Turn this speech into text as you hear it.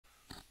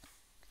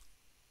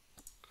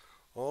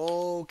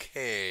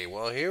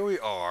Well, here we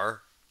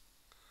are.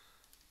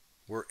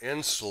 We're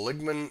in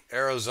Seligman,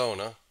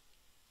 Arizona,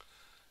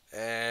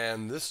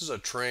 and this is a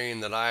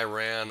train that I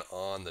ran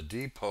on the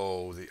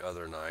depot the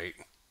other night.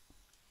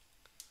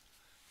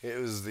 It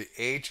was the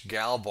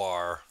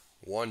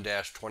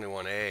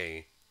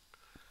H-GALBAR1-21A,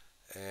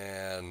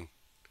 and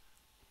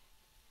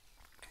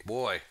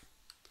boy,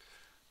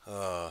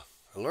 I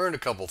learned a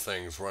couple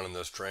things running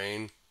this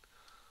train.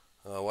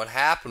 What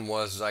happened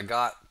was I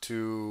got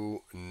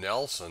to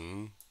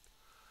Nelson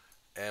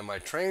and my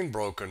train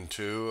broke in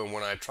two, and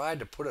when I tried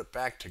to put it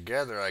back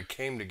together, I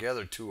came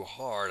together too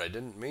hard. I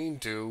didn't mean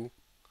to,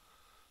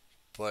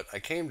 but I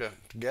came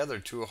together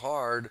too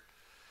hard,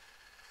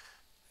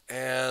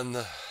 and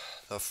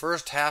the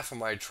first half of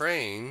my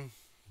train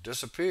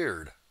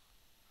disappeared.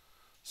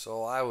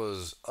 So I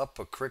was up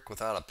a creek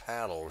without a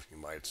paddle, you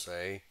might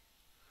say.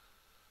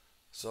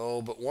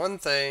 But one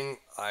thing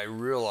I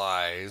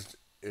realized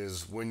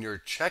is when you're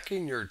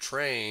checking your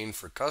train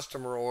for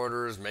customer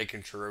orders,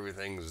 making sure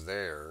everything's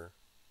there,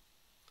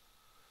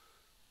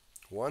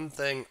 one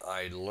thing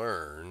I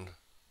learned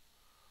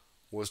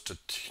was to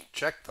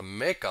check the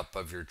makeup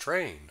of your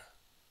train.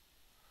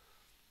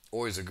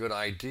 Always a good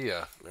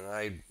idea, and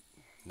I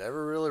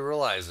never really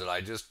realized it. I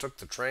just took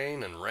the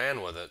train and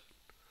ran with it.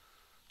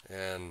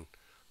 And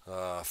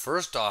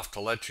first off,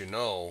 to let you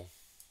know,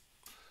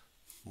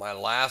 my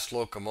last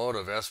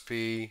locomotive,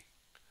 SP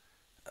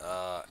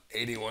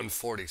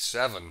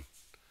 8147,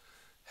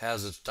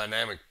 has its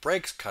dynamic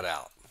brakes cut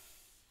out.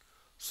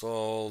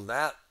 So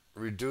that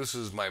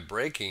reduces my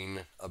braking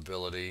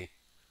ability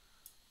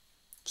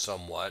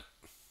somewhat.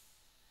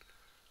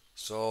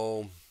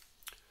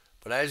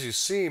 But as you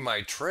see,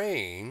 my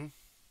train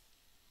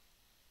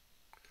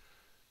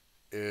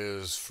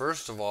is,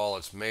 first of all,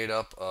 it's made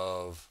up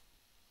of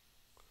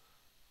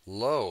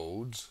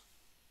loads.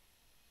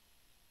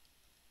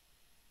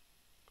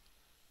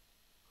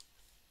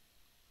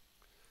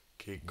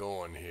 Keep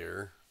going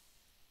here.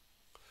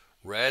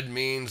 Red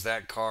means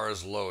that car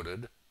is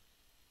loaded.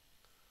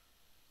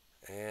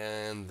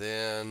 And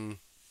then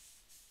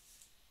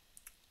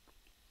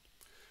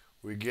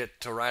we get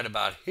to right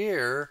about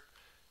here,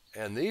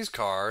 and these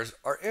cars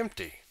are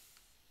empty,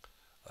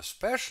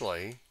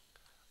 especially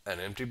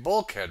an empty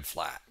bulkhead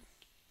flat,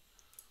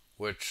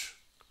 which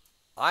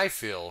I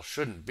feel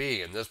shouldn't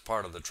be in this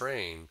part of the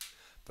train,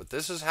 but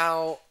this is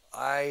how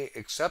I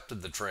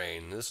accepted the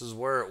train. This is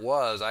where it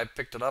was. I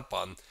picked it up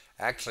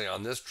actually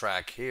on this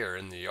track here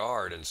in the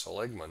yard in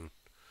Seligman,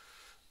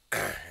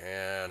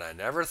 and I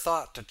never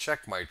thought to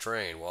check my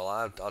train. Well,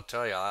 I'll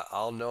tell you,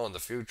 I'll know in the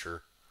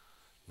future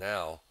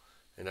now,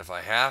 and if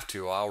I have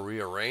to, I'll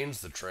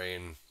rearrange the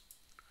train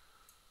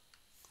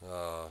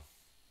so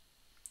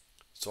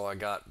I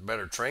got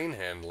better train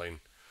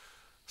handling.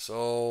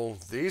 So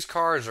these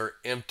cars are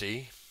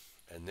empty,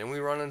 and then we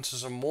run into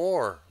some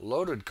more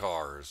loaded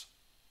cars.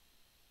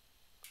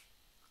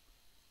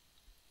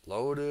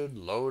 Loaded,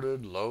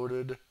 loaded,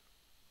 loaded.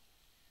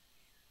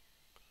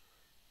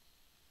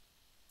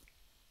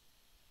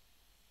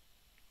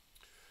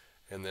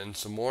 And then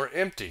some more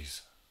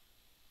empties.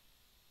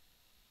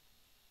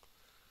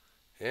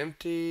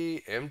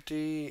 Empty,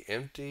 empty,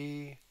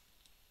 empty.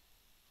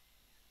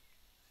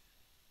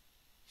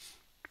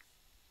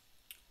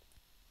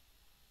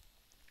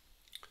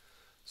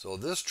 So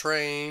this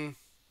train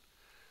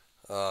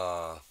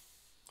was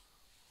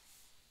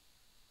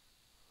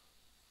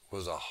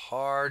a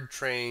hard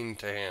train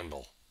to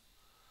handle.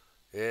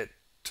 It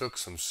took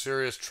some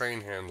serious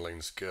train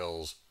handling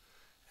skills,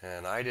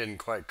 and I didn't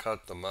quite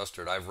cut the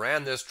mustard. I've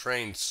ran this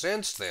train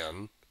since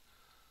then.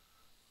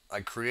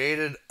 I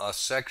created a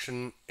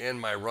section in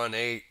my Run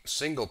 8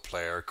 single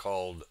player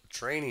called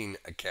Training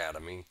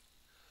Academy,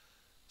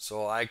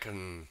 so I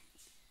can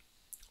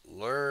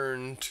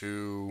learn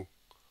to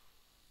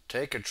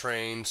take a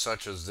train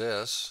such as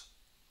this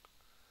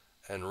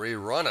and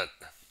rerun it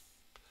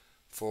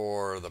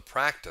for the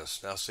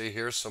practice. Now see,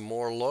 here's some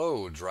more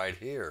loads right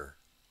here.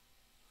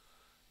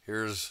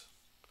 Here's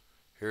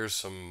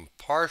some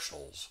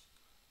partials.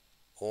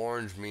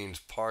 Orange means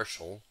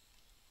partial.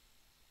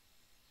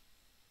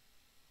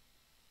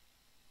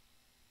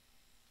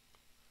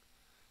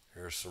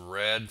 Here's some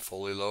red,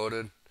 fully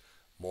loaded.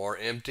 More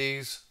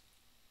empties.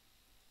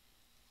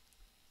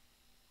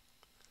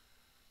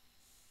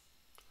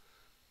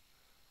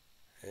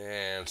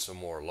 And some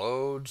more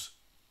loads.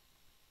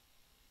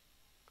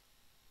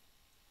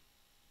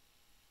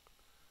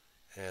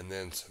 And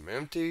then some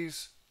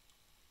empties.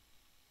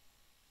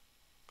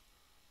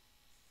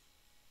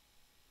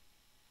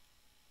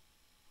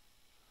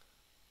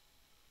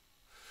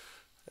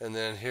 And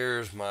then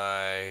here's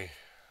my,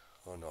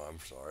 oh no, I'm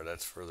sorry,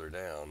 that's further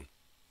down.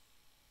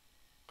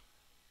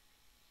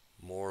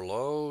 More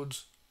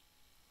loads.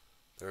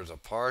 There's a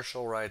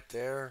partial right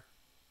there.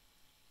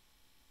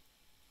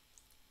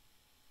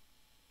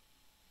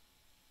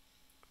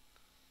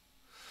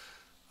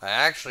 I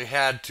actually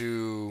had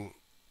to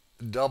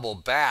double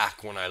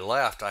back when I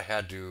left. I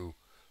had to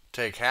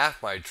take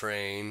half my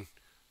train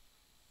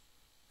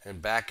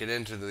and back it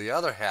into the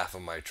other half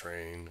of my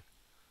train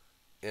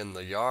in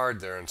the yard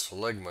there in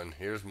Seligman.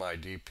 Here's my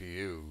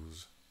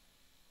DPUs.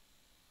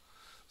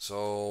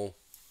 So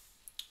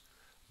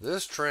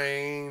this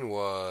train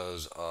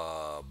was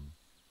a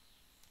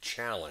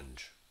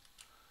challenge.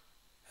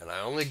 And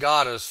I only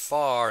got as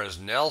far as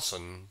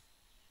Nelson.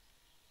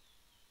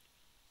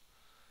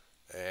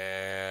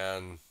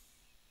 And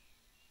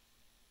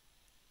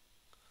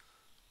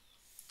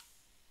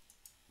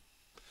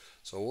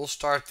so we'll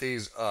start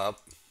these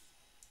up.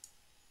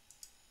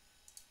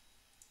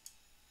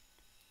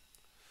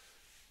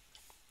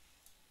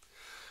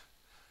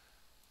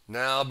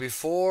 Now,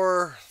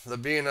 before the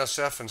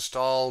BNSF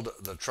installed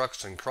the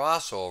Truxton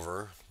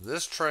crossover,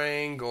 this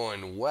train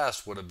going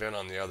west would have been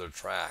on the other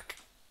track.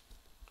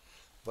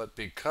 But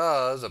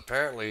because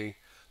apparently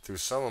through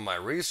some of my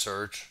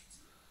research,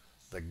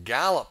 the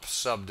Gallup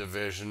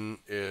subdivision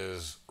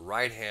is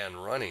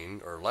right-hand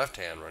running, or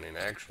left-hand running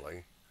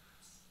actually.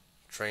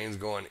 Trains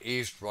going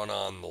east run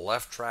on the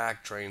left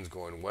track, trains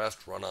going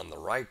west run on the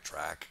right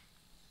track.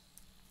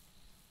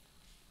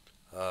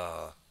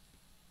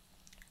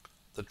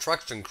 The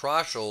Truxton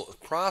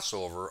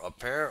crossover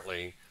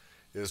apparently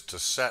is to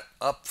set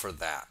up for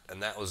that,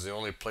 and that was the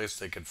only place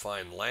they could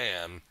find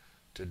land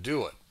to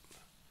do it.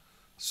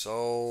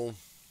 So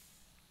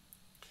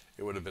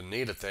it would have been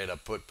neat if they'd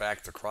have put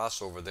back the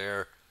crossover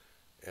there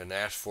in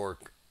Ash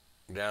Fork,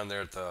 down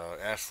there at the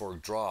Ash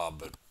Fork draw,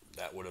 but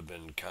that would have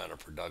been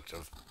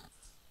counterproductive.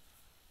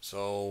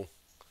 So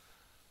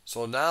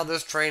now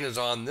this train is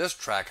on this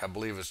track. I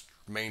believe it's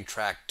main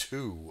track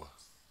 2.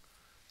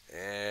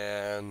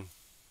 And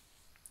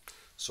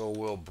so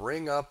we'll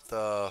bring up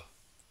the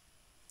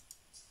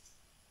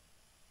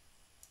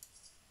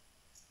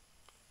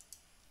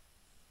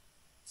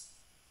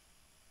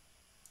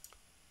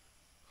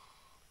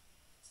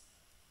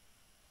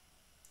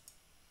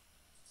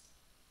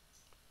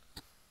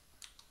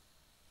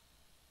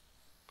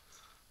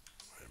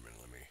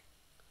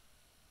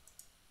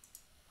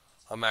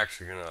I'm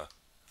actually going to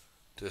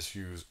just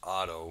use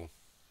auto.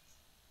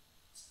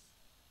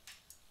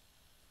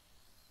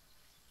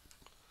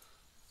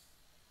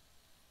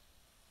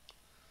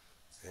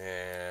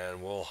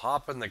 And we'll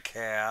hop in the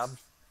cab.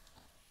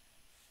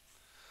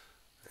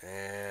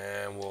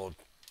 And we'll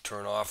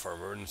turn off our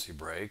emergency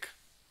brake.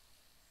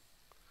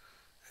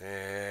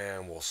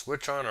 And we'll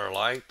switch on our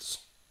lights.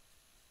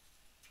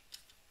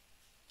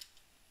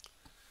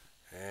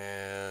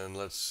 And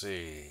let's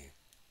see.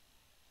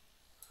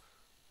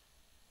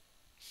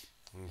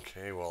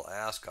 Okay, we'll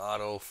ask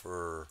Otto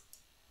for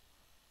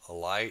a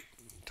light,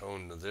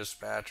 tone the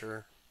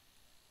dispatcher.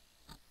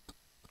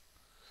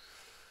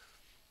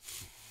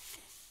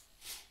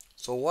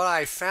 So what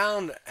I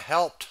found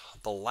helped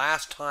the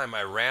last time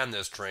I ran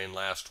this train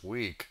last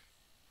week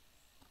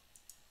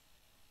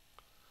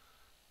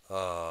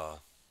was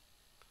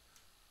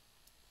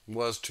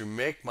to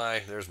make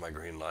there's my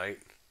green light.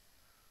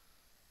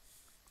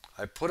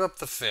 I put up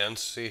the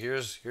fence. See,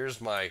 here's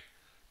my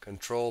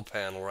control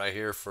panel right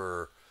here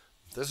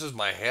this is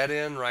my head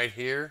end right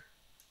here,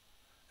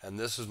 and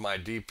this is my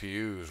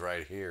DPUs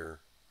right here.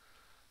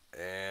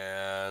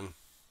 And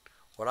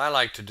what I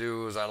like to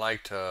do is I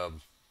like to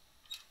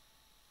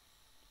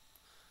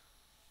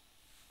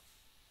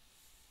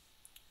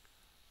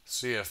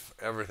see if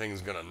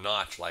everything's gonna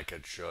notch like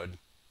it should.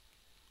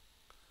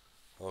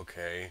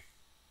 Okay,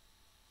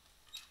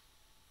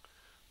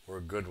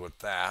 we're good with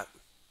that.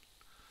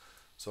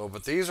 So,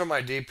 but these are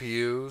my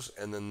DPUs,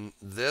 and then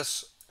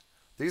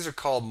these are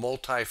called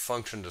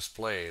multi-function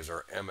displays,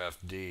 or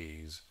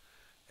MFDs.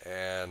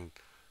 And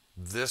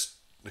this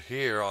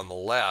here on the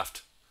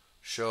left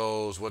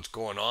shows what's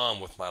going on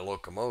with my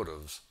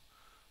locomotives.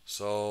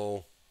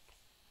 So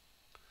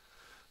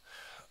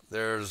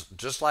there's,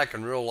 just like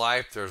in real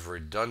life, there's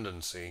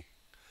redundancy.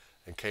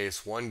 In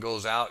case one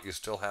goes out, you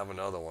still have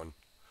another one.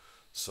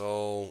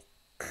 So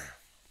it's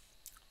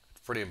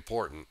pretty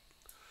important.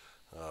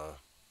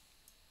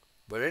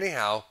 But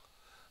anyhow,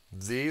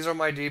 these are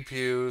my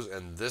DPUs,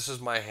 and this is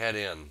my head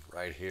end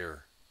right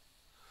here.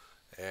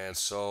 And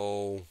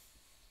so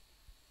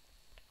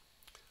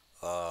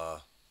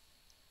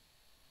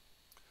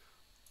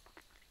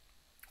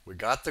we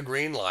got the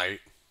green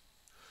light.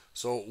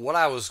 So what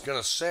I was going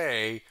to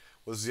say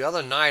was the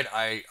other night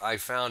I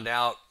found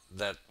out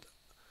that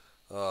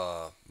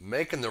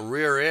making the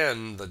rear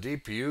end, the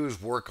DPUs,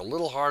 work a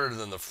little harder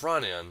than the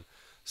front end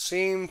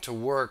seemed to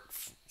work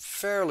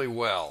fairly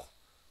well.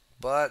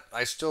 But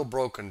I still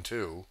broke in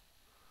two.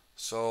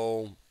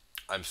 So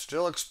I'm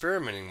still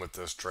experimenting with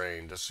this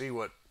train to see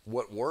what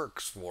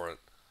works for it.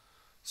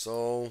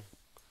 So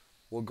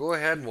we'll go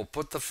ahead and we'll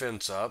put the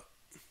fence up.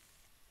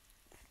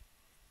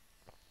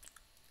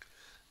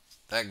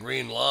 That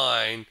green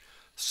line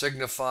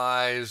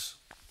signifies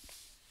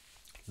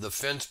the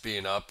fence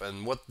being up,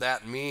 and what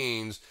that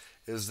means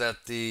is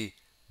that the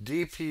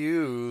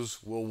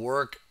DPUs will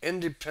work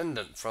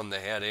independent from the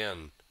head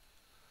end.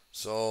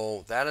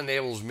 So that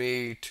enables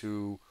me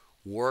to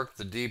work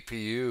the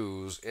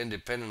DPUs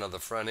independent of the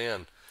front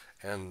end.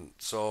 And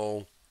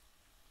so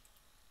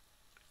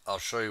I'll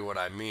show you what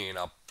I mean.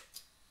 I'll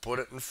put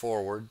it in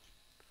forward,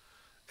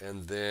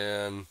 and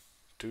then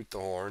toot the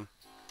horn,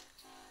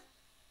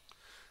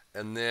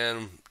 and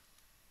then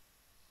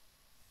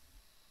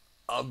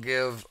I'll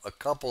give a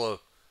couple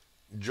of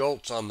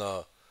jolts on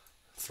the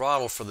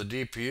throttle for the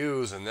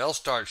DPUs and they'll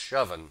start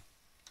shoving.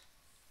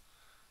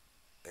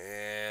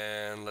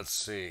 And let's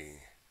see.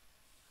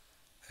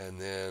 And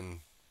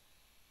then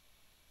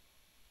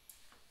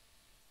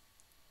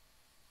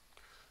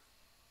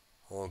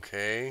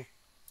okay.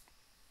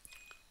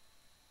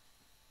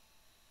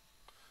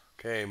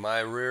 Okay, my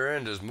rear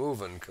end is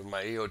moving because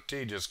my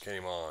EOT just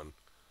came on.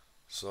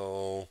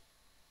 So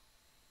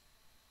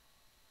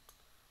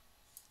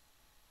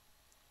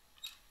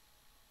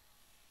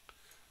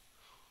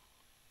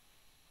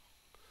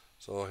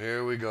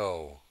here we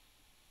go.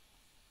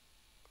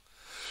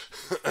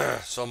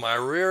 So my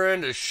rear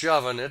end is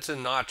shoving, it's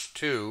in notch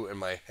 2, and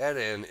my head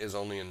end is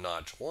only in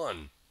notch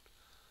 1.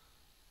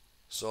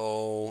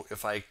 So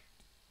if I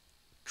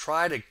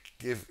try to,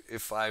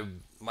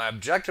 my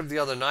objective the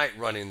other night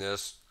running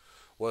this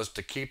was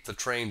to keep the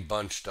train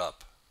bunched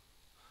up.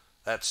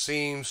 That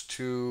seems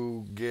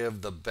to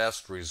give the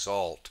best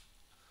result.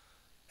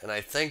 And I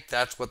think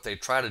that's what they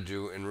try to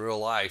do in real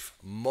life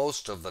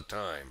most of the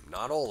time.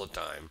 Not all the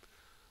time,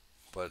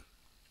 but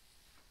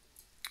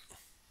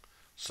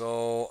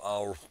so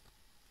I'll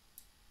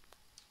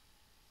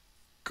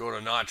go to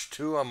notch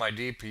 2 on my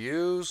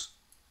DPUs,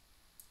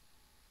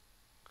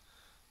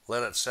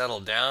 let it settle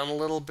down a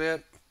little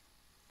bit.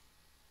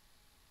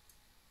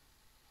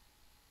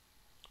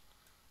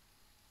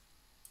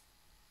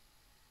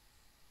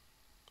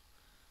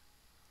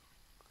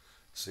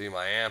 See,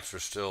 my amps are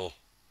still,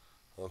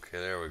 okay,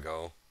 there we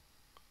go.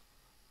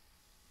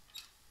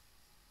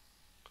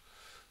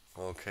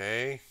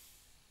 Okay.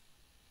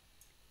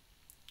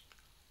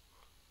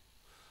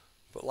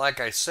 But like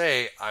I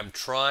say, I'm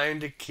trying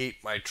to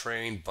keep my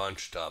train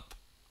bunched up.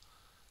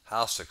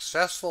 How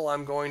successful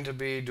I'm going to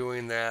be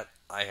doing that,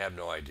 I have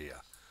no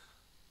idea.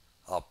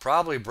 I'll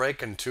probably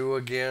break in 2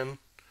 again.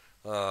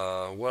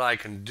 What I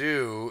can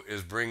do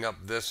is bring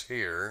up this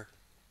here.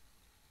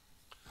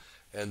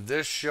 And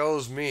this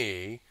shows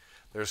me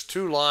there's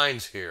 2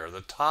 lines here.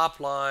 The top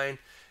line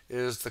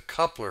is the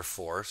coupler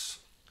force.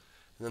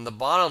 And then the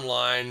bottom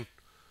line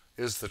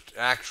is the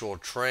actual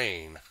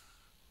train.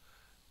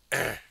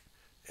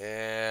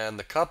 And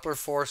the coupler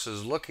force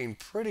is looking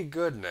pretty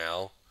good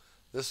now.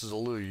 This is a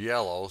little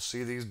yellow.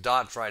 See, these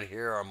dots right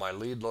here are my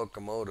lead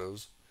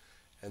locomotives.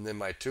 And then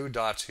my 2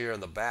 dots here in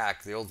the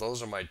back,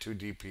 those are my 2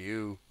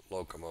 DPU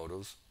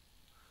locomotives.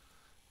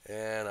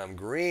 And I'm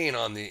green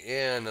on the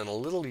end and a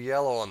little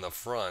yellow on the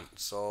front.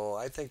 So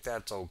I think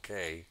that's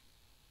okay.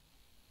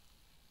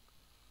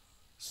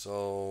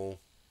 So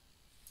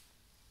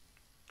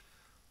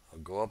I'll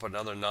go up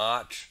another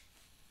notch.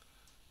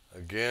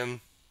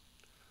 Again,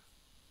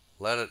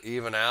 let it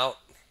even out.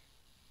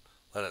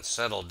 Let it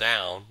settle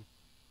down.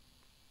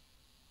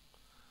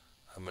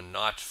 I'm in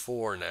notch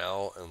 4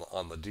 now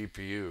on the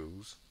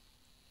DPUs.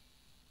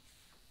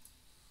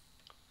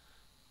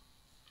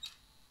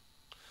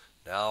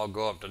 Now I'll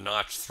go up to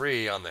notch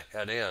 3 on the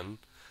head end,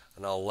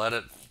 and I'll let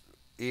it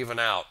even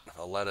out.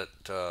 I'll let it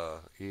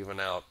even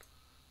out,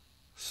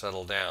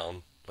 settle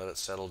down, let it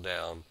settle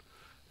down.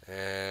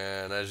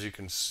 And as you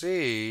can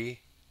see,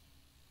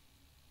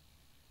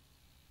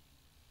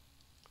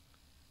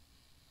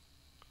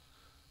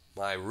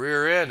 my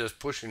rear end is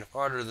pushing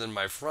harder than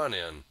my front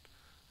end.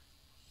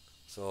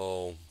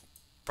 So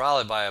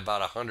probably by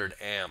about 100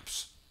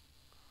 amps.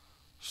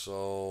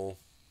 So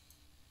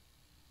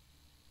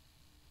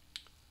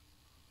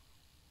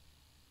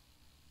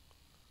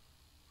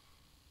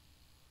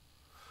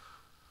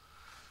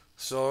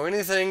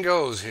anything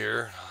goes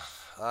here.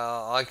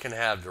 I can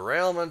have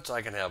derailments,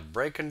 I can have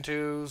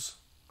break-in-twos.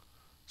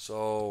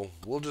 So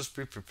we'll just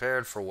be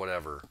prepared for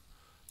whatever.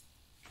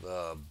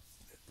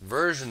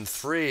 Version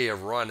 3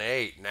 of Run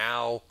 8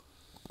 now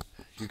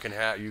you can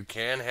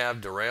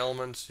have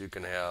derailments, you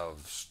can have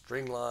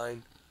string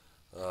line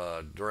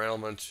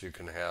derailments, you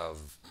can have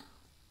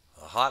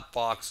hot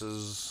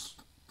boxes,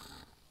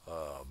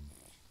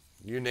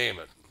 you name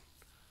it.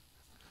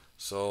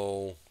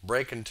 So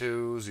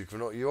break-in-twos,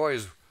 you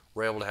always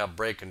were able to have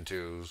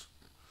break-in-twos.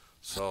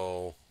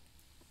 So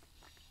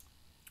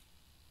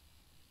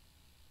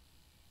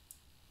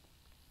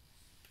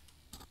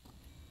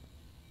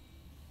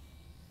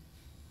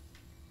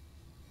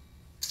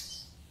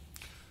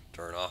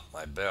turn off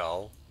my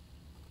bell.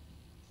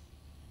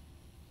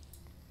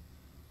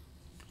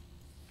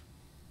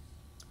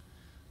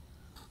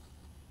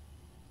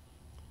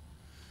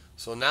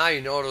 So now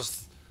you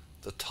notice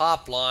the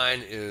top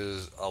line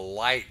is a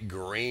light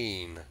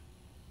green.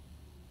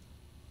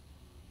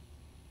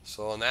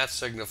 So and that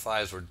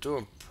signifies we're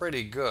doing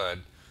pretty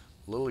good.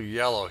 A little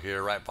yellow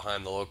here right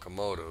behind the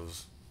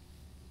locomotives.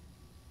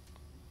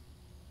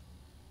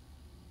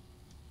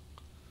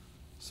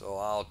 So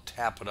I'll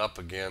tap it up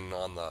again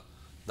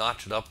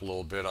notch it up a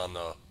little bit on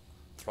the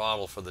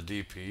throttle for the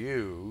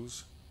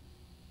DPUs.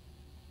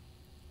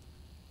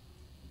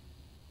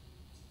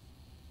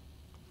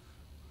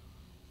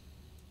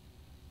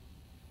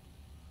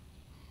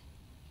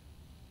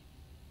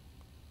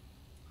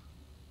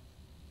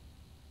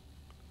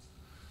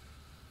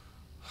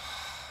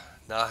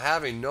 Now,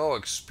 having no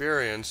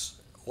experience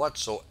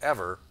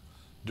whatsoever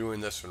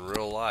doing this in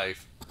real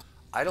life,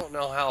 I don't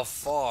know how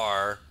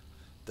far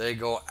they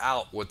go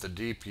out with the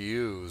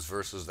DPUs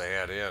versus the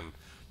head in.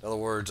 In other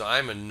words,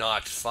 I'm in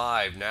notch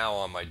 5 now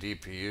on my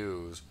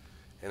DPUs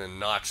and in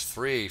notch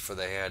 3 for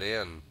the head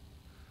in.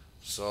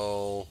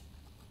 So,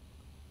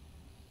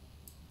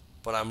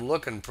 but I'm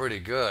looking pretty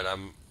good.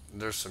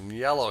 There's some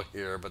yellow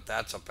here, but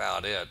that's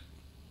about it.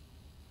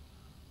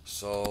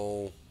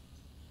 So,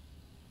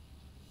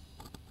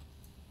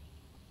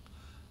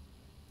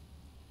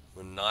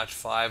 with notch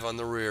 5 on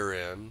the rear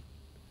end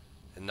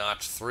and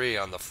notch 3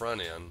 on the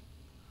front end.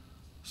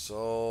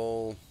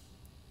 So,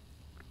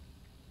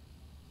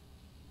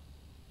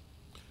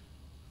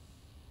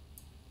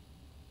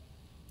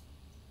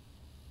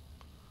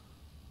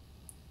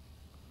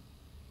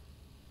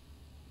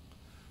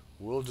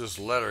 we'll just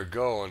let her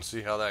go and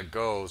see how that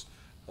goes.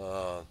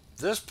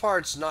 This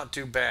part's not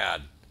too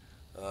bad.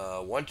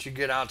 Once you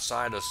get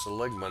outside of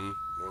Seligman,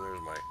 well,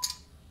 there's my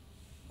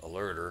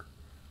alerter.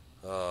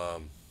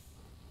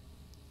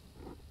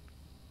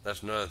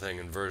 That's another thing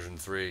in version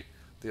 3.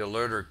 The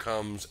alerter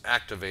comes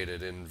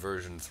activated in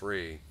version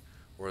 3,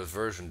 whereas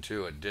version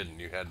 2 it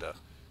didn't. You had to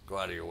go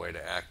out of your way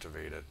to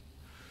activate it.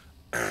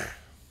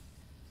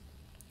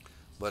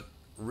 But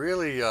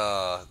really,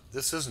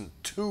 this isn't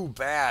too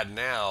bad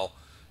now.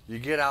 You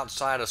get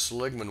outside of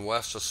Seligman,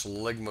 west of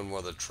Seligman,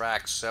 where the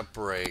tracks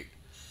separate,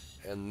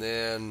 and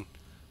then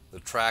the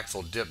tracks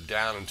will dip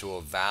down into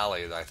a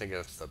valley. I think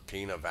it's the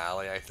Pina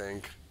Valley, I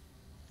think.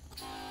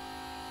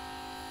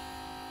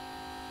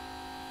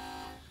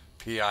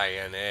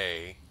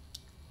 Pina.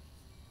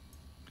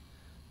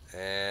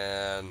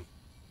 And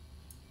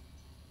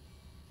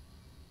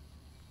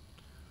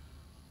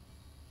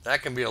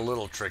that can be a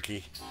little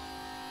tricky,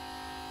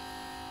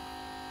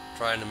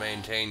 trying to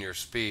maintain your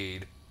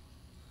speed.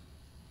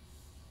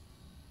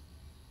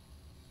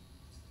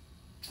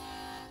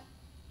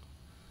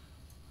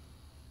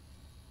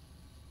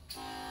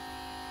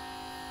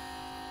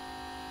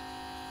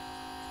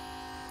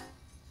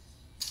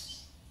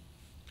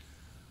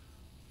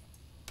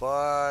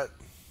 But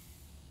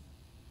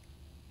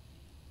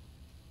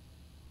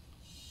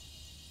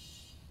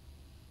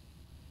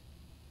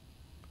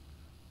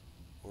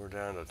we're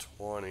down to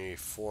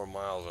 24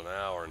 miles an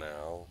hour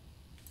now.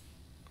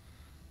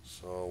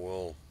 So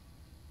we'll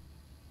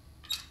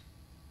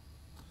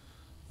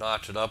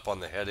notch it up on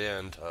the head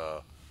end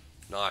to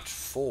notch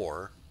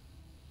 4.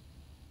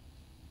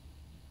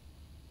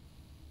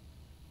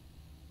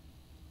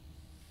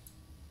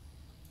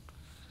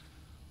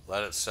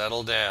 Let it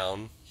settle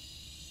down.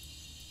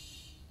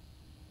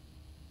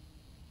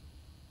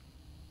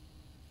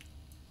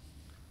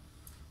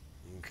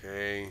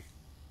 Okay.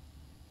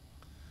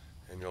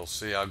 And you'll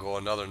see I'll go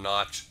another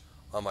notch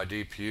on my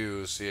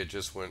DPU. See, it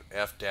just went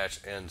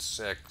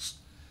F-N6,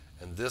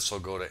 and this will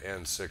go to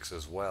N6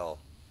 as well.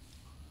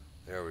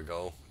 There we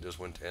go, just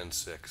went to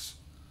N6.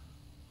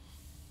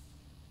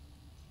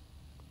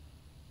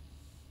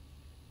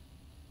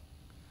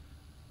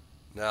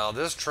 Now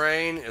this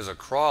train is a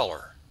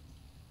crawler.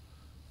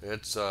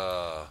 It's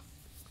not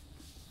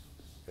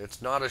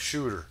a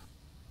shooter,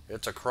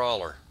 it's a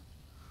crawler.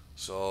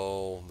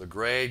 So the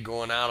grade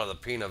going out of the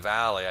Pina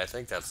Valley, I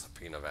think that's the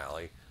Pina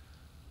Valley,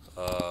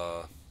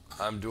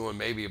 I'm doing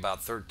maybe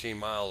about 13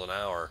 miles an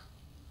hour.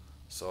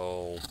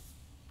 So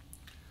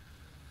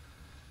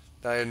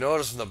now you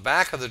notice in the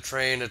back of the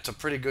train it's a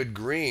pretty good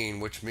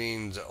green, which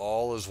means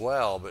all is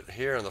well. But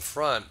here in the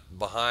front,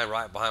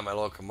 right behind my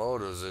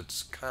locomotives,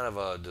 it's kind of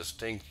a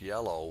distinct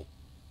yellow.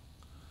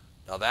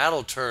 Now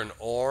that'll turn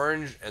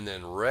orange and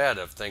then red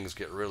if things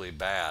get really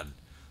bad.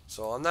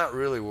 So I'm not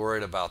really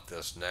worried about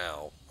this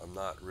now. I'm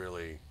not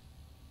really.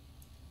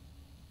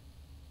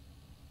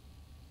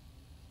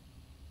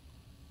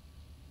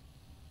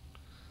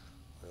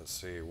 Let's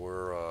see,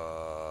 we're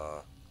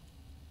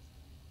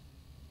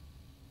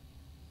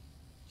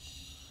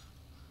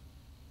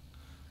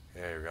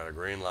yeah, you got a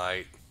green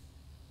light.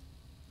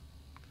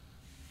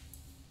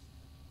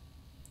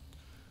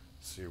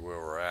 Let's see where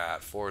we're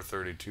at,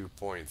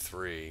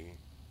 432.3.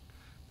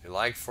 They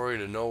like for you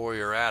to know where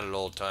you're at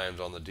all times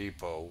on the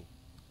depot.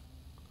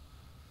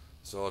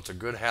 So it's a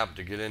good habit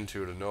to get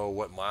into, to know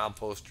what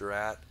milepost you're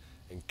at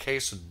in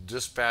case the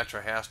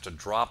dispatcher has to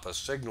drop a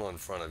signal in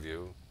front of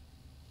you.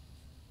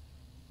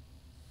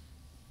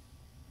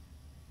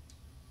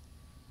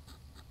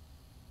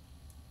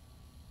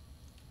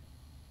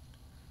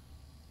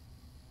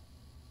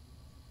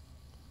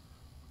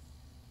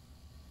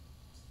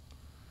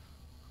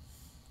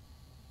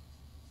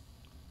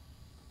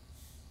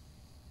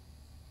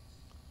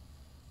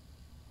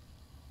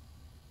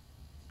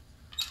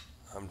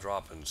 I'm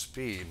dropping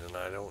speed and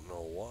I don't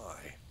know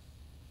why.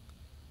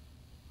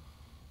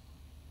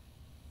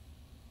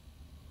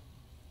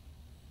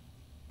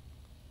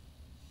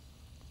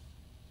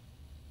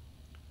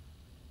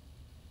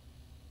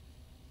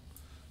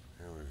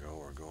 Here we go,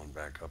 we're going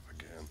back up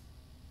again.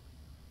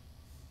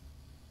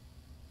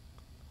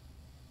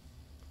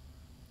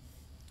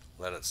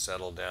 Let it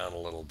settle down a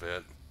little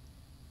bit.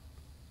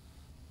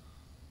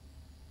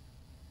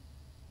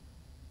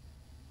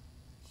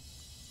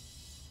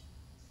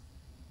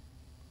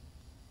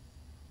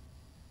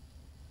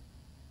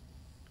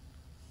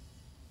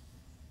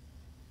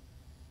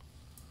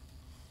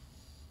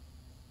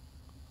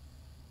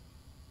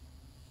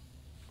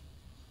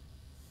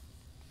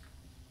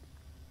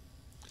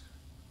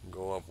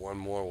 One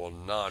more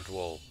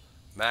will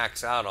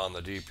max out on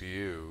the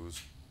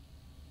DPUs.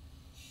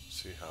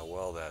 See how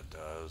well that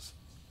does.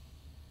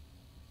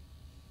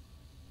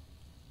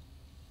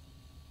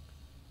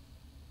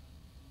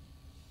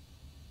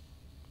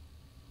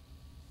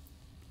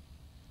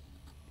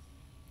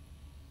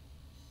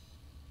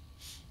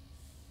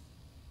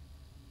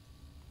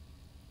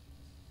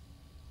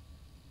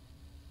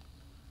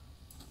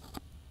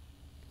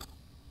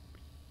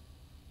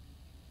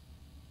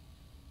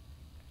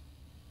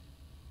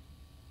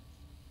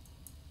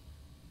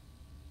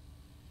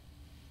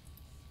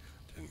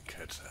 Didn't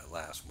catch that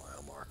last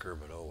mile marker,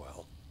 but oh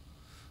well.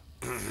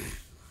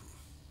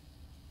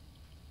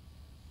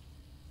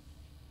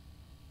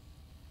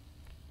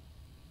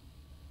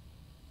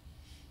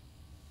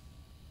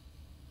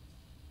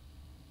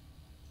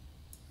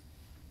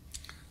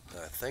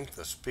 I think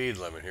the speed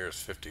limit here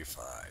is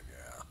 55.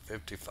 Yeah,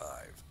 55.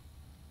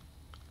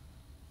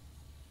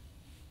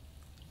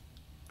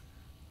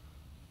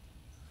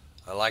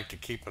 I like to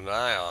keep an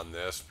eye on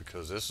this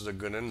because this is a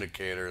good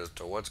indicator as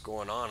to what's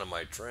going on in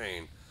my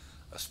train,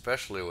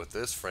 especially with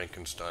this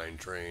Frankenstein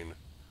train.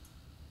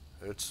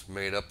 It's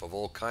made up of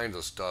all kinds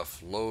of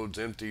stuff: loads,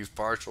 empties,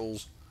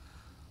 partials,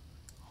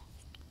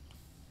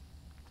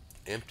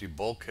 empty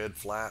bulkhead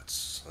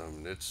flats.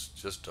 It's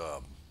just a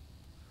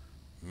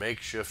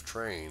makeshift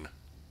train.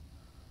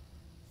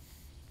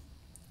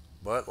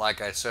 But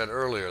like I said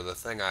earlier, the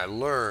thing I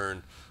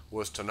learned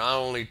was to not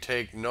only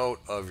take note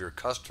of your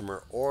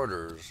customer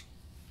orders,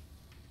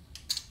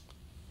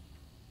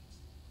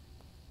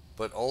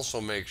 but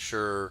also make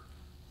sure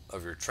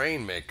of your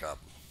train makeup.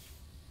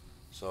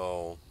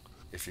 So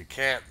if you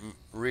can't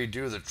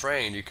redo the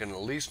train, you can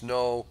at least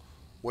know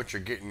what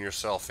you're getting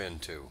yourself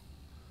into.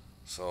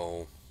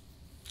 So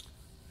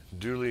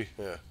duly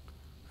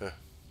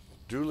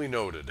duly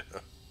noted.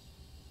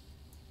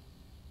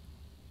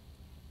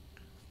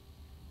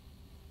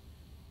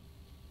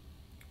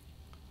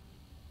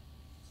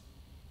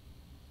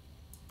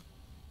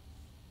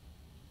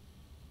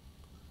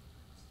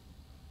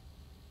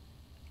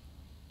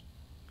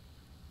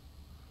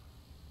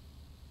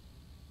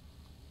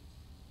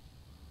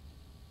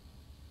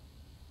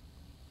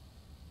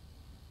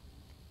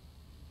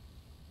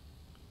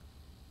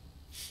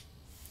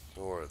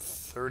 So we're at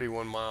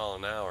 31 mile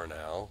an hour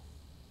now.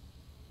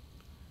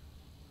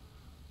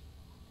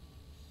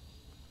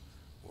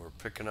 We're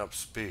picking up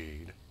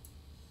speed.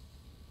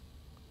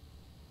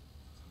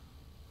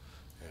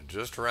 And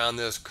just around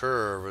this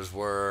curve is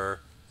where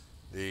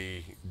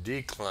the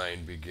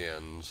decline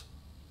begins.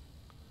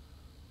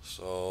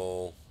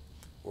 So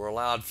we're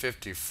allowed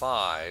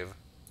 55.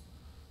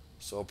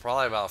 So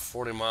probably about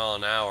 40 mile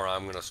an hour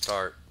I'm going to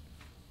start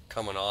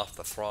coming off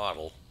the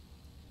throttle.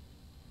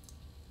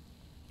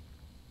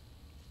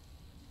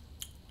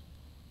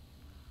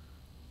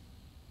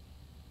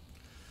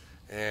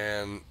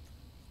 And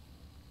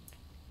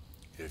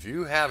if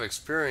you have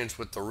experience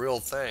with the real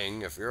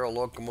thing, if you're a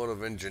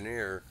locomotive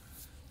engineer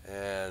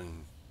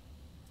and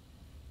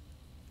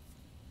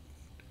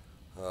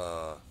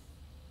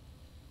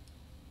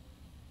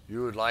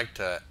you would like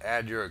to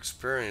add your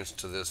experience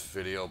to this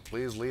video,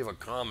 please leave a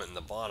comment in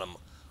the bottom.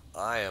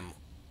 I am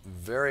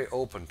very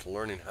open to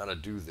learning how to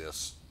do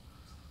this.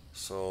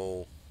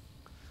 So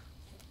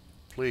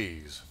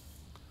please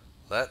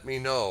let me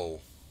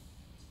know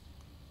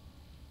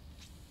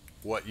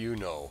what you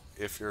know,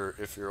 if you're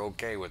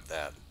okay with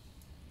that.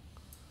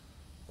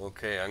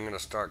 Okay, I'm gonna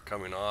start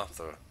coming off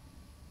the,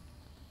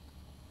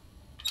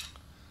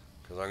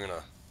 because I'm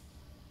gonna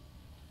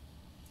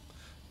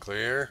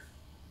clear.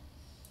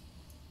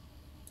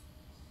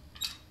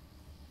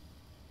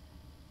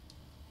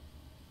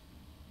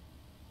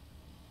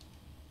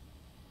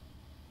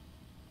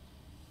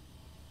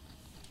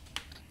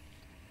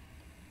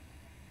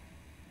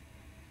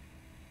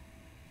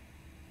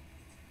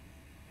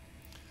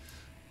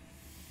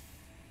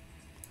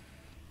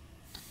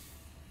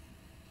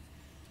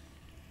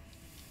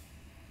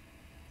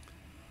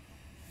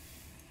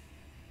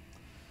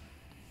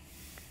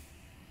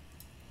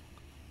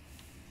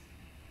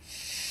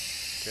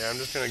 Okay, I'm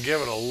just going to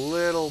give it a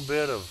little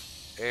bit of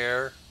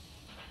air.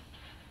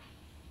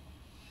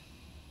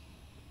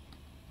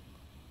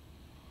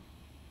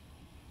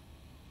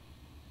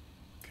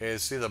 Okay,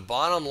 see, the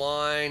bottom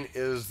line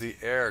is the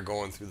air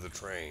going through the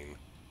train.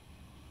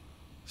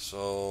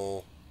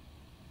 So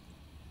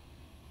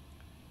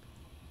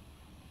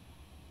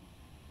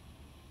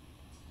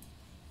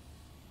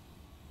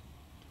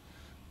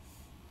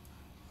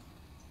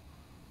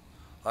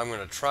I'm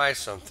going to try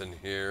something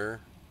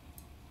here.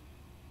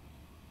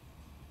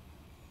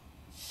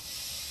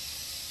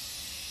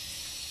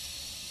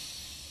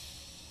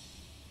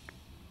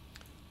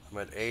 I'm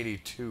at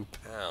 82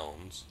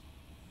 pounds.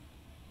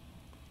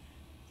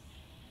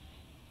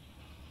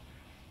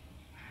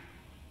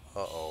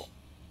 Uh-oh.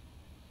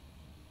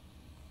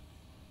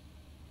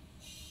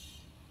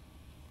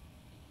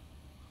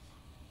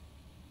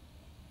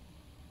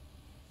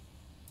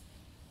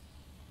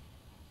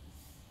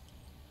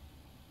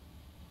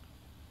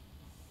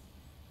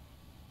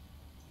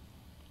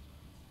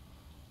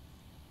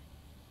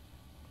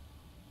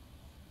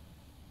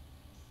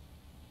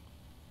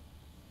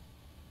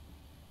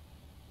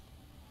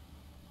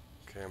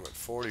 Okay, I'm at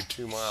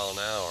 42 miles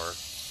an hour.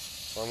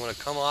 So I'm going to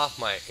come off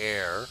my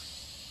air.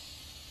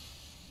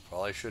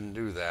 Probably shouldn't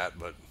do that,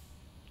 but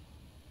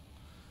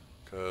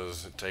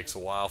because it takes a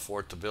while for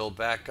it to build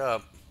back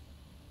up.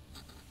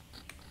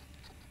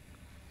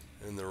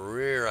 In the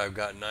rear, I've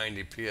got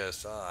 90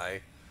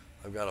 psi.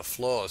 I've got a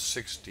flow of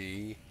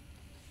 60.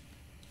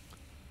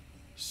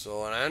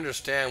 So, and I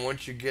understand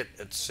once you get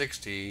at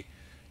 60,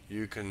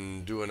 you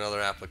can do another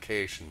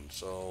application.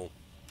 So,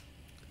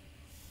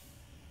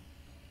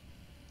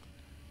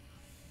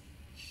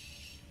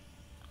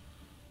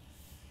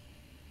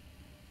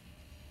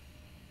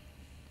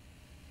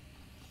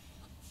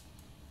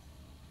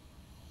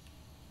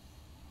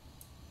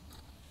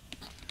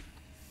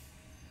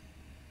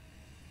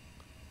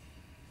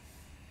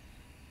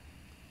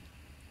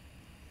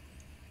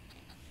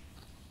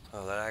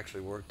 oh, that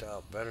actually worked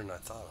out better than I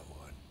thought it would.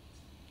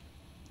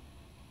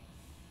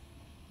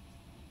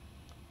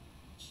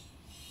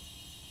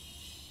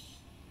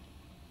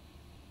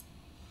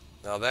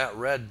 Now that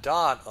red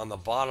dot on the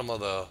bottom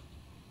of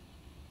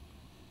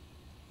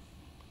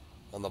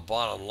on the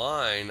bottom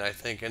line, I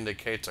think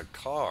indicates a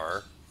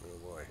car. Oh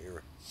boy,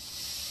 here.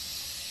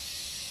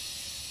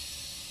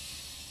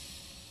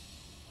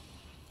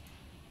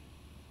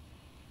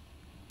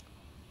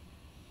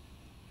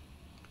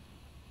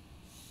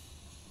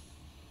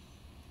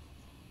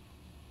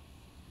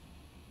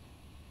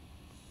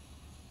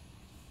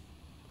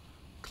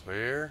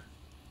 Clear.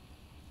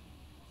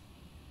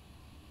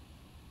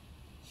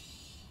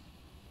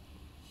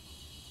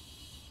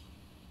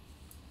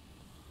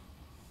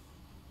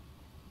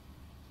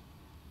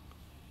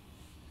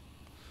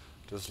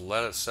 Just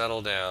let it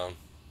settle down.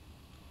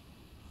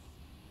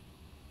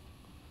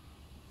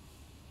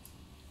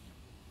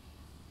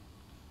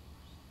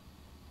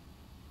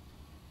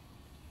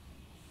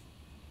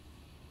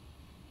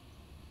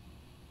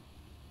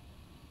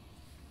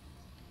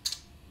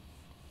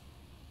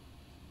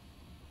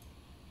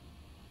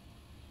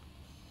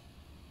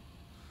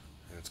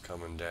 It's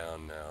coming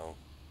down now.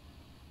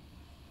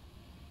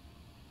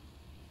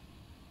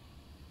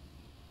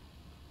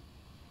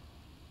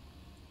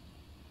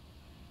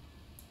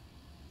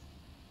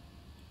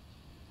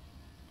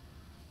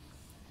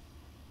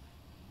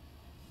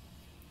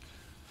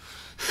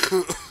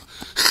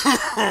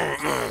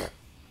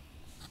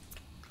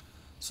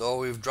 So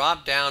we've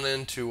dropped down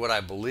into what I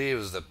believe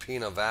is the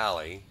Pina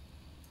Valley.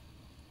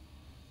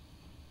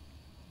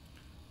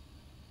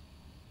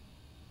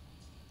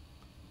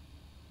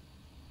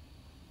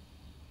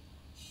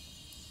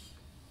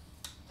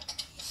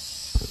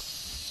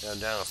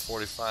 Down to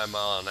 45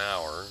 miles an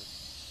hour.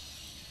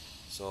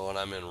 So when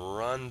I'm in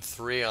run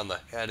 3 on the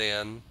head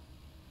end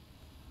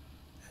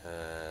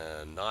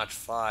and notch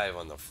 5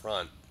 on the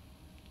front,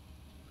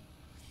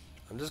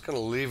 I'm just going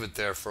to leave it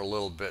there for a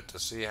little bit to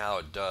see how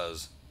it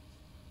does.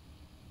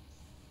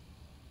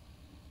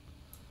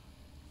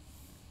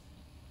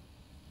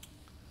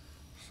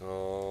 So,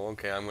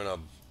 okay, I'm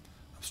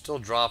still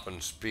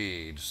dropping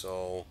speed,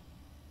 so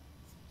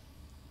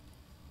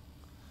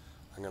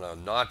I'm going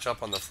to notch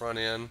up on the front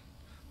end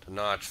to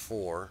notch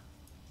 4.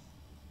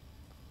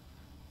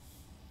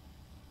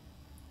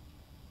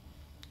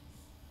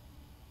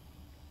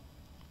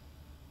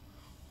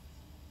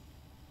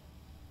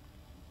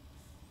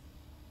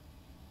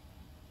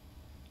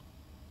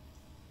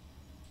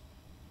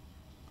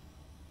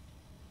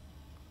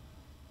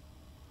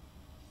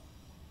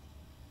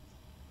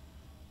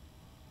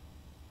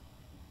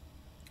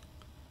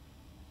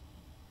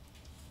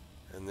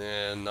 And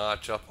then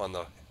notch up on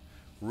the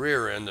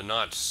rear end to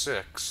notch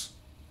 6.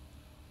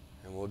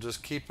 And we'll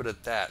just keep it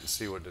at that and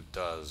see what it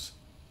does.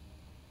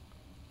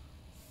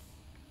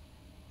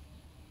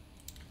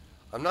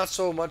 I'm not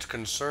so much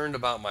concerned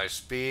about my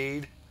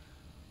speed.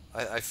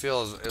 I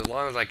feel as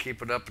long as I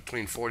keep it up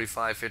between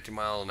 45, 50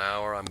 miles an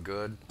hour, I'm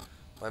good.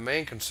 My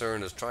main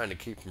concern is trying to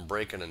keep from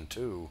breaking in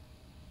two.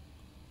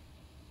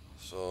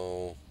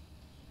 So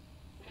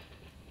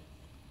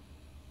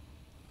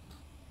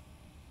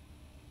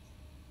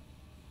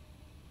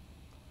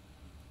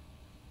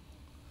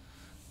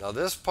now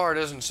this part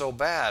isn't so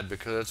bad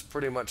because it's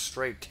pretty much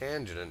straight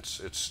tangent.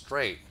 It's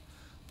straight.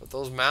 But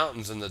those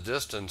mountains in the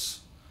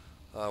distance,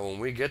 when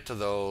we get to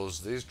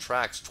those, these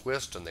tracks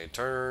twist and they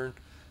turn,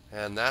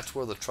 and that's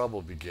where the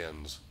trouble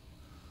begins.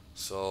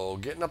 So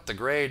getting up the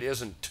grade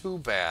isn't too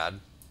bad,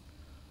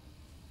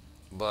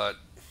 but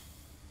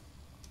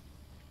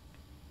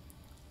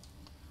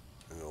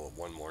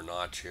one more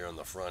notch here on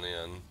the front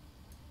end.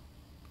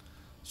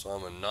 So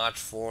I'm in notch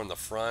 4 in the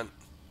front,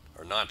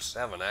 or notch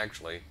 7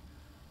 actually.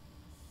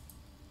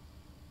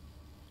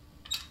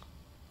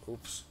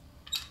 Oops.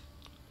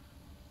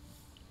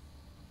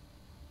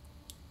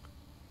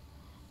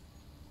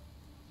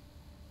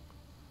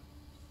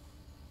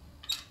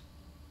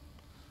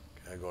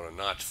 Okay, I go to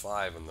notch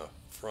 5 in the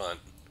front.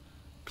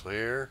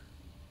 Clear.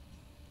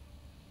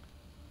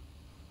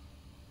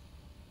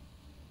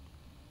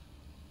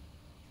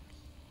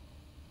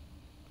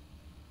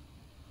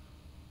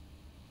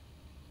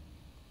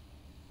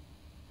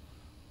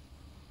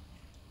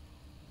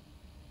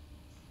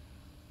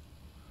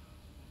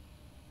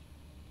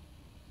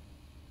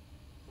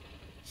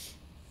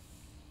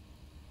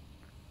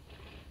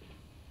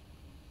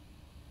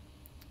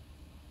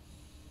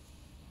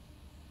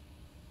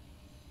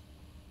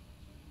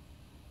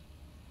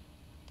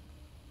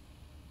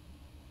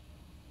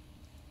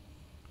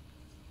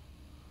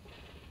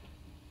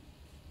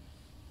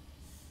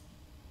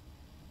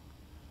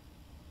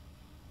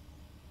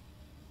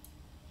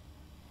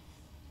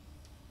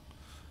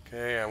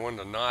 Okay, I want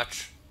to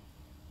notch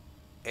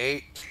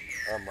 8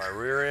 on my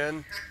rear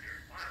end.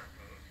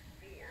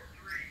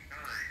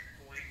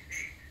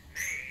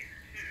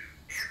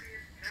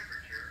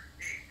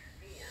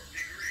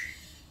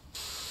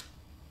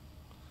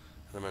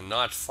 And I'm going to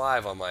notch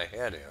 5 on my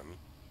head end.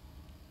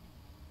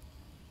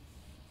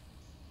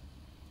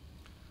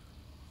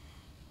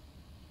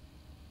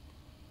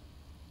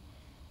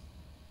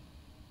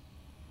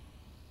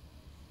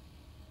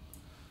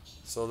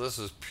 So this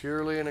is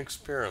purely an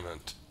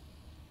experiment.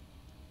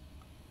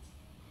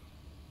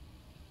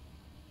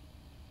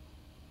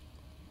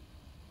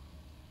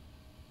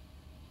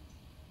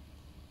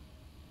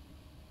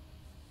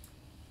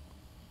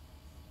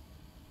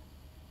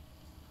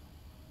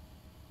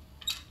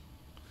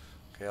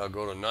 Okay, I'll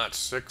go to notch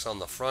 6 on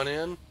the front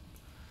end.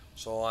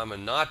 So I'm a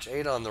notch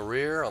 8 on the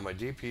rear on my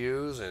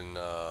DPUs and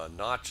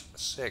notch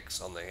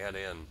 6 on the head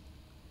end.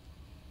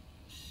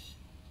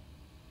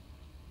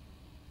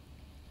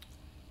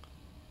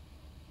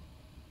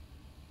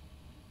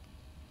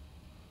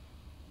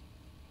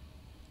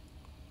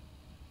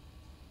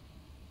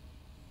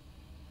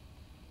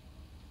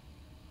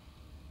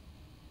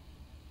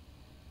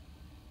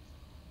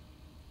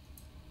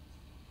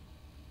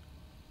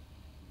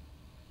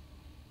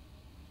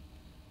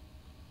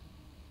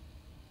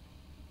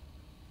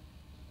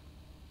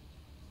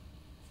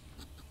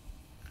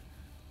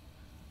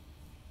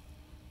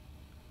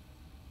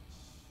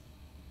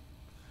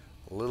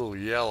 A little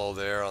yellow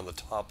there on the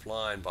top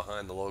line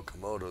behind the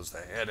locomotives, the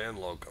head end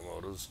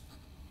locomotives.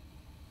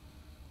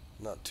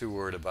 Not too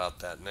worried about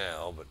that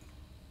now, but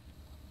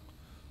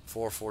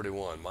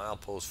 441,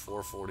 milepost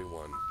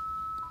 441.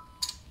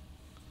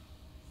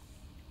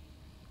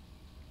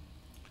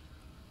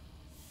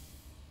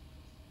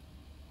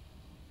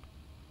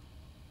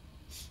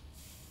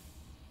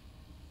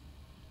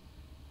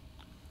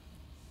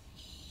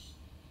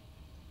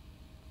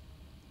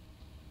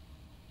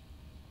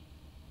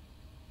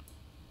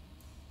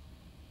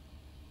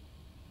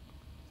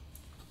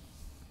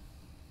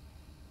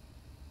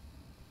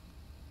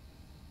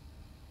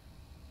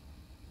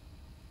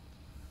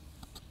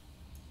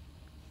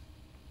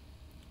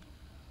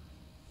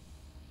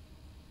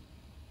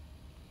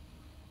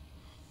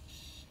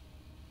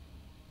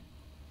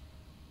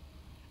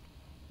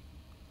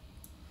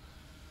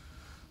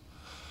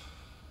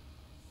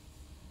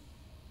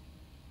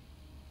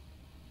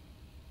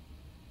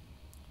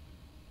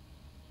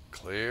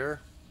 Clear.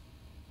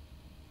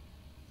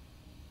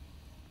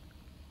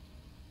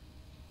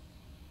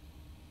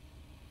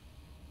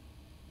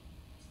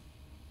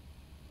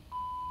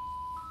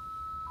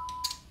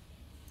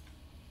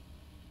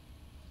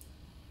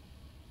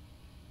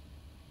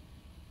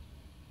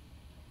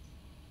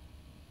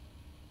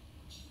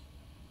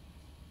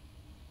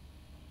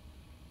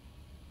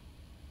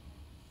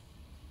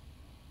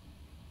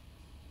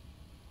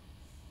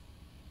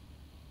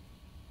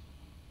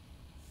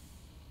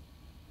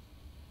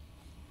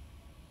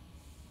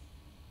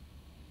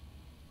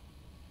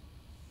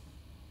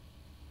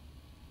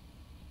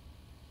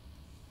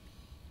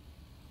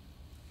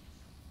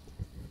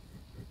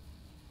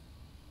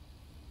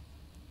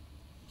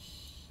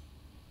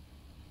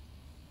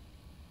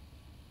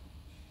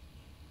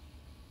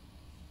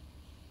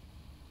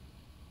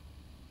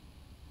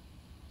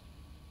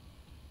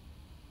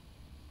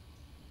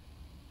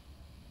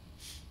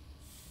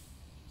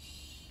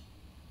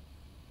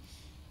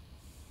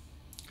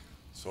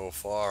 So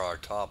far our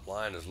top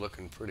line is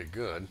looking pretty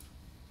good.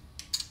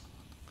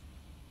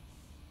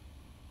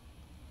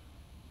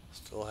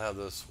 Still have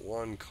this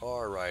one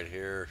car right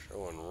here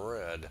showing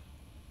red.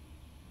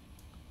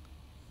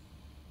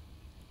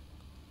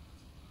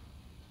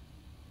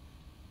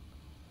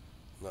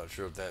 Not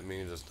sure if that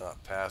means it's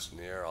not passing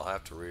the air. I'll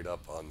have to read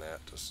up on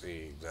that to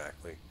see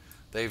exactly.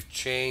 They've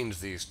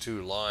changed these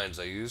two lines.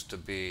 They used to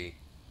be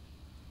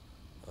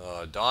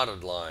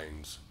dotted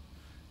lines.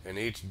 And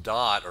each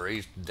dot or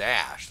each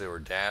dash, they were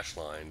dash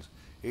lines,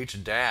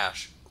 each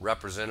dash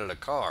represented a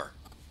car.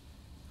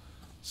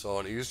 So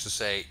it used to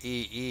say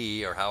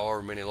EE, or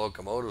however many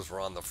locomotives were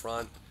on the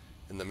front,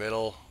 in the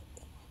middle,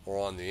 or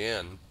on the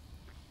end,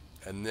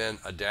 and then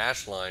a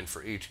dash line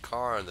for each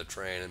car in the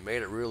train. It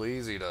made it real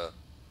easy to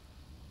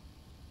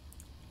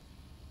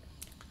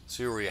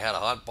see where you had a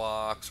hot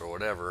box or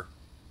whatever.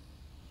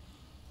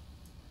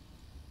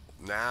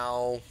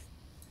 Now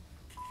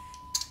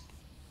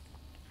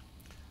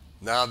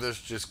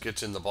this just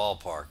gets in the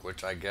ballpark,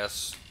 which I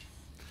guess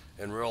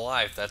in real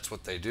life that's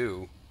what they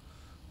do.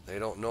 They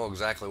don't know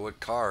exactly what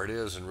car it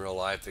is in real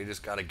life. They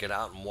just got to get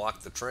out and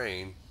walk the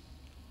train.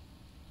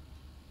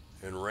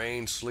 In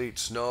rain, sleet,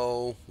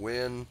 snow,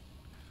 wind,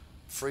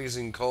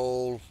 freezing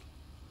cold,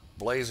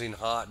 blazing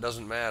hot,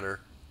 doesn't matter.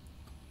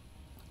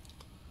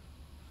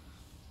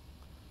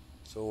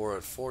 So we're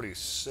at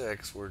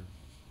 46. We're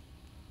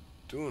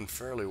doing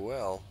fairly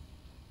well.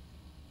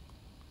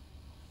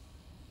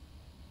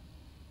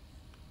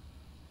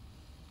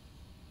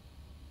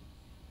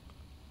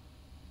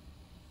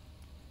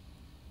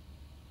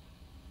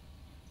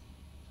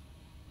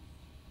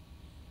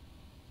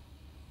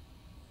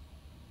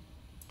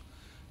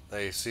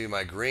 They see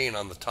my green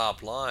on the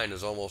top line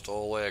is almost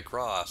all the way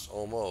across,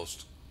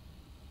 almost.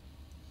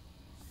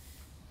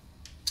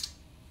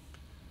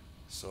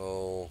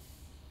 So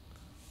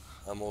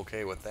I'm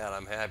okay with that.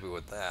 I'm happy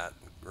with that.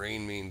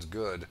 Green means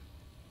good.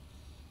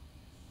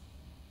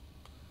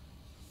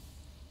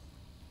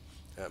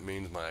 That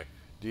means my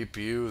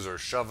DPUs are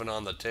shoving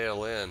on the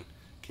tail end,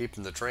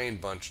 keeping the train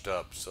bunched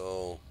up.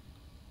 So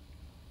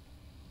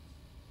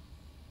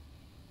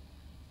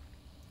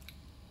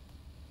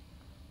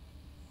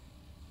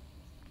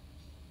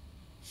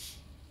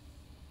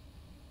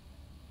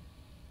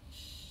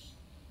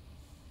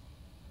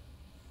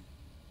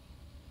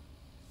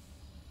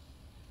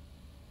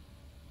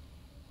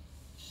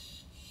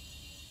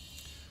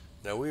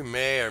now we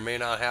may or may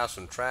not have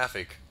some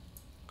traffic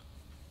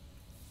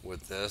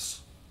with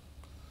this.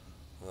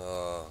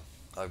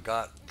 I've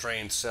got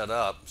trains set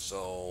up,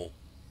 so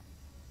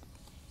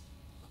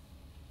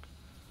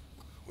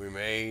we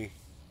may,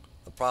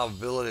 the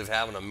probability of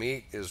having a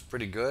meet is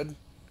pretty good,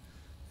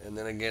 and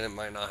then again it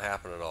might not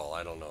happen at all.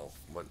 I don't know,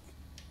 but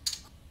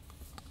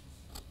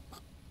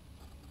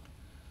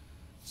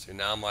see,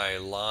 now my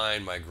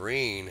line, my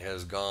green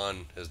has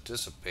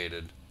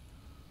dissipated,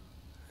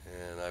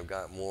 and I've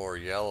got more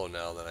yellow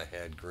now than I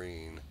had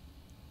green.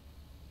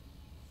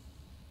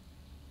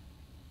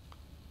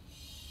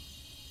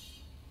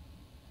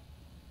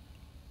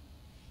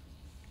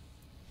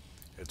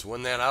 It's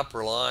when that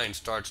upper line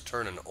starts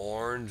turning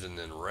orange and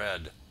then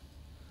red,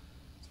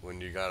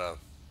 when you gotta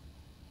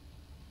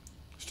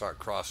start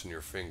crossing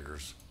your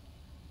fingers.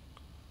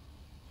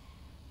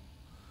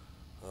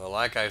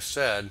 Like I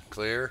said,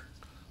 clear?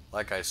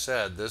 Like I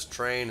said, this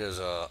train is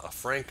a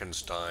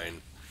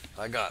Frankenstein.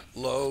 I got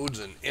loads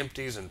and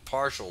empties and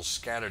partials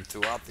scattered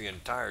throughout the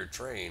entire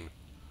train.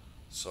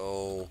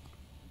 So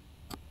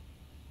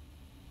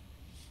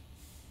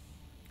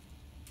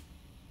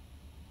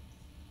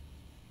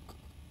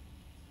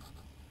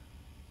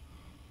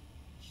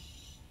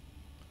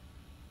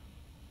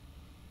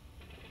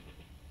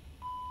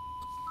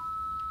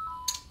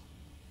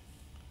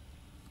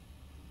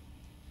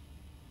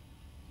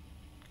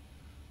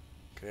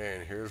okay,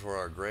 and here's where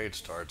our grade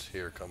starts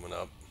here coming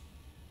up.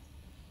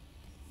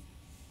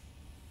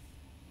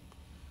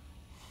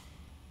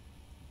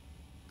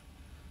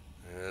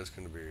 And it's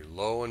going to be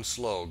low and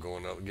slow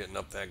going up, getting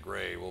up that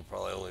grade. We'll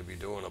probably only be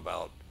doing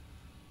about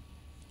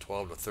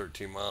 12 to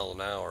 13 miles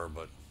an hour,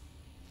 but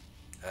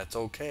that's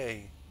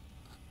okay,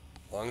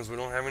 as long as we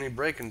don't have any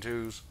breaking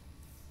twos.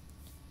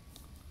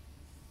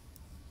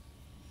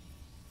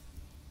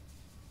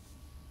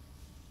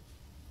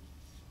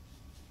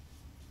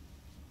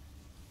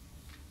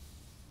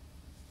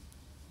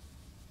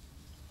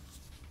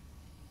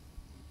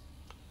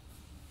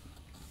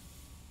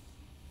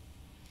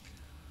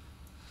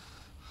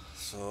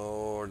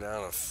 So we're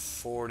down to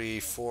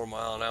 44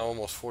 mile an hour,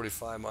 almost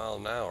 45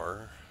 miles an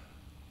hour.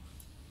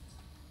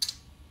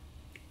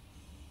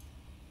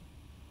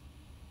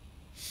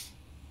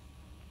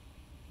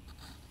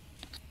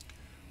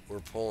 We're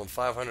pulling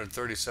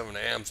 537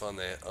 amps on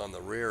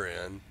the rear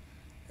end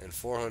and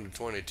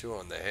 422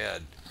 on the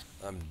head.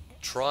 I'm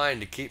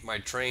trying to keep my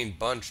train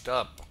bunched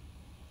up.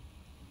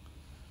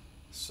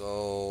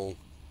 So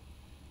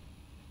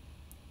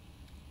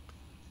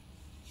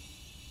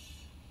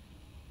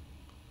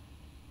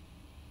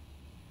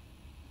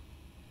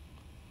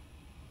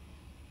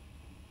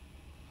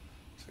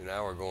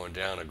now we're going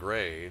down a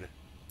grade.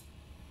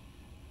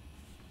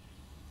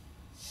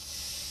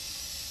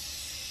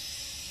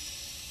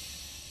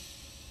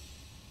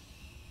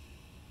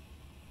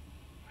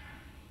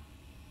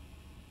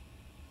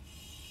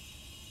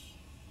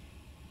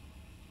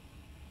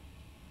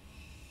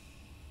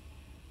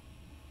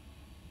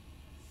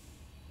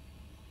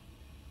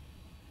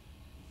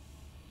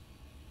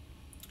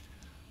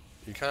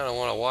 You kind of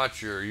want to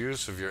watch your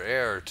use of your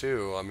air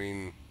too. I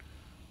mean,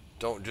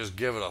 don't just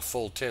give it a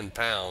full 10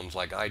 pounds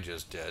like I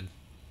just did.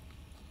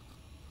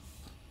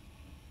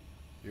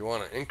 You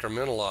want to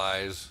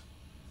incrementalize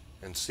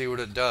and see what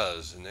it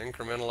does, and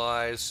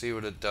incrementalize, see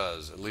what it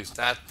does. At least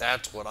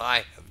that's what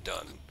I have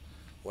done,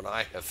 what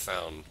I have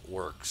found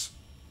works.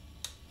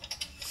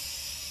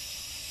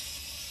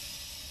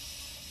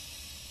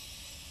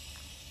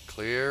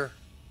 Clear.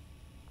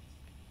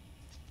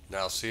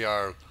 Now see,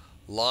 our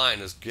line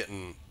is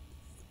getting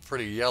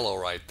pretty yellow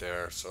right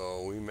there,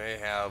 so we may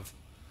have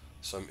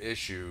some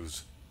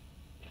issues.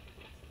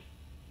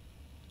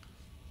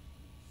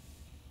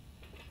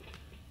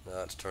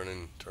 Now it's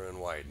turning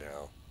white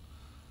now.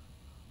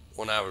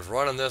 When I was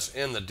running this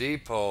in the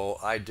depot,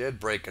 I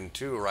did break in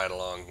two right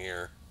along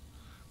here.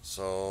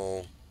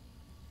 So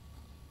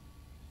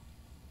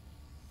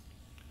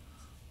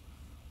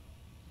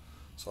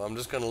I'm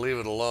just going to leave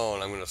it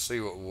alone. I'm going to see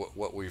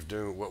what we've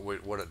done,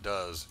 what it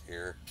does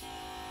here.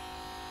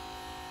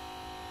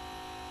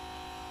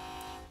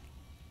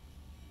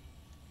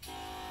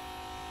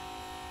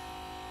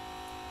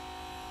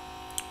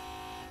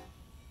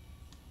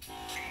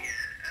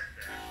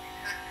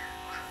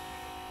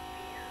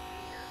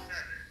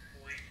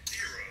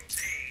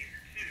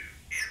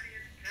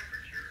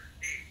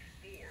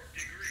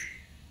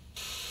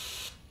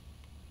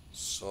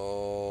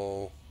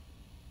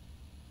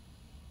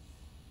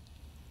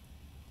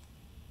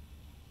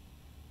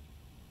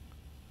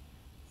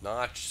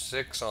 notch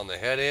 6 on the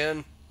head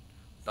end,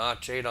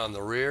 notch 8 on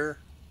the rear,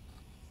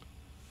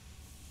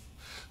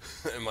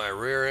 and my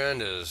rear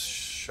end is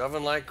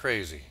shoving like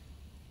crazy,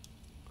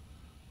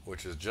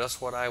 which is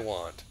just what I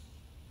want.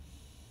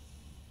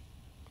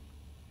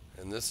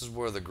 And this is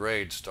where the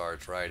grade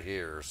starts right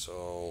here,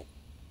 so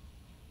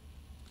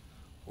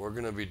we're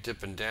going to be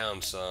dipping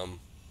down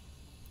some,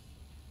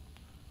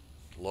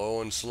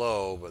 low and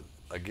slow, but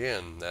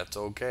again, that's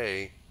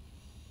okay.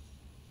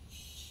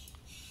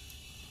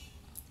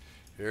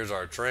 Here's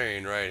our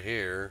train right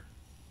here.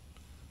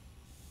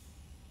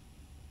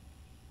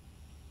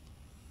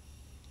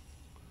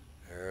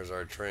 There's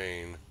our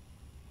train.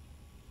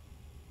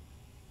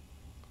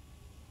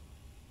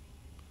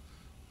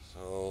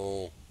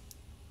 So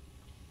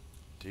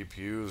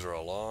DPUs are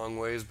a long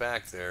ways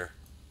back there.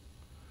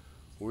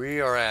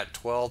 We are at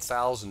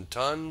 12,000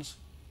 tons,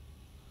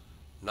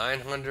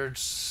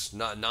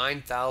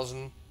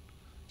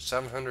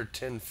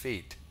 9,710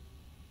 feet.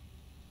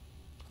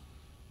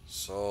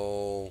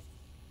 So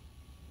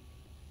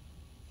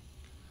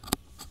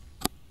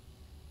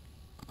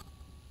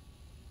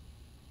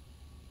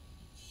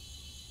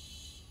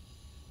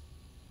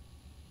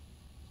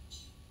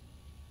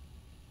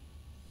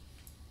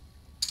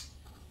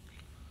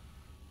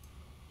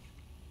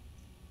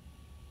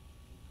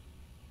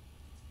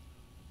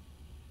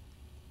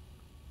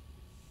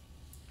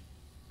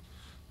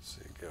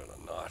see, give it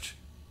a notch.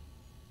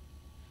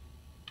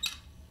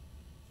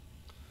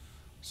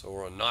 So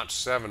we're on notch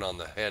 7 on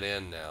the head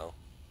end now.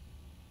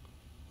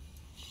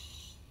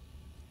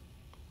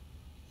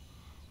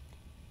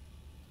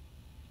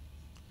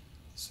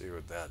 See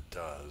what that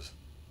does.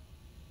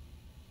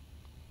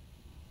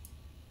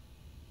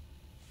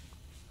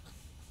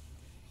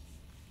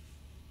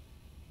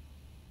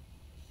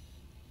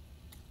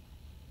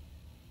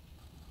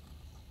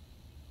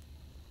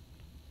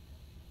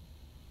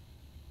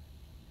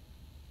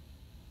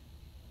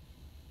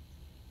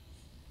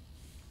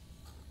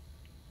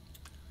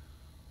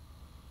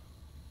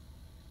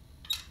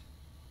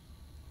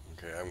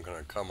 Okay, I'm going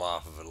to come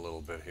off of it a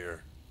little bit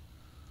here.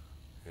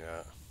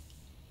 Yeah.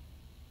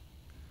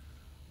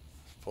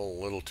 Pull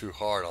a little too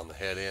hard on the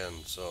head end,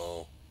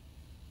 so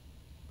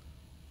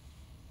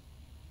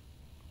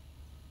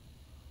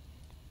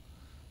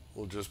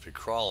we'll just be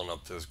crawling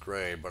up this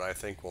grade, but I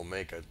think we'll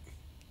make it.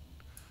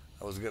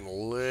 I was getting a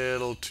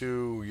little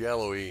too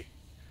yellowy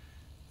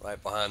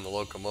right behind the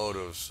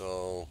locomotive,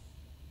 so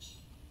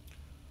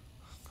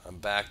I'm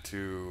back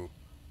to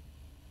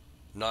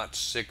notch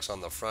 6 on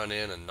the front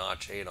end and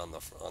notch 8 on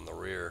the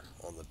rear,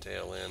 on the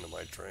tail end of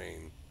my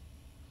train.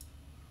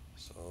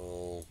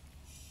 So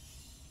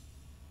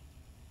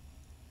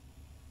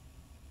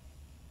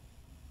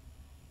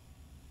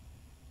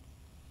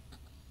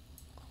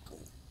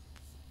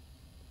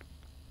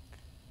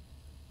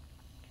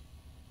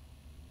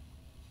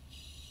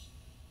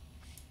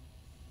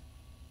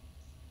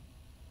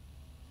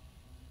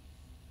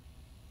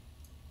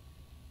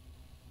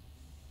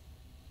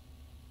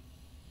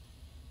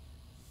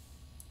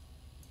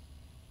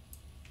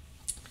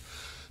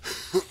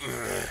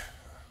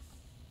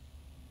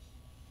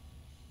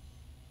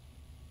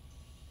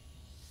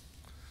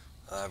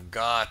I've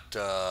got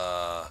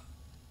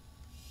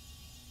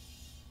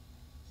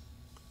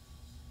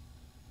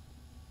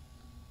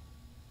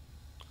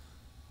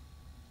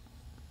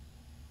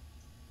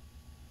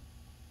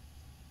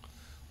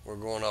we're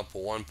going up a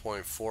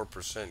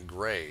 1.4%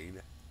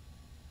 grade.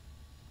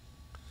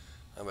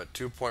 I'm at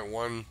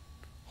 2.1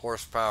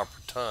 horsepower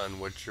per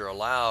ton, which you're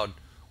allowed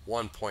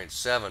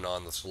 1.7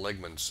 on the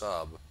Seligman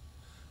sub.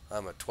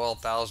 I'm at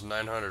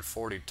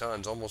 12,940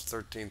 tons, almost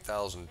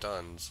 13,000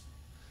 tons.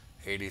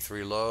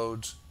 83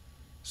 loads,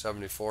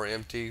 74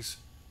 empties,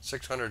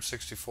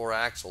 664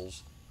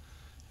 axles,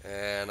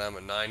 and I'm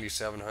at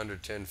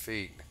 9,710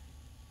 feet.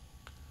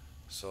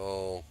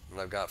 So, and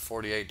I've got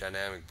 48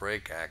 dynamic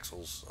brake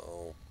axles,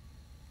 so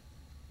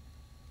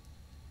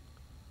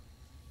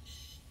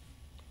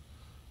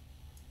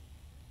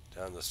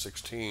down to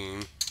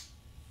 16.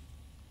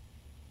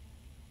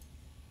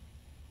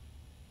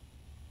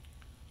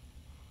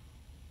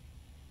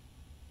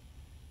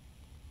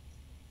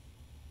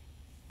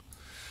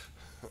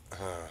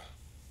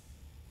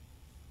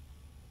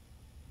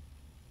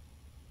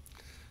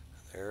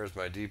 There's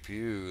my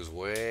DPUs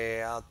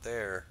way out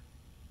there.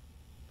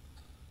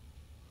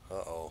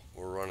 Uh-oh,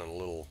 we're running a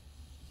little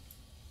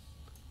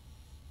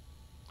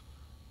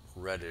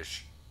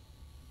reddish.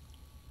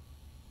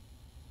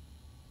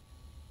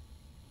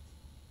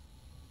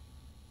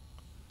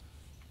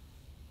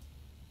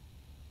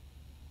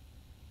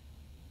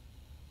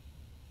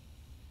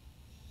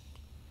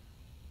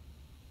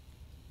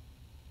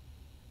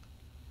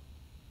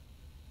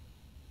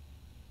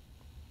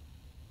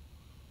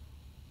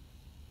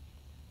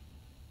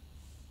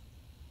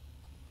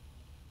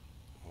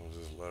 We'll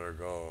just let her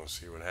go and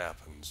see what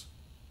happens.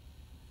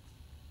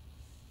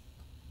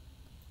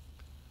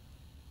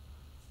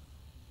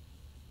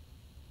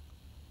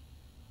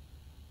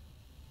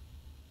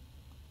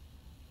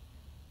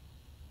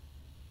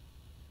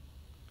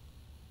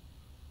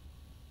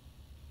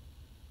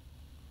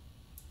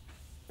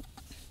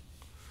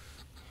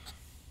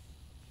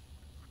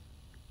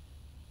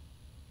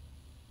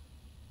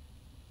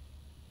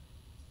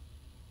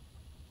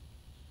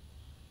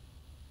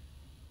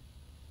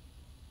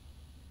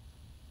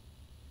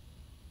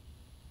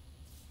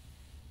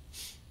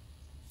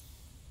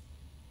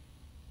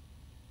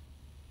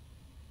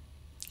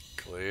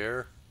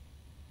 clear.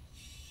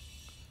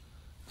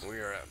 We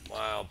are at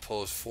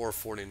milepost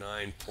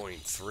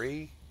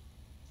 449.3.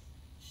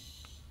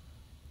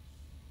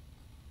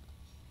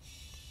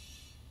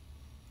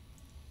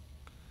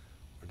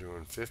 We're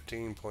doing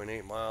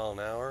 15.8 mile an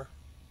hour.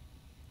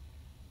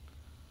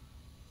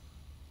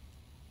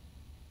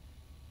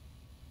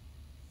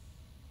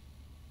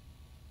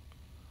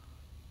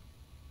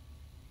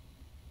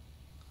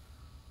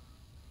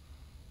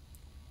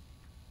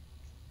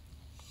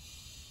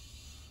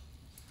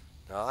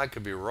 Now I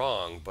could be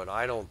wrong, but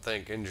I don't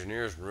think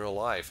engineers in real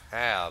life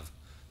have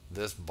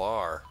this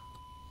bar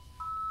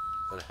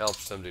that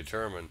helps them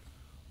determine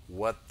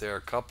what their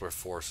coupler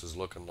force is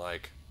looking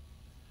like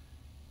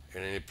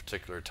in any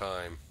particular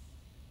time.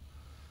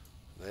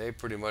 They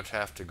pretty much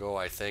have to go,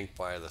 I think,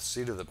 by the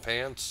seat of the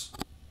pants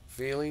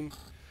feeling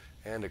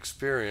and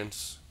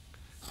experience,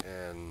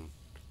 and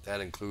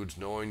that includes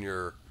knowing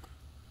your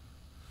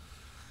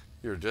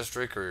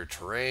district or your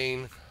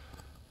terrain,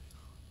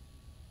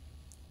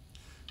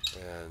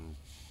 and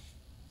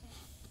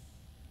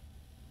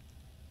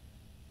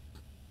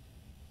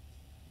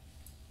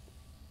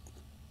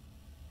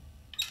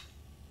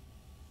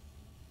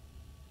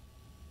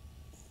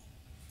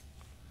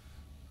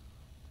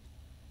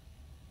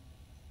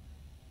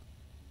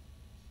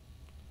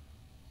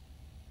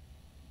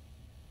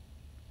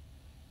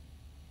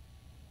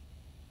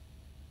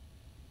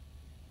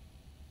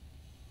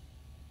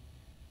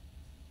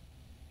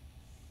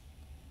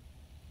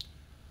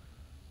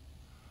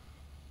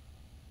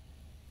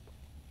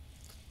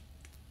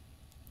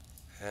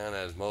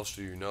as most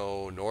of you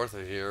know, north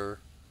of here,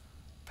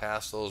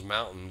 past those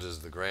mountains, is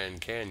the Grand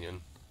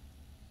Canyon.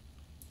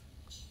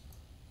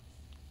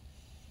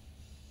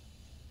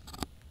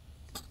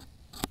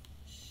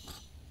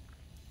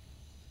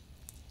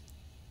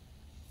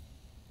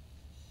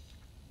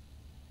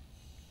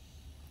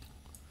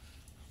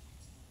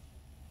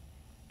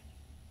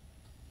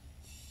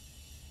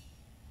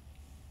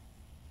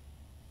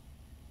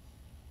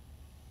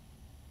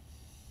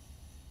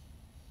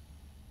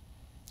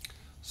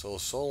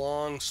 So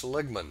long,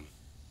 Seligman.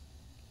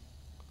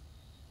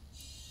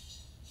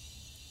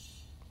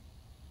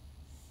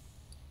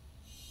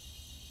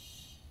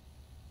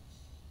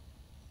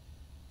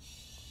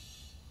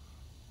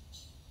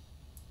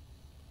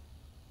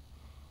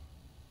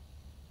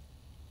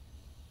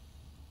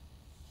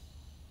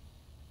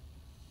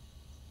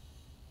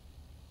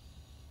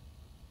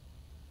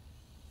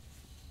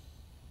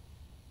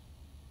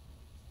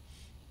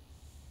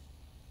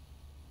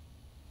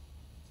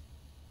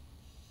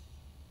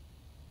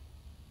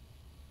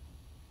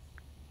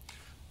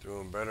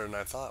 Doing better than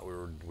I thought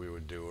we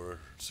would do. We're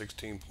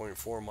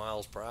 16.4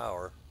 miles per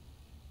hour.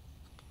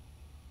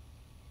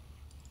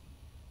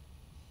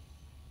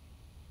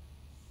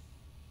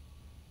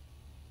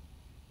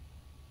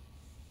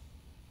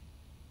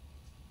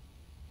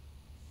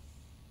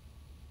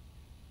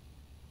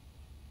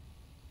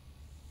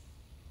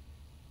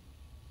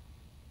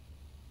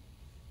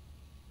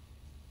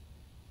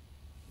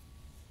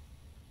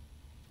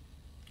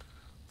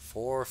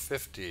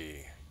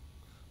 .450.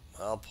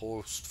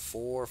 Milepost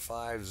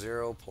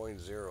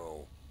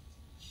 450.0.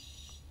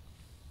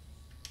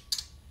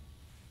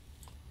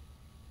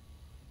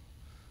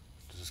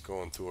 Just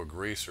going through a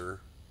greaser.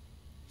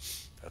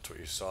 That's what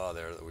you saw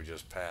there that we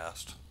just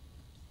passed.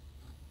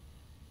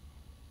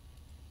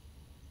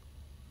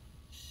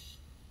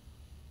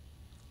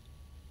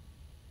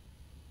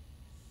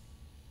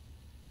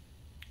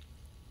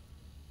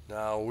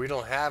 Now, we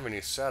don't have any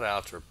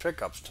setouts or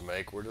pickups to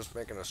make. We're just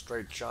making a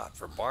straight shot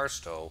for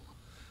Barstow.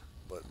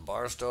 But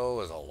Barstow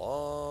is a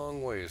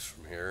long ways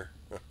from here.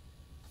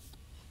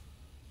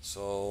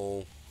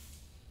 So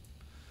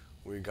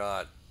we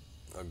got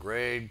a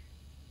grade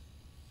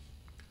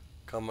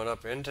coming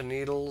up into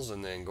Needles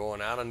and then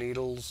going out of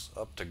Needles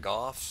up to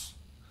Goffs,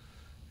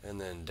 and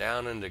then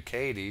down into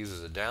Cadiz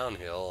is a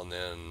downhill, and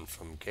then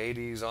from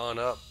Cadiz on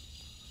up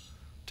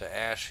to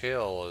Ash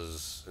Hill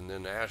and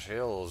then Ash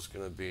Hill is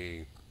going to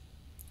be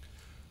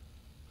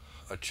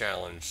a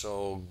challenge.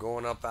 So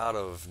going up out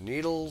of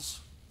Needles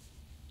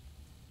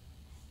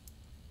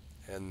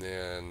and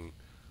then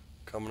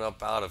coming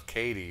up out of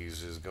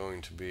Cadiz is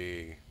going to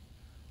be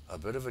a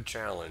bit of a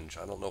challenge.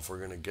 I don't know if we're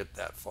going to get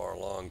that far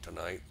along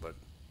tonight, but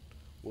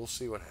we'll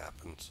see what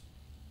happens.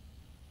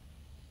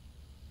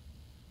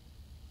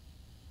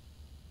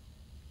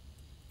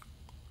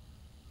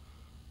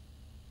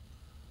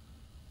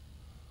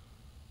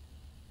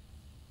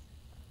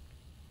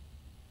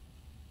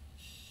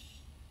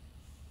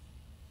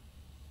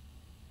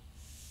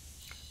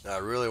 Now I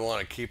really want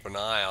to keep an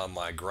eye on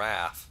my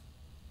graph,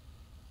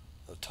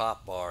 the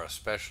top bar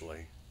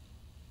especially.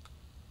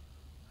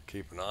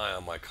 Keep an eye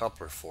on my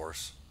coupler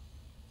force,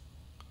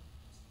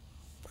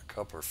 my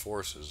coupler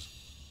forces.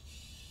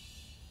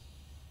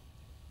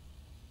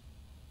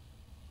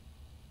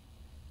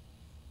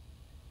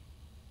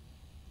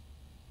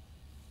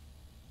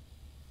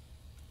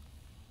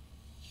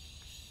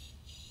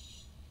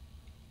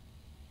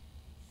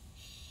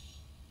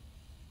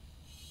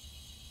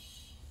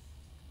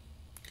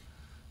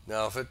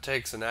 Now, if it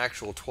takes an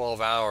actual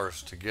 12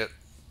 hours to get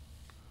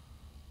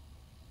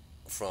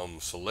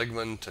from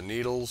Seligman to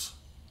Needles,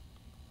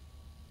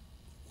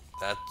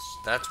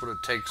 that's what it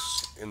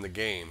takes in the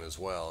game as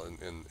well,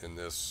 in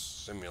this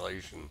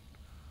simulation.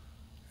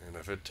 And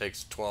if it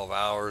takes 12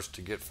 hours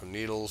to get from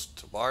Needles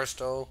to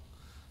Barstow,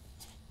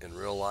 in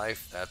real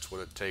life, that's what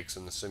it takes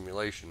in the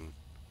simulation.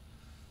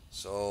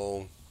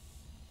 So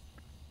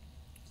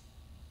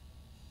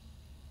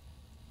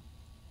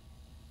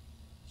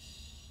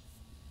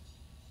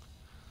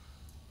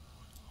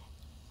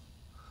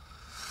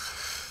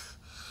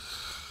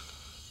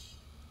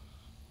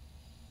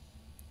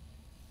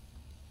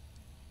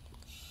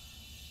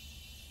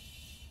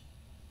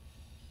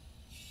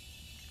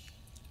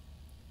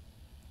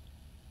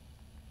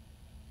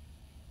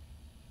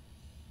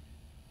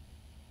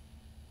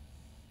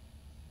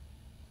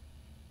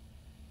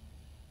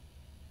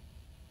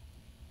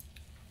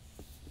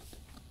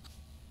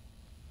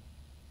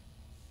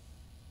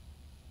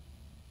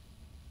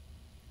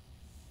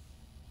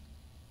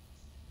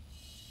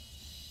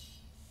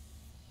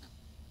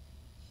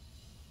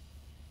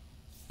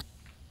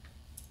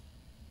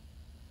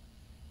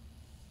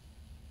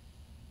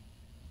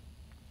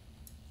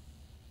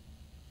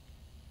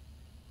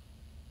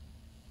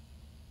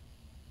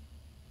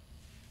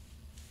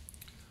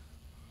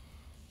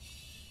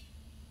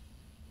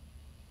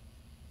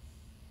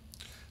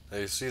now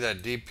you see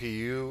that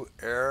DPU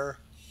error?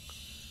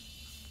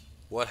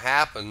 What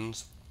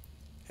happens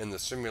in the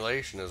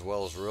simulation as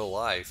well as real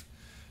life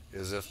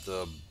is if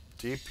the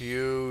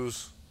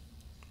DPUs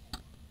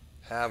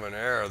have an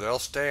error, they'll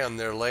stay on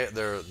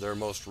their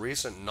most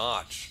recent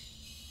notch,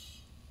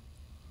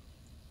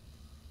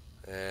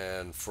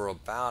 and for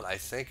about, I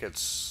think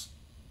it's,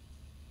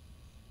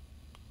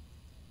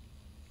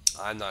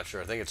 I'm not sure,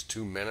 I think it's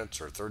 2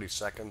 minutes or 30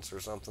 seconds or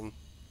something.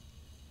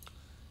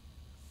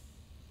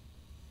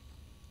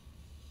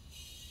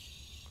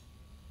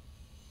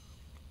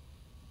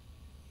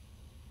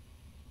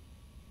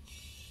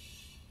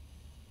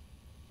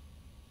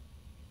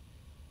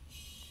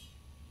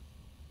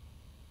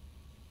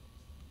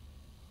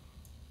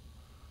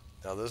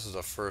 Now this is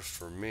a first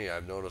for me.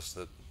 I've noticed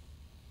that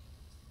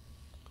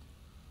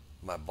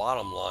my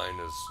bottom line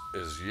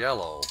is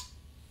yellow.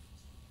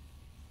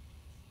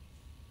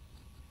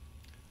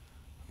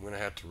 I'm going to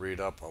have to read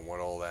up on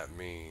what all that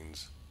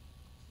means.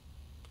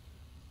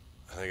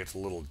 I think it's a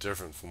little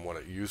different from what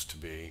it used to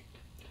be.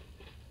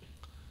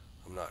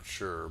 I'm not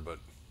sure, but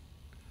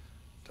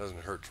it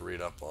doesn't hurt to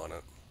read up on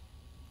it.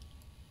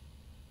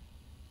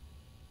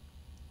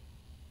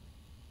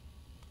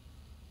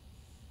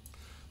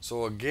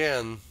 So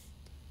again,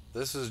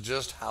 this is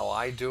just how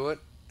I do it.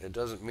 It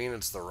doesn't mean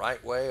it's the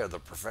right way or the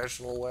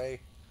professional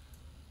way.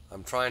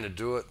 I'm trying to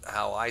do it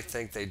how I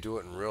think they do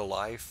it in real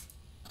life.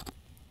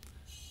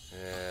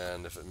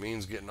 And if it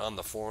means getting on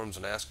the forums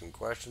and asking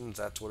questions,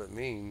 that's what it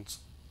means.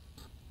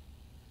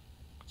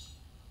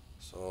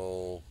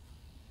 So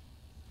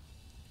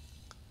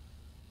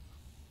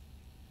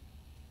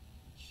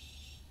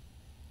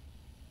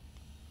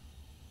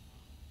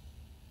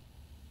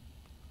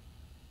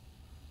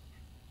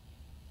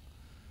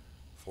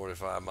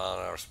 .5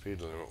 mile-an-hour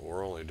speed limit.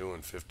 We're only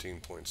doing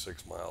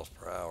 15.6 miles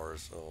per hour,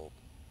 so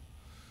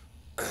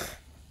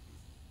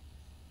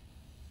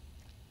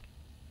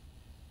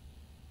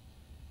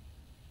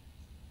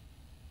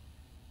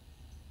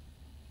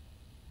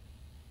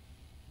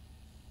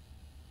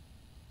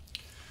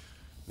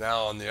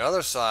now on the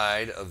other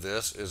side of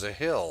this is a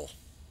hill.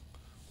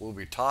 We'll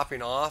be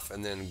topping off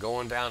and then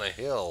going down a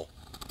hill.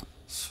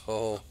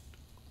 So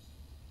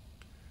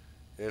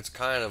it's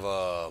kind of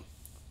a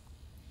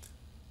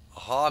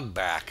hog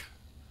back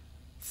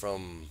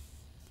from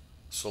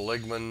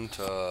Seligman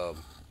to,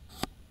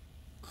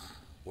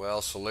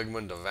 well,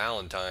 Seligman to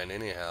Valentine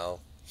anyhow.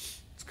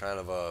 It's kind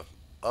of a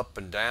up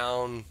and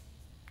down,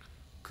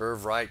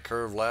 curve right,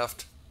 curve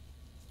left,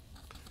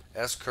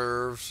 S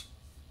curves.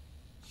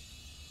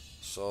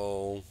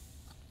 So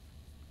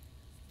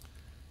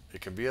it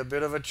can be a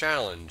bit of a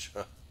challenge.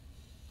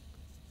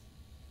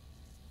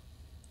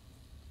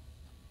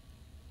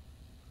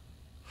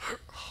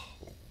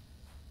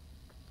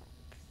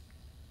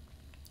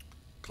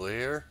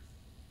 Clear?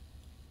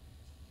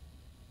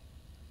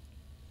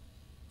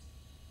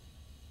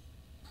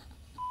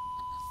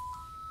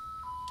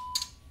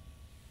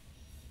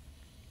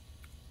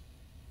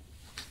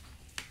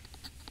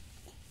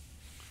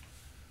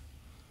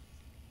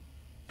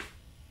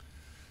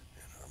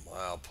 And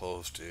our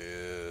milepost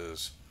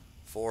is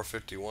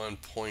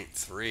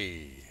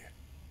 451.3.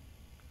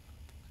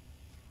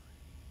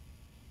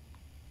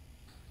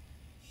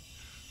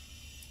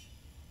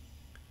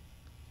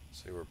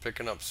 See, we're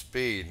picking up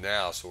speed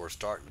now, so we're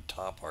starting to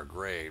top our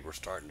grade. We're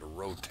starting to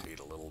rotate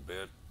a little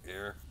bit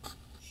here.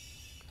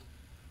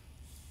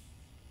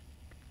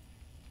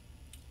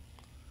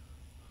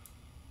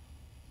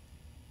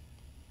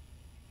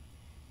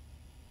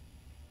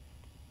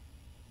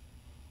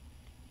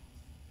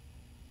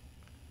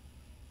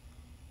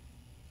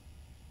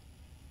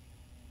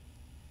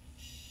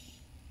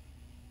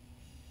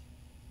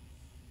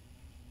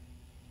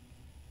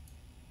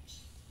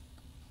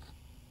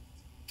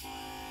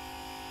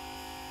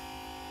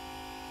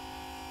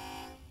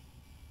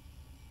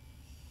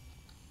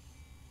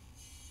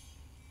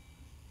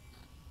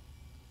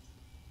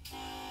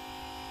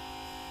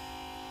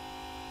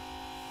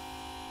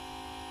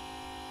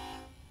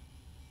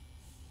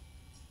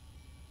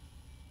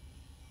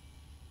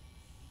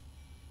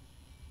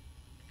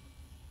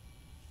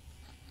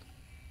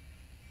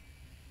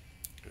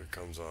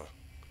 comes a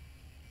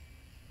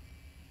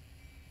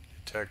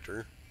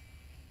detector.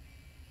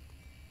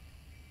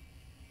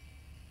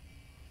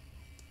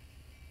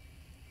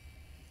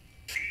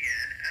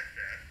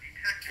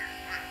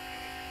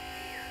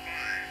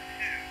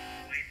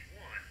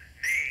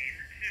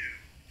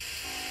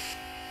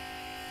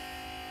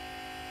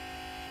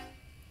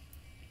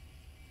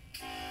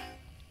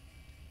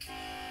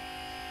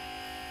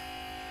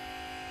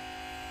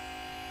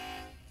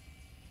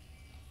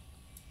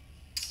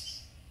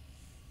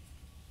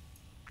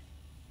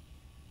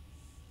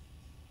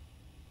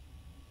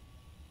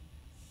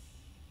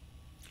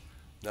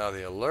 Now the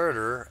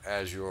alerter,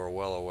 as you are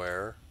well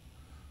aware,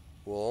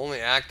 will only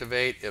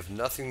activate if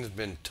nothing's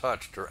been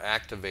touched or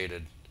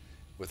activated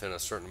within a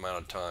certain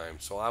amount of time.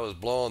 So I was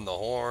blowing the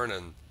horn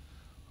and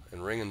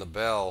ringing the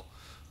bell,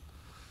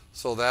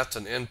 so that's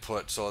an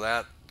input, so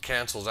that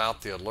cancels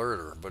out the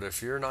alerter. But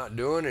if you're not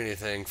doing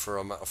anything for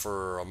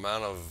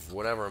amount of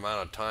whatever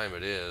amount of time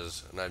it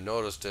is, and I've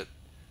noticed it,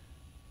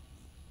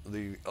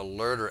 the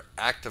alerter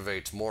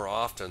activates more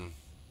often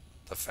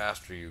the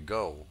faster you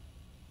go.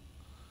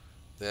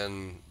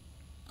 Then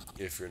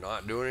if you're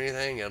not doing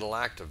anything, it'll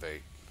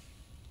activate.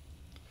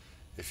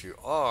 If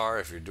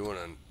you're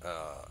doing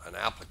an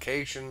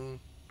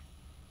application,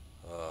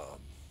 uh,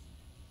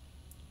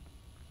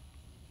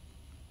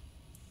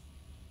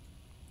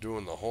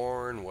 doing the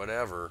horn,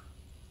 whatever,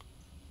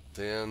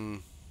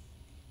 then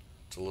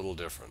it's a little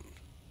different.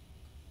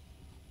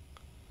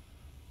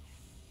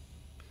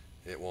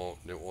 It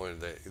won't. The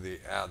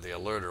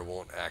alerter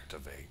won't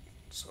activate.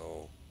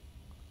 So.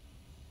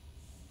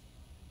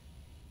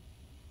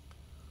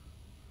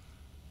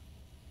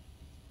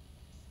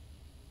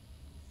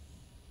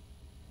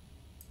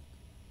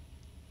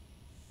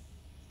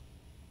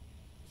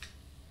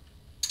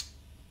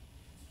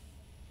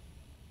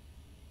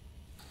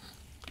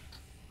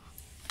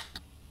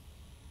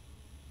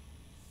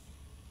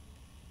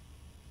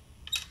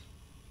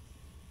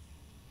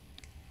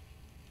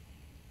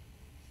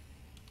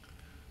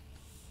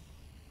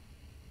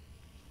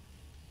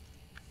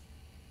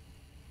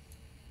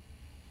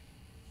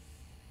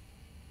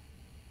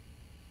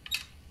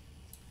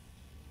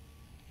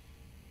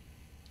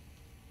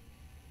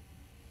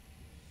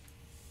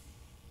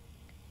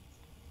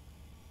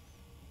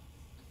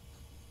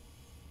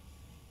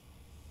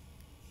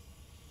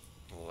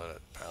 Let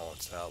it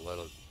balance out.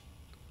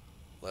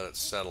 Let it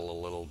settle a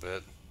little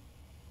bit.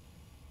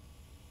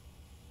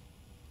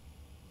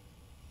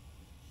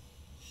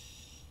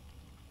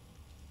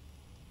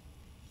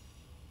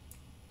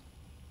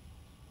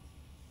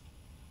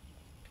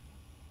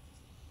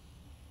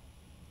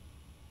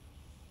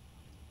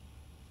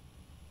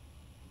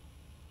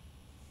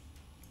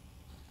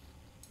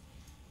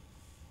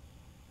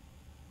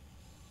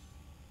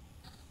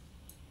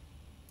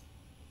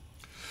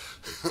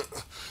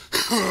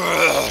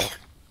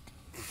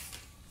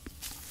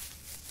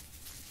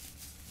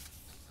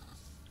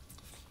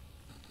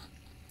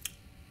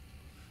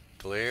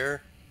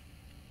 Clear.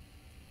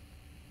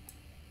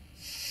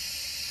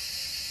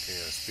 Okay,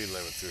 the speed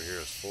limit through here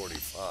is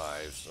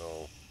 45,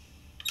 so.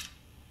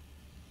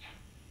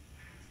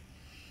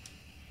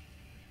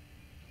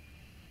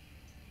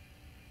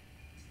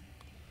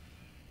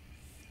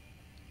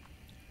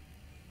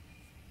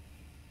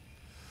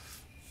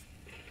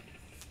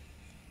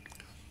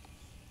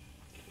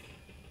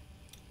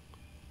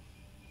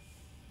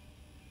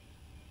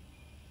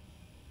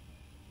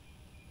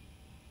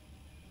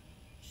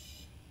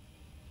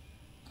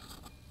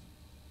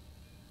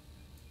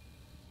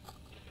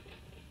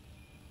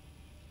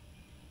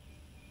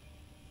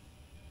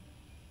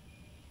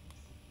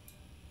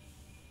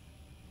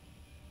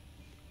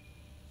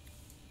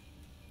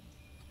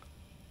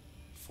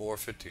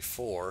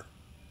 .454,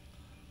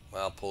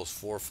 milepost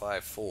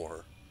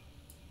 454.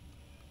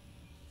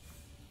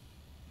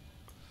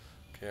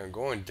 Okay, I'm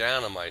going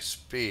down on my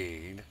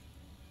speed.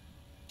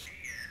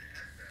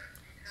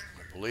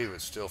 I believe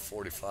it's still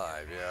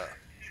 45, yeah.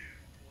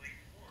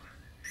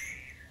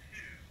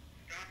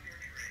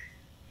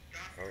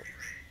 Oh.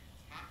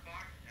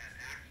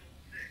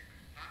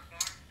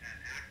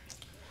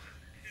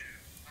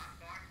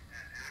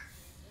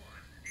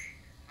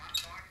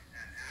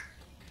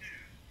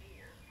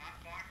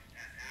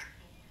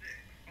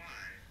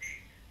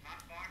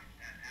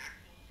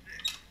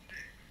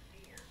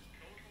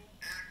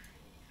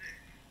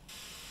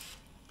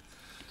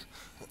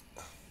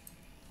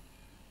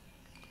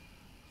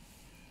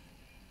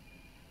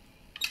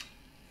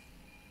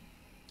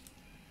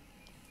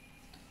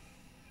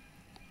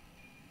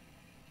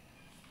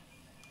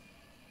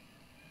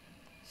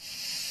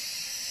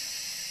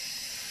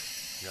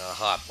 Got a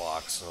hot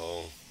box,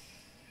 so.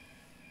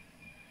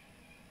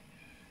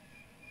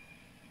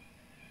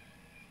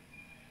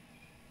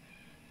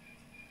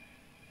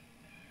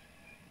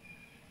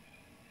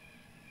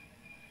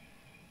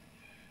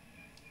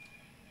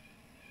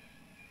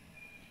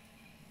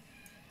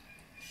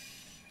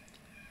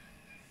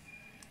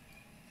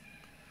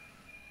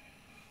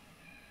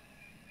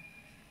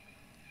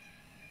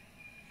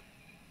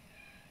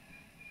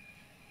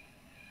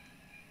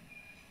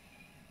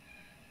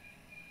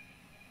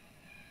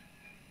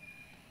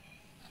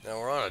 Now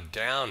we're on a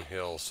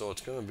downhill, so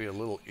it's going to be a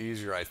little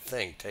easier, I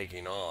think,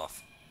 taking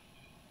off.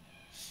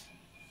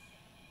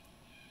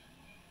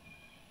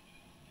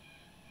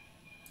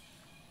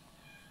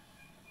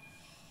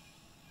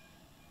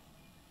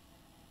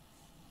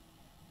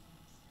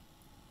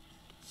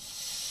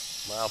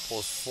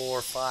 Milepost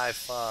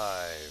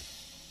 455.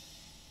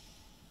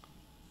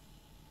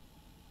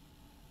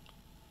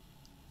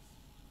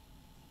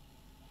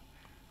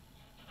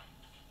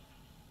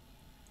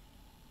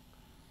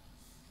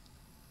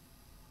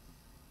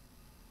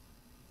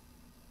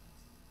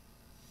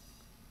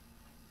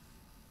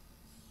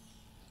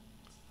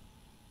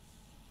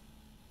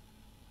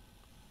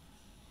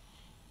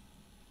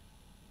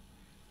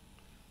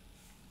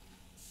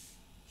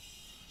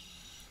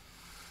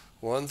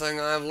 One thing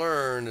I've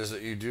learned is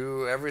that you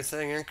do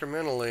everything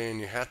incrementally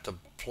and you have to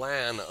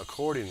plan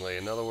accordingly.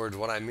 In other words,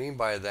 what I mean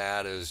by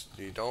that is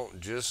you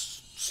don't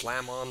just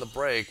slam on the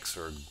brakes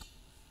or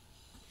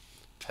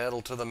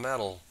pedal to the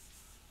metal.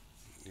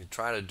 You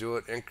try to do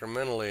it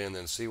incrementally and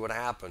then see what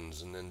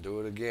happens, and then do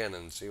it again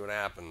and see what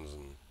happens.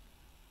 And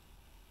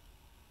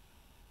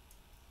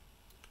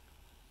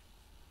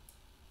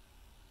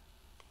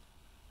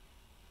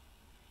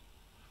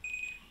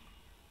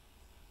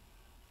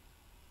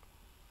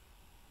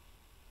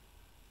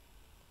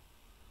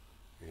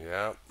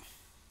yeah.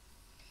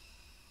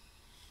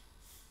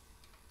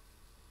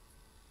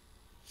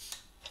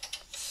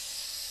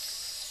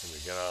 Let me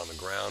get out on the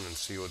ground and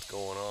see what's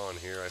going on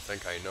here. I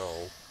think I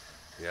know.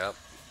 Yep.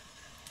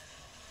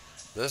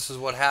 This is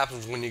what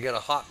happens when you get a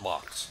hot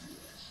box.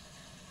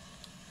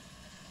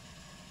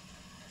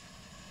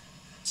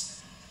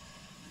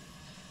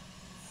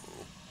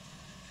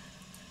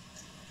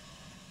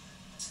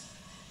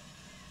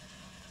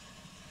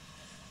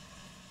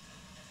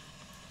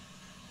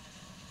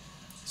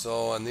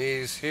 So on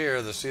these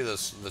here, see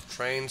the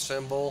train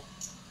symbol,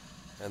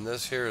 and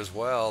this here as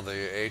well, the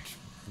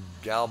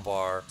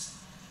H-GALBAR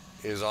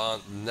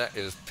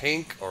is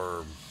pink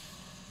or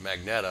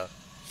magneta,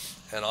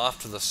 and off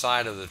to the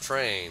side of the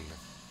train.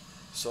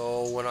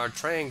 So when our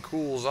train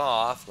cools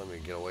off, let me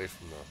get away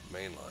from the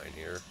main line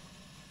here.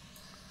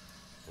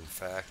 In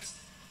fact,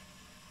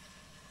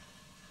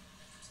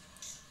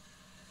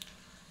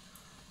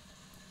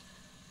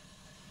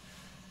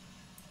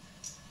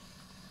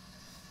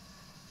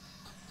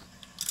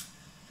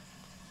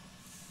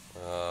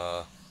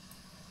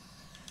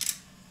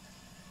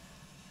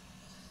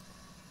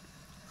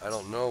 I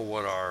don't know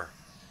what our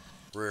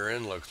rear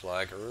end looks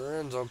like. Our rear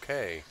end's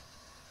okay.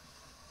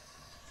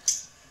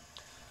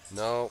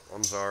 No,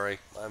 I'm sorry.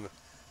 The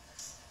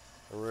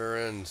rear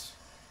end's.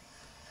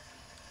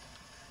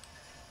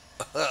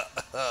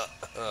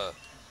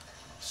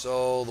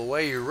 So the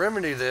way you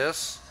remedy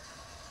this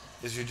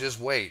is you just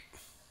wait.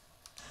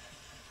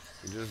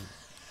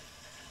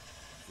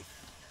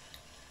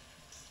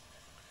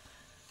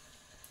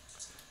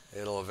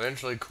 It'll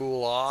eventually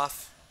cool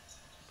off.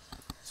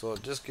 So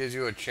it just gives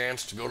you a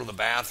chance to go to the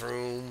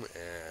bathroom,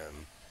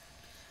 and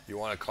you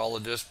want to call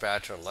the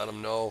dispatcher and let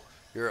them know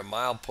you're at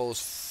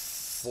milepost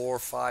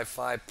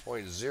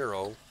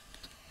 455.0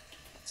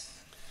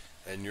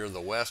 and you're the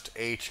West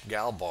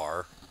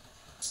H-GALBAR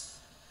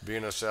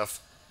BNSF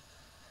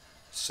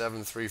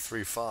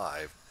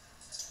 7335.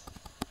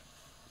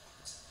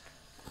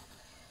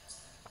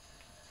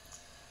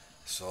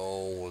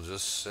 So we'll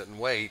just sit and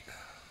wait.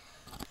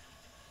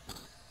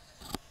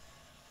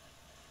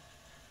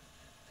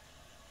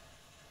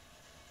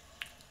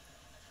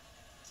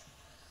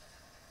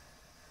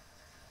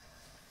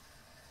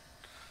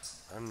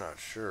 I'm not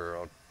sure.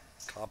 I'll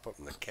top up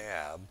in the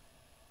cab.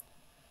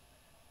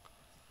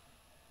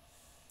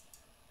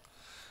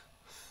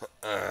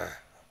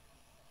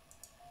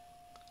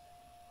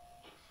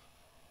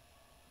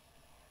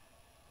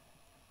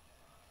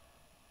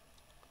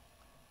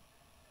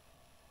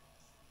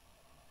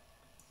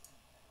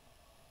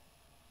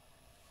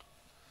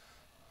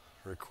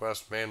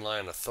 Request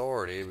mainline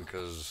authority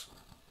because.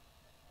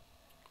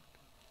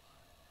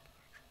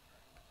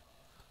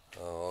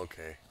 Oh,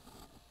 okay.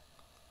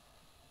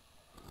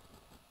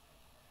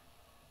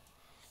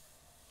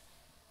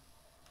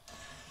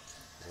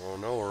 Oh,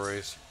 no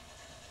worries.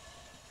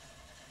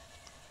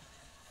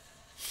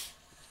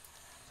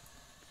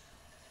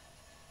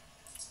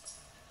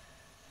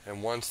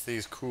 And once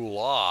these cool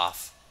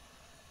off,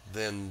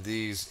 then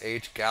these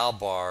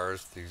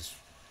H-GALBARs, these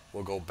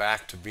will go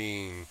back to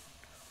being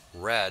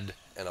red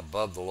and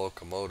above the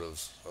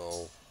locomotives.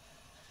 So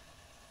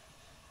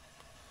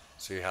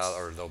see how,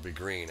 or they'll be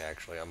green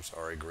actually. I'm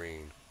sorry,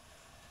 green.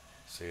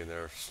 See,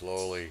 they're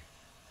slowly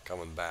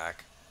coming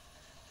back.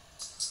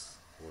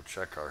 We'll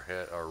check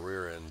our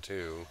rear end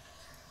too.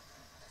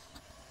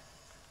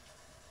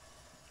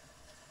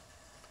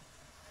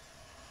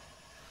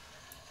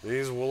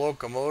 These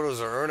locomotives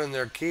are earning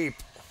their keep.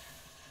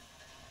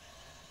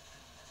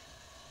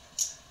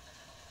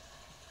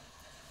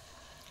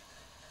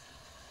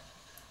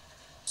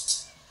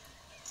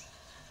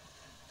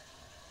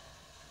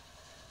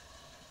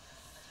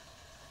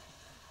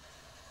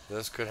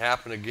 This could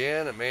happen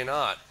again, it may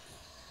not.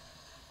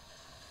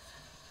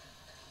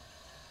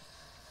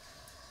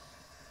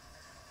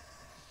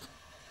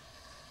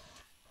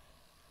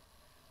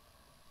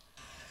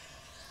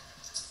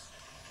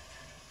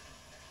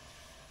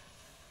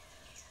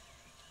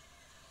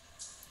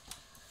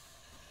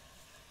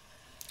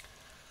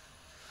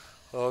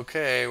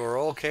 Okay, we're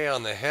okay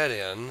on the head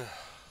end.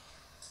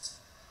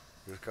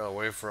 Just gotta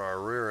wait for our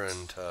rear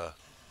end to...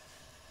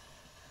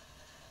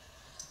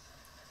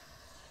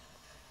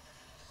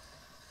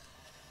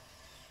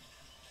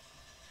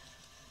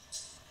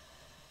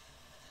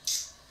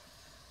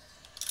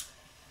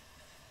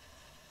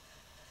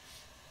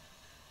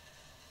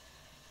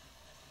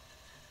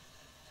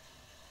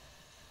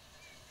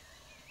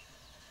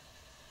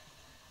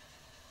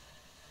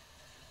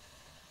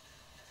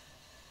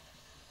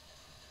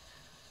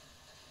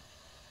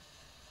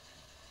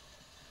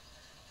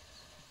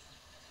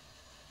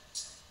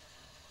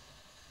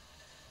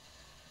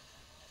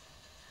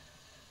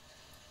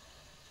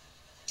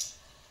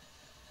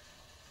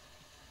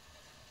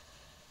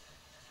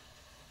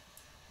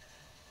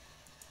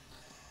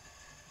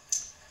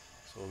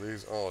 So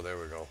these, oh, there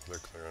we go. They're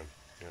clearing.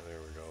 Yeah, there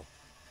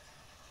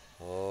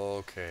we go.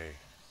 Okay.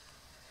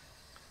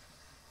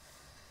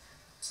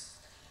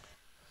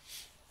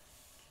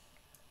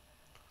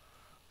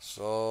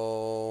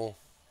 So,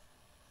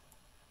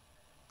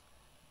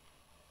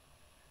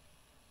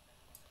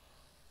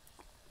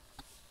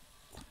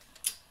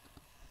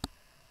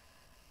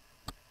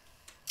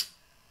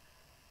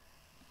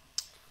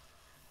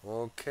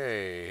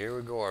 okay, here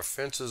we go. Our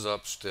fence is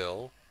up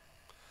still.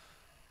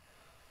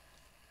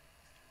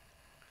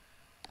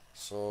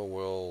 So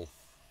we'll...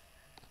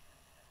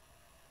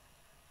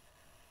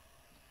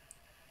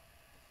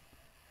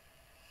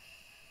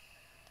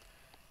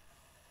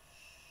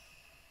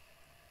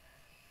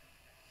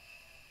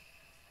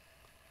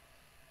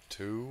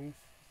 Two.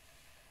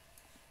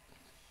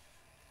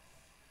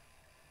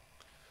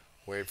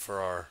 Wait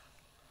for our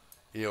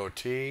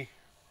EOT.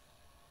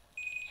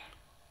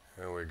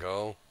 There we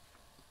go.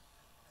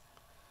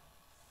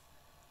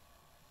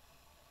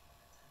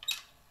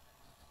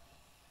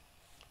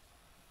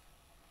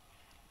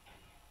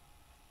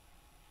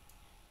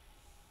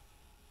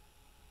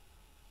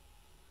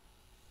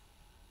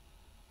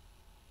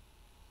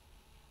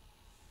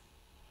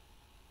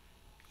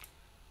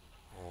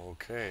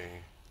 Okay.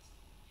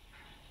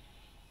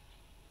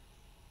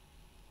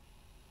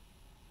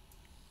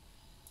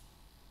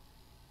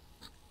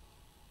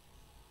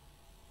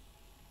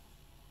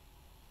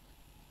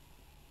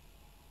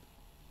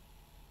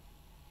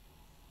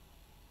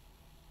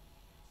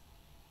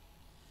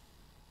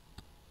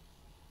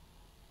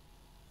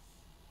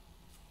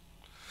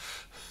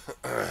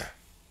 I'm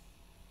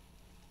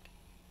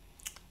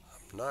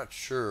not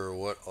sure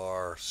what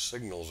our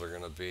signals are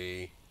going to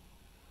be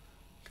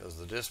because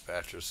the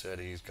dispatcher said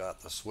he's got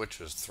the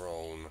switches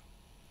thrown,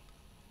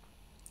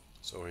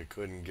 so he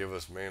couldn't give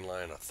us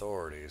mainline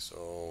authority.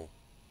 So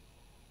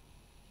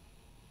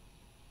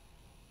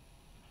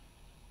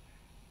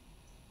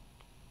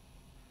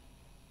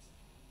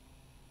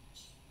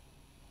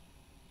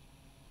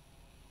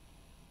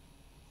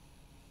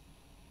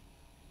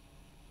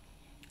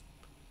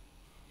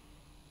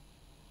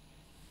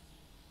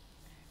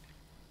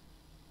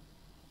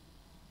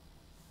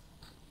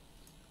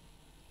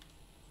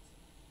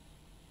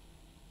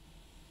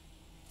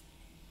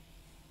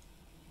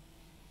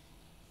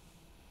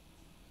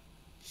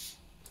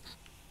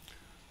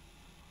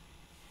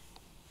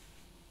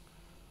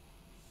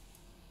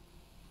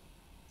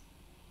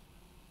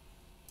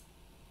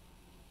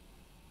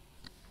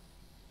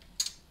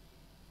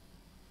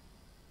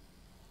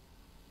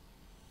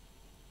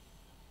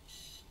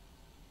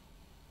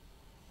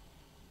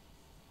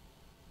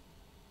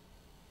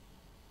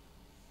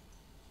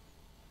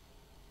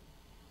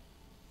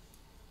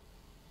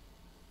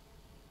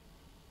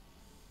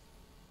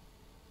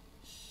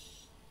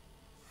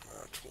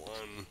notch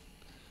one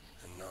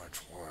and notch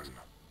one.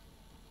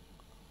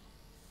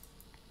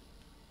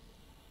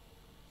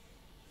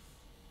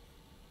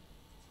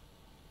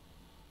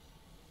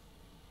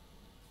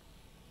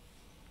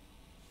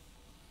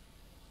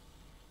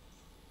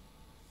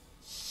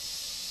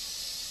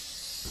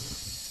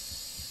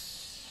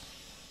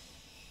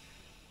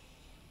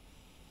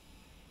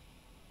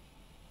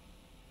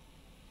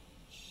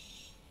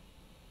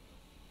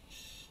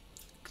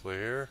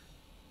 Clear.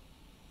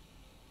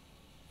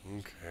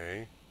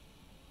 Okay.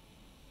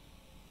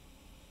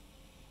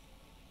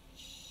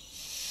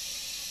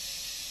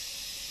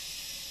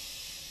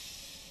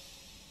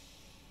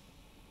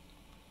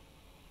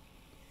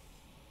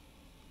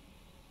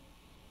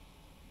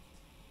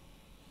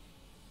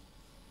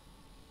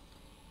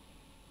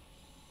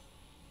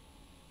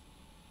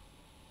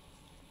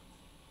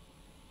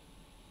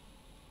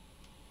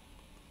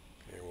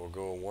 Okay, we'll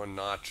go one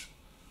notch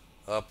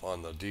up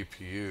on the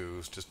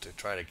DPUs just to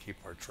try to keep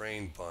our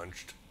train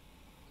bunched.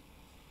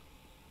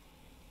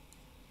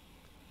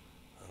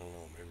 I don't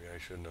know, maybe I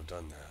shouldn't have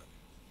done that.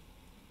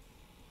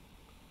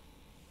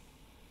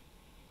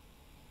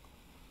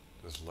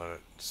 Just let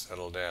it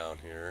settle down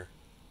here.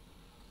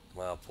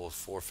 Mile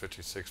pulse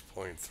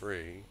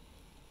 456.3.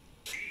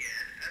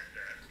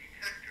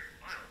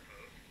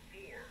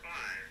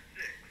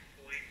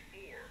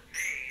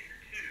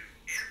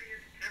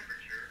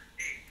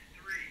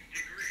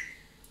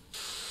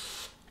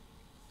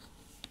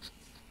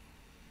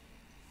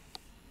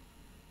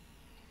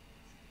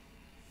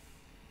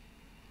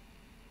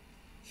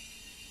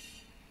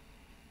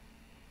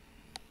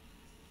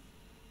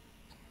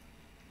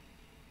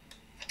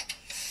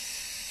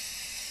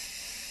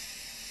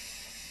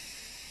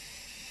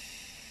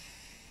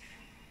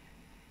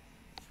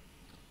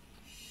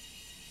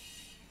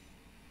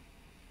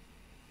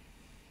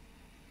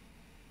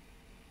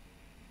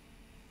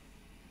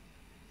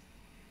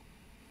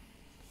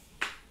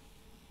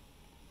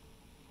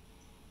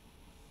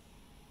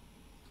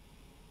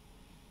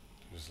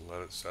 Just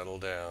let it settle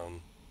down.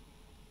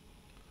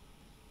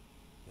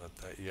 Let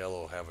that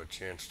yellow have a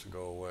chance to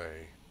go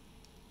away.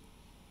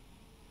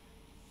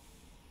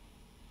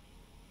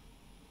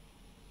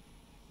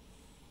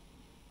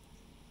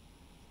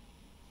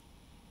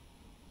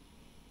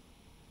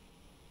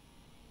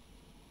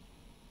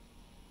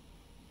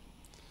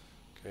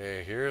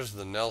 Okay, here's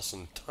the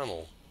Nelson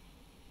Tunnel.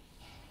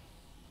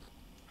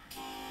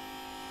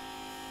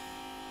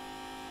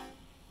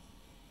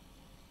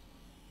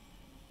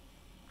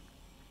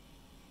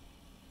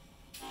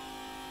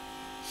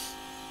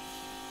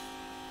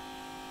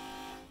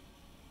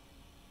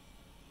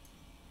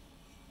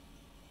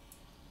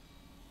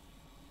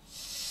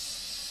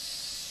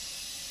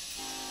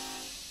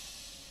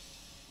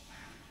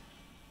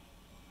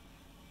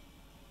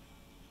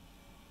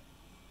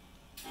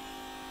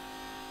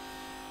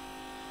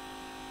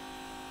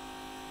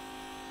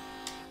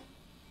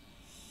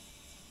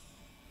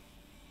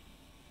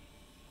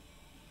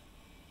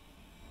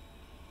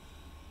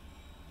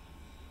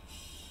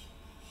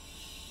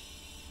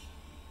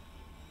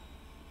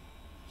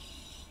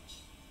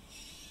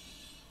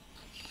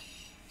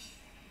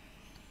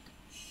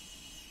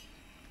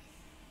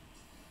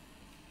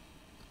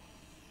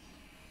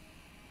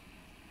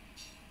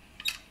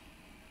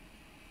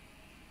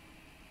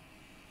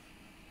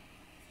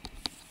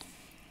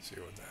 See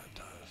what that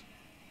does.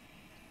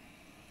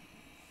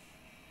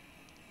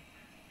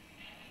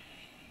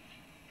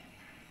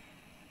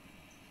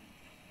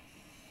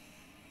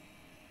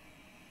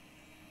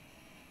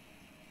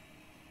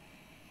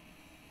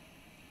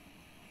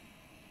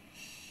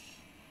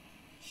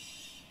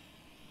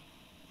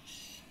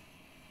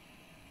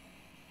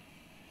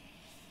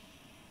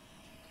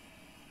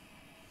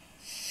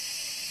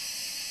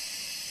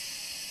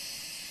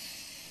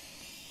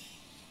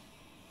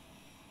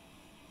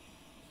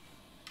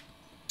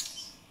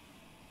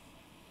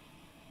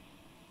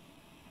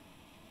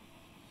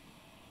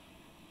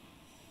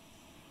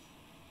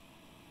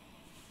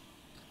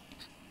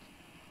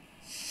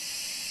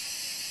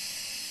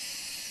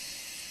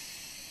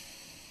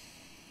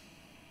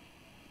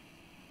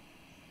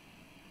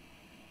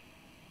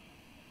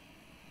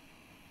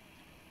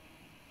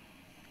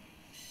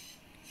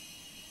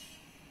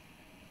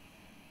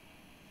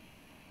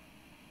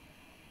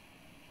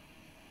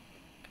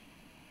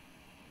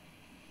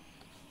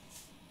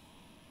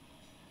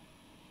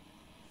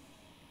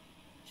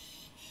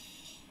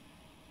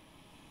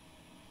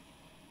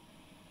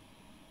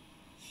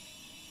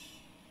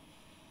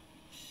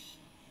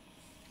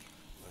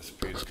 The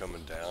speed's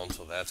coming down,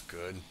 so that's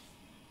good.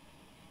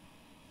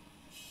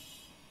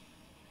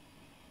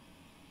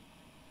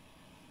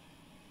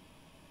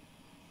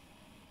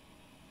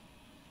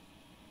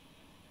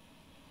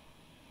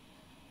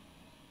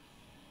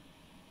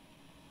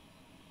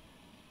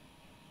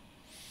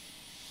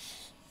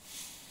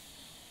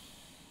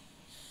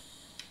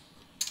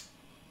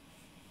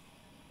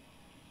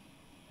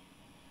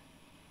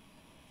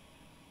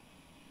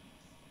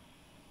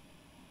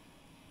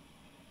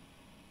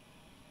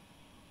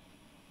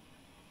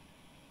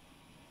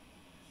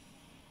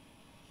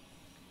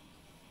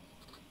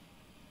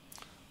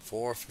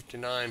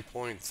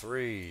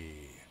 $459.3.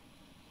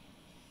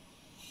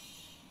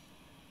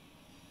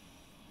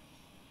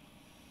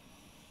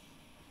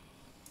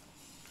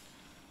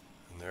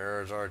 And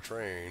there's our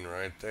train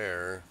right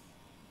there.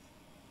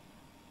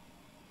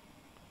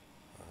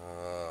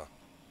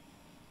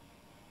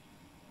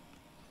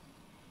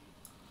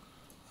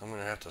 I'm going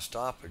to have to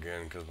stop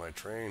again because my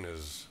train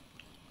is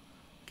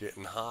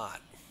getting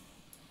hot.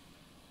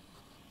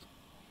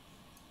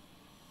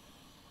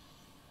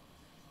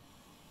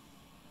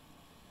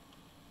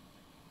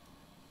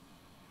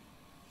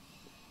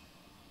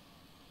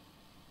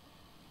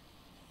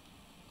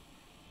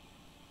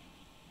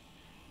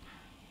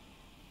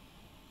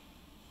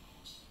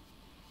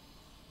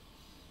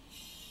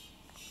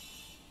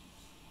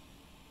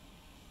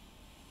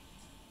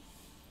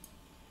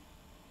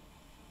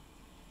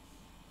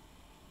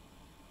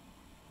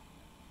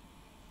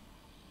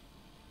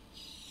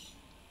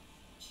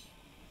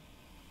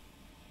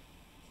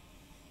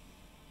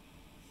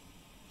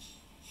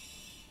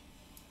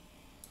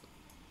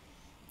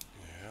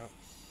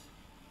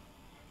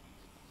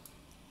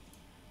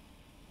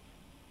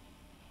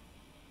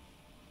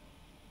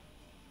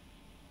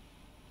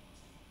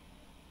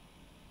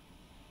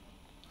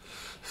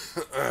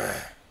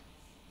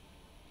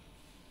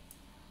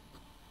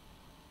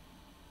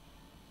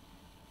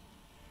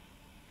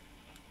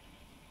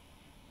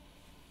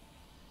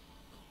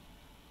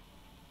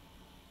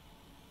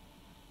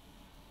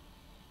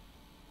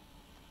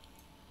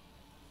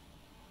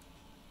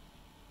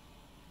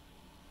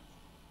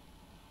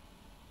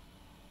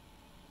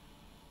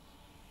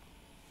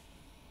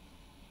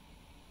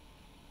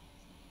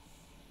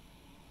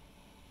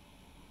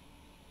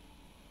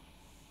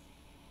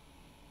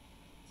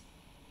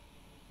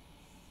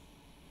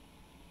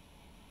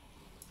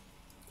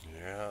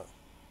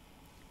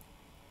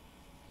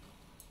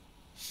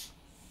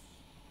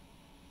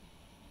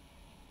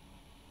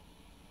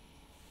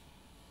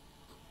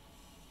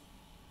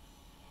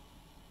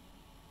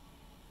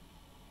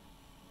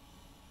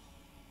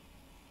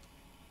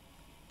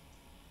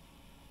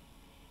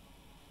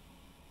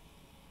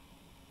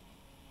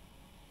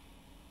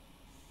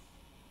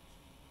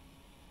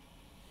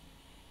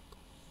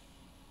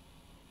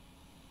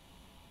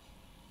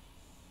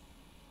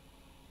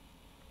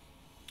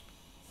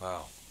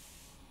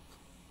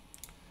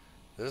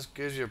 this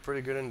gives you a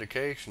pretty good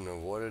indication of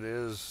what it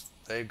is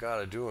they've got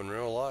to do in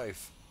real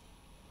life.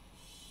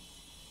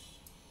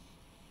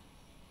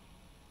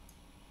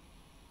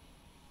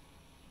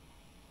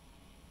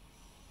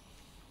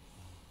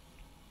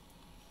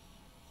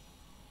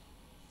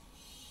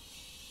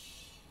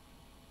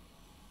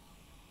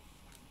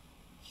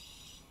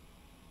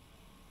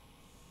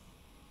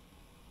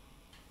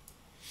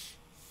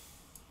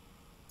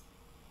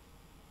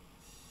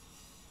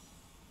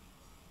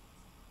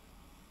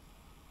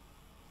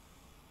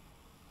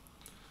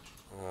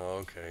 Oh,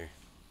 okay.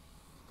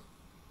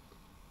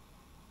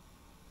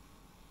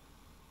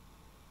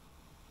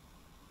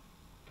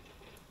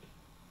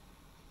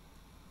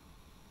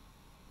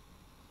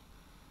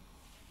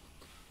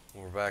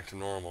 We're back to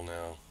normal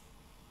now.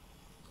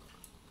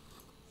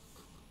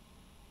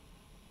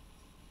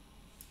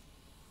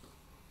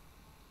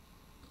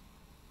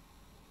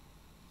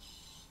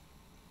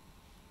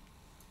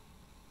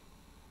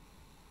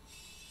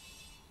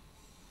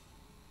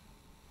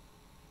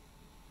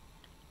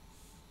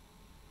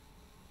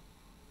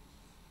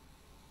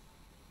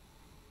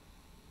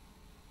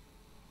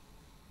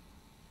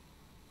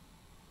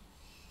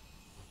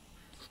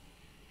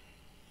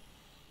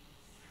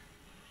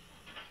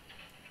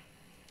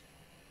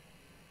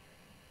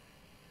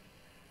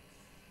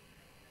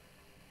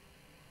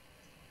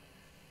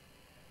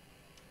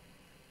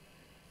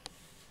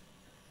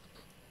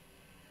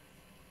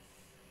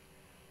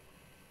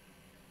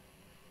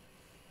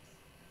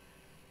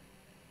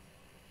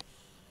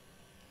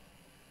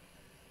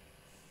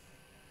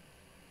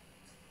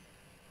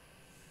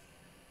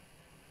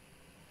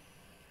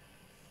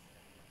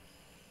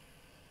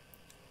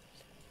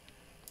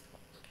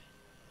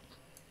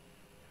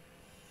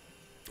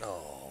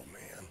 Oh,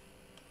 man.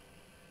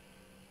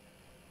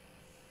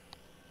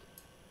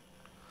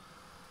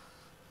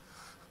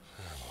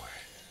 Oh, boy.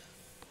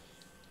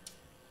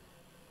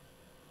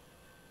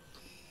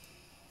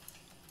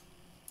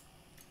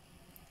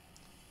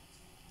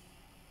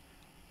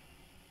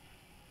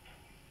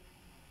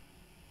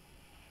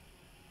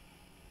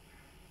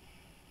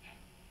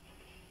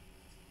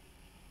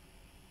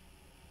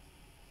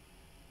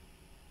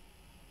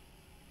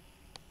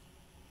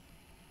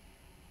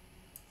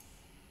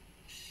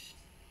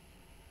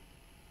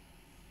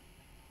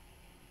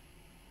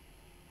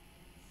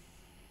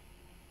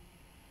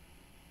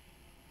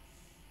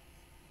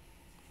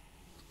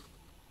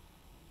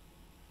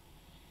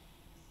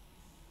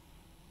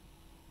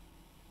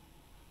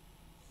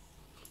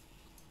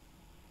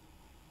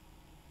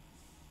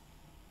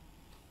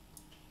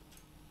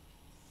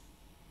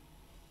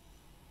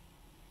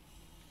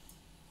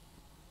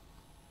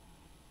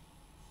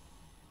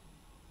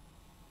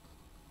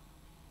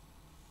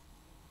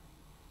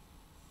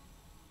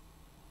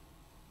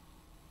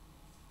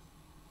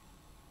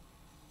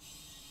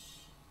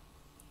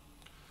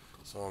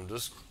 So I'm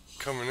just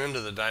coming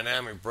into the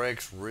dynamic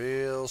brakes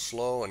real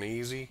slow and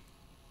easy.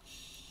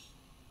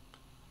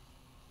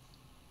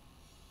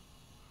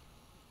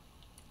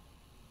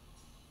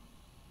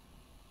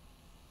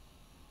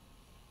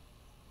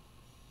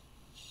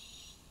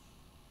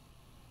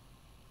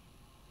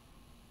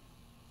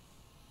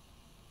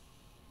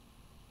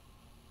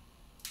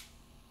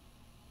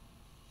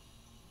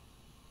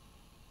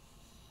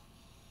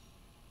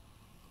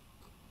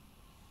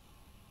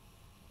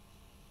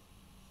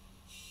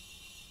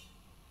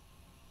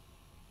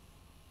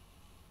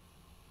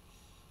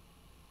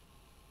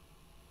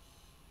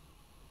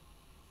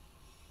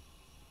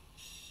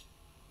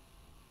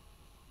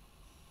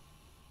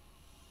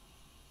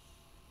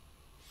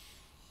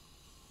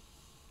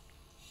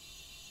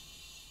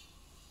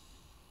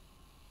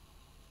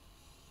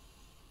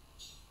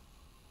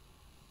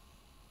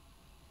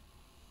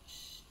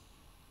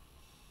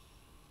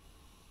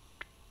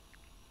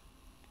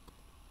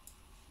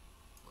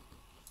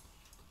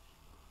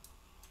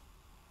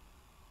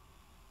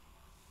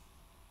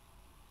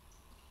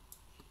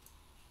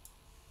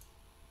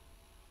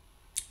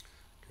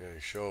 Okay,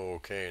 show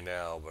okay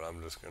now, but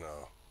I'm just gonna,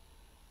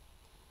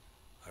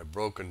 I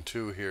broken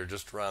two here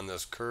just around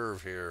this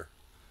curve here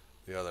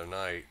the other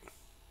night.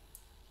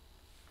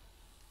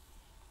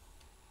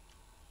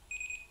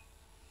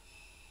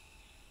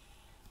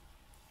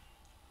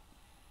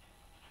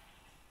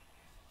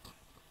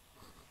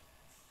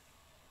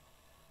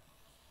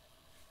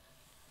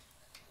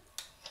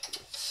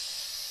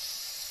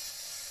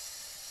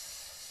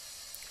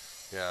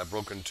 Yeah, I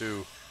broken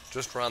two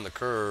just around the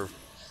curve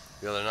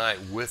the other night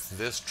with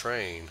this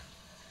train.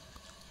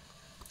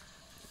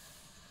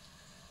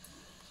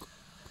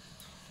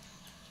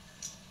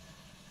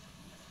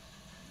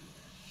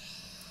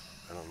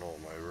 I don't know what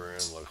my rear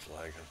end looks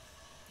like.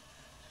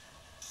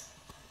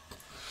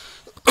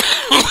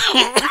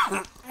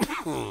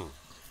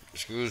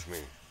 Excuse me.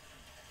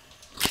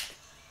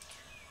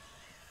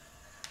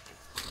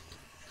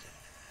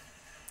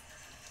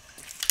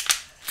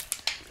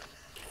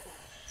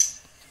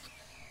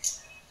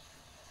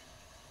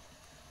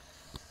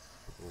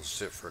 We'll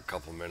sit for a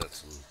couple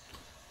minutes and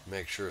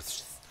make sure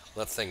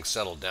let things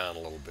settle down a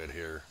little bit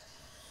here.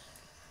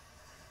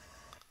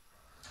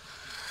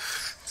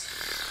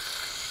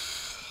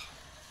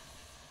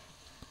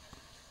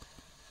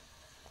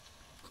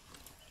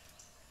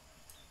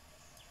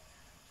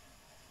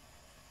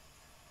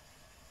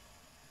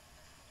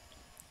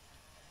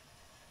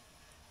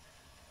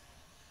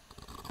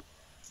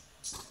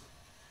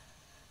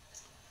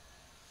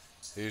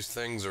 These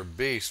things are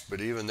beasts, but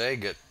even they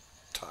get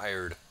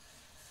tired.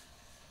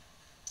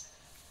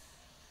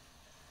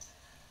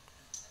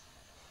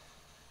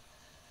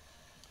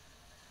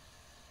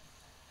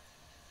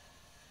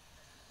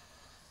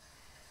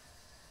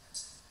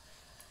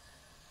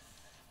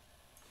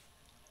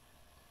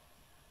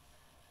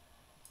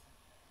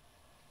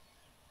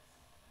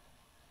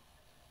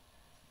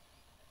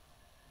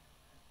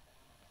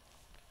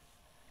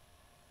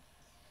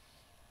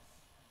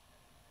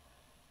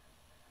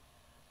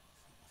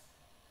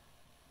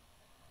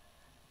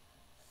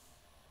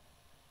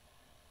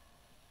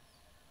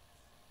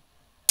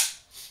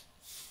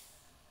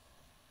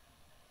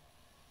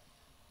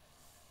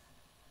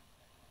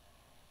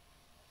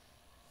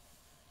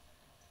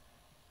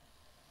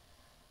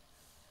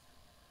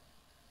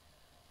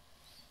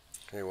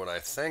 Okay, what I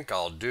think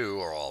I'll do,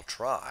 or I'll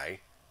try,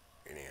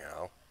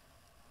 anyhow.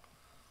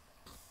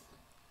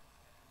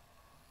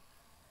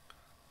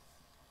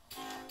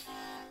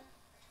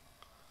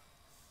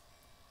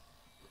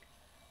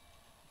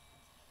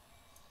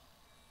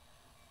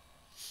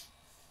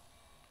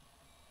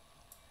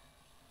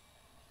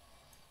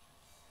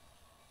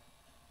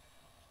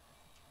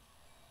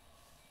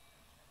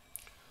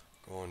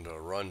 Going to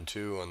run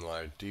 2 on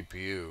my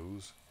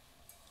DPUs.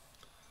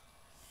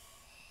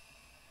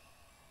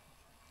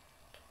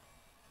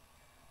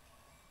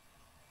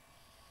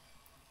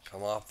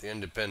 Come off the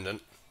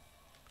independent.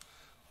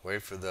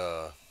 Wait for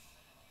the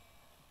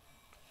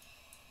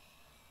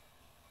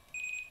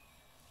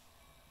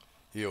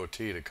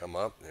EOT to come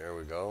up. There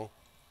we go.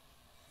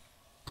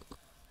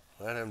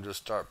 Let him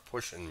just start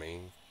pushing me.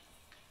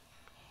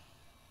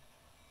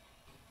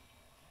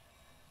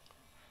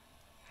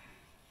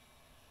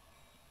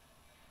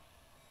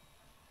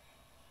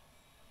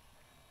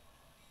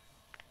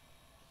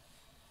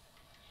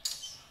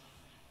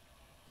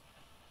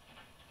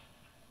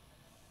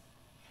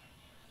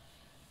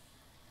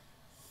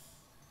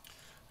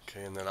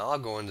 Okay, and then I'll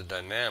go into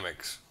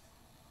dynamics.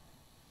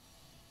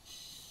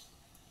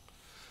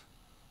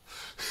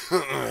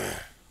 On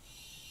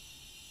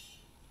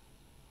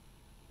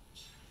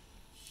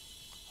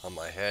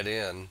my head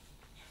in.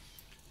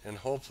 And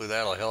hopefully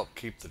that'll help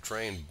keep the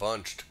train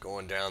bunched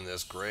going down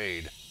this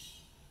grade.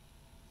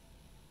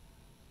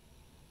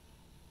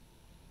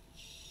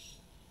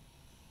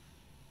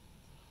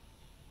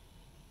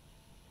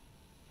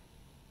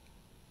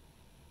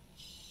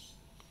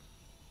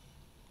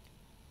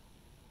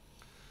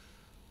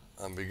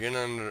 I'm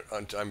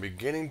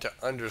beginning to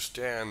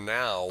understand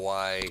now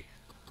why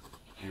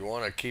you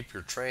want to keep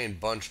your train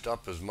bunched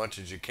up as much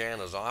as you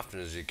can, as often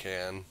as you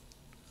can.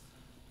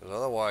 Because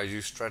otherwise you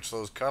stretch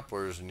those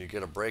couplers and you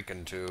get a break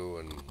in two.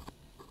 And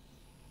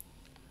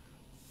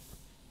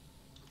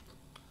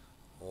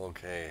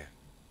okay.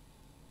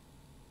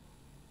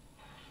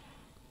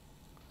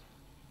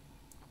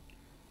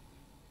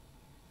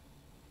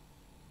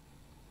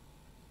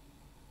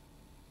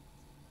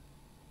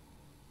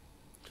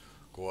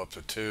 Go up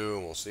to 2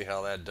 and we'll see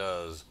how that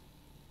does.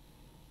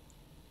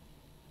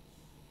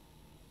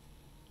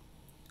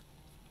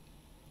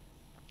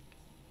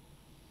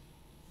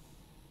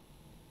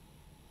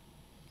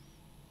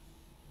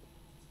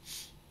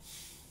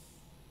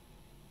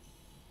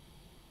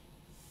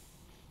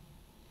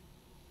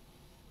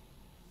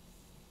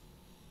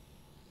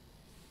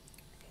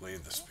 I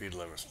believe the speed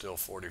limit's still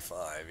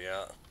 45,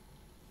 yeah.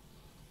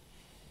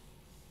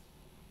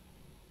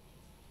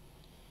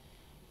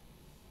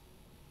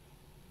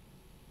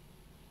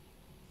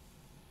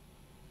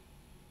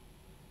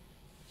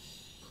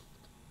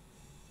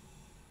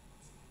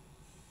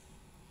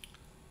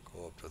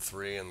 Go up to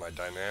 3 in my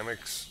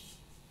dynamics.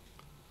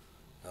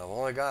 Now, I've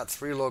only got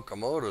 3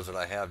 locomotives that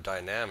I have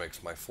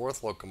dynamics. My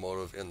 4th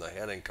locomotive in the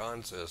head and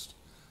consist,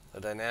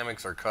 the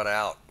dynamics are cut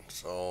out,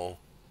 so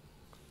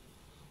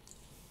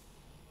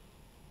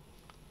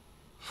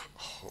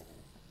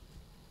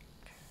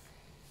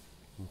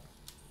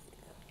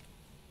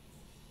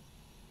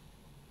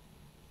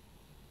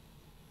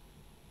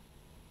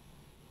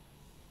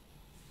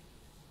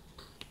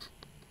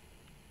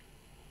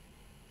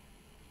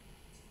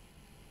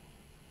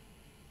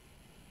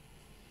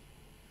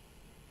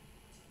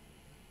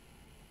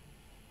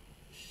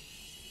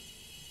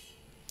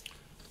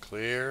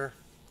clear.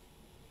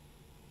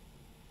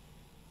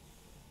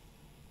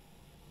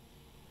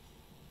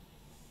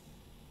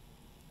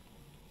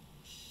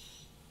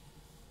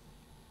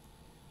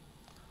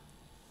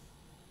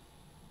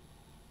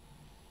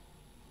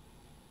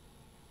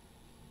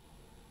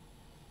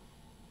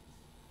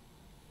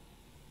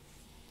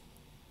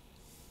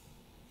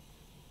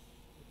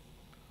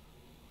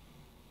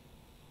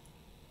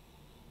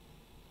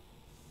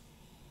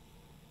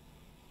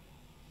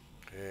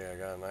 Okay, I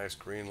got a nice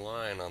green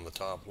line on the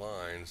top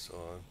line,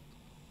 so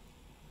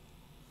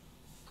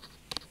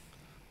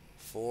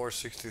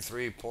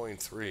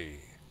 463.3.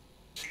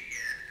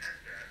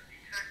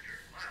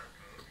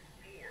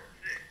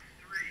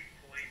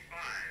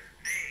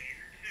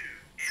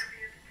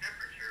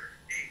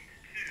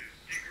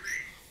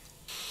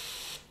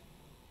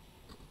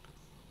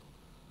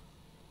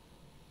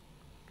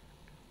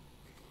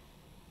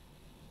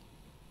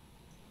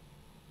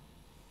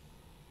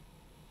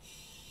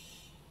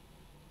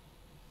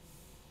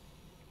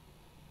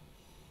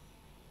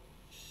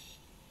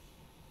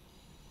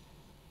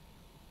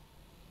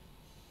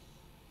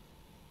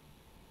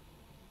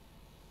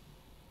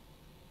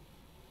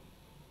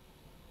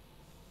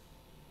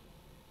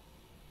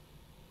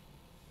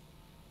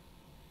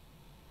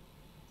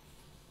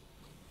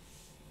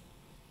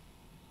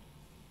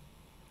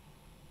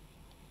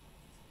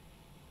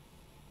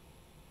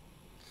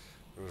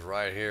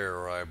 right here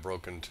where I've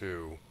broken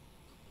two.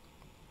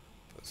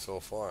 But so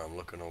far I'm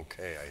looking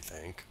okay, I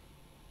think.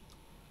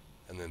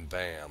 And then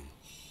bam.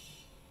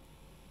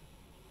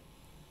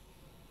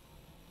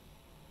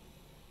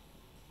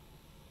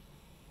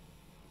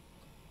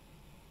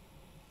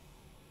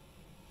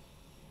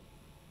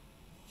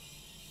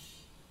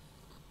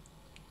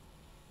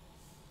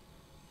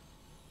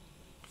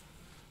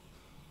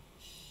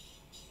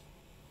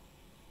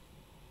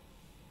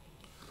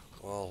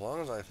 Well, as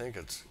long as I think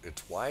it's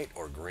white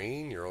or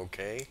green, you're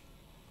okay.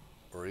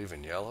 Or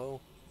even yellow.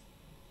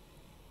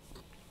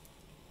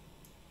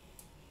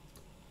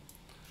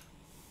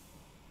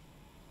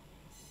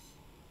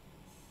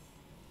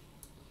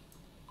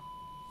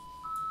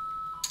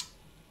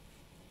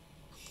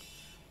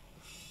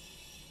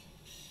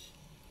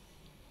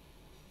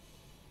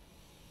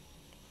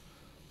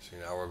 See,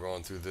 now we're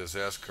going through this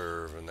S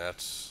curve, and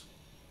that's...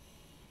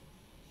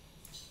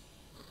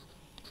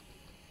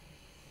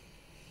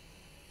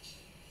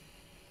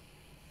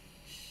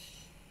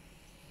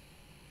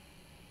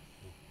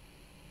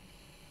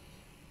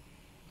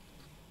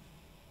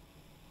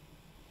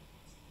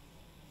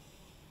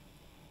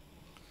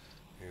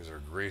 These are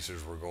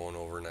greasers we're going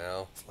over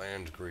now,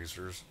 flange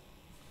greasers.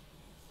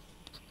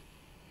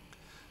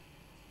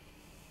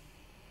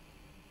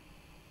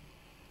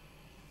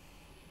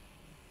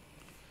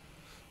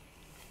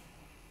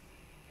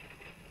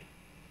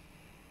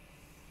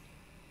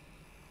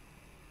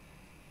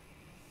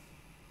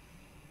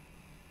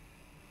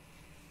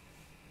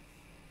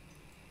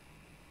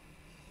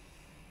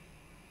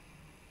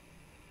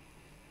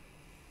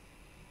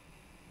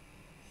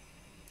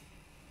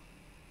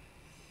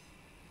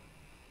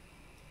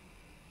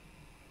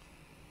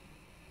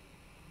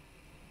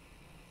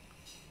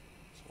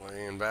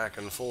 Swaying back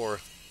and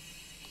forth.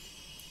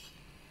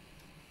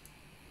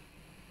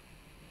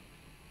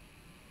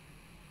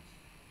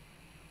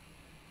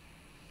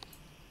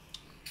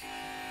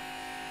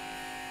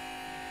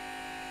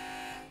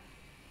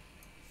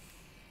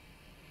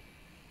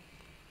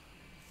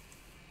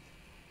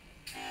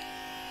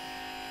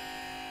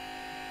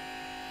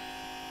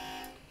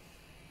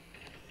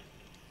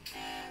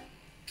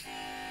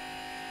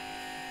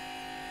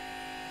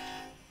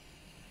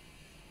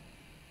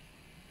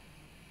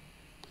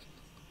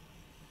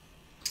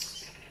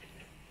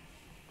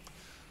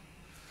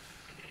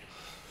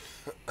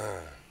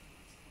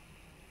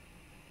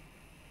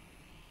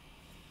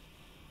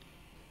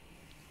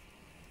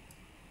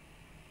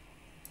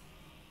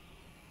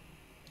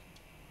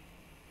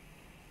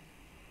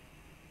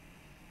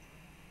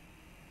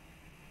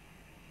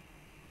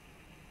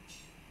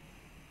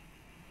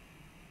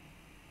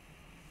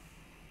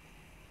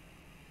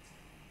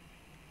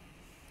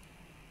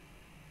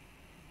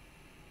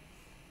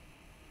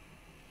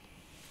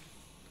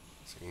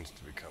 Seems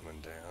to be coming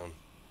down.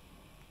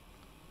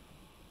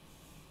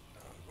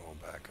 Now going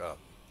back up.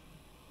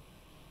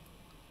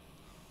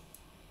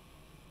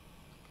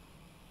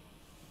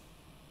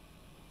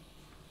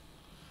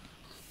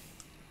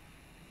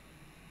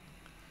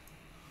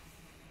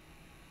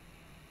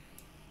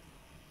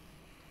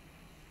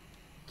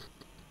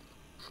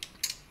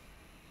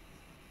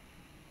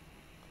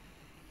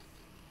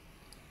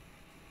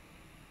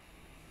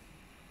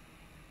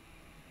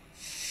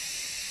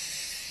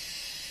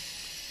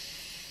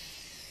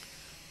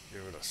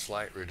 Give it a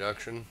slight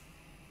reduction,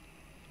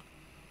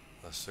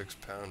 a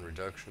 6-pound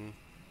reduction.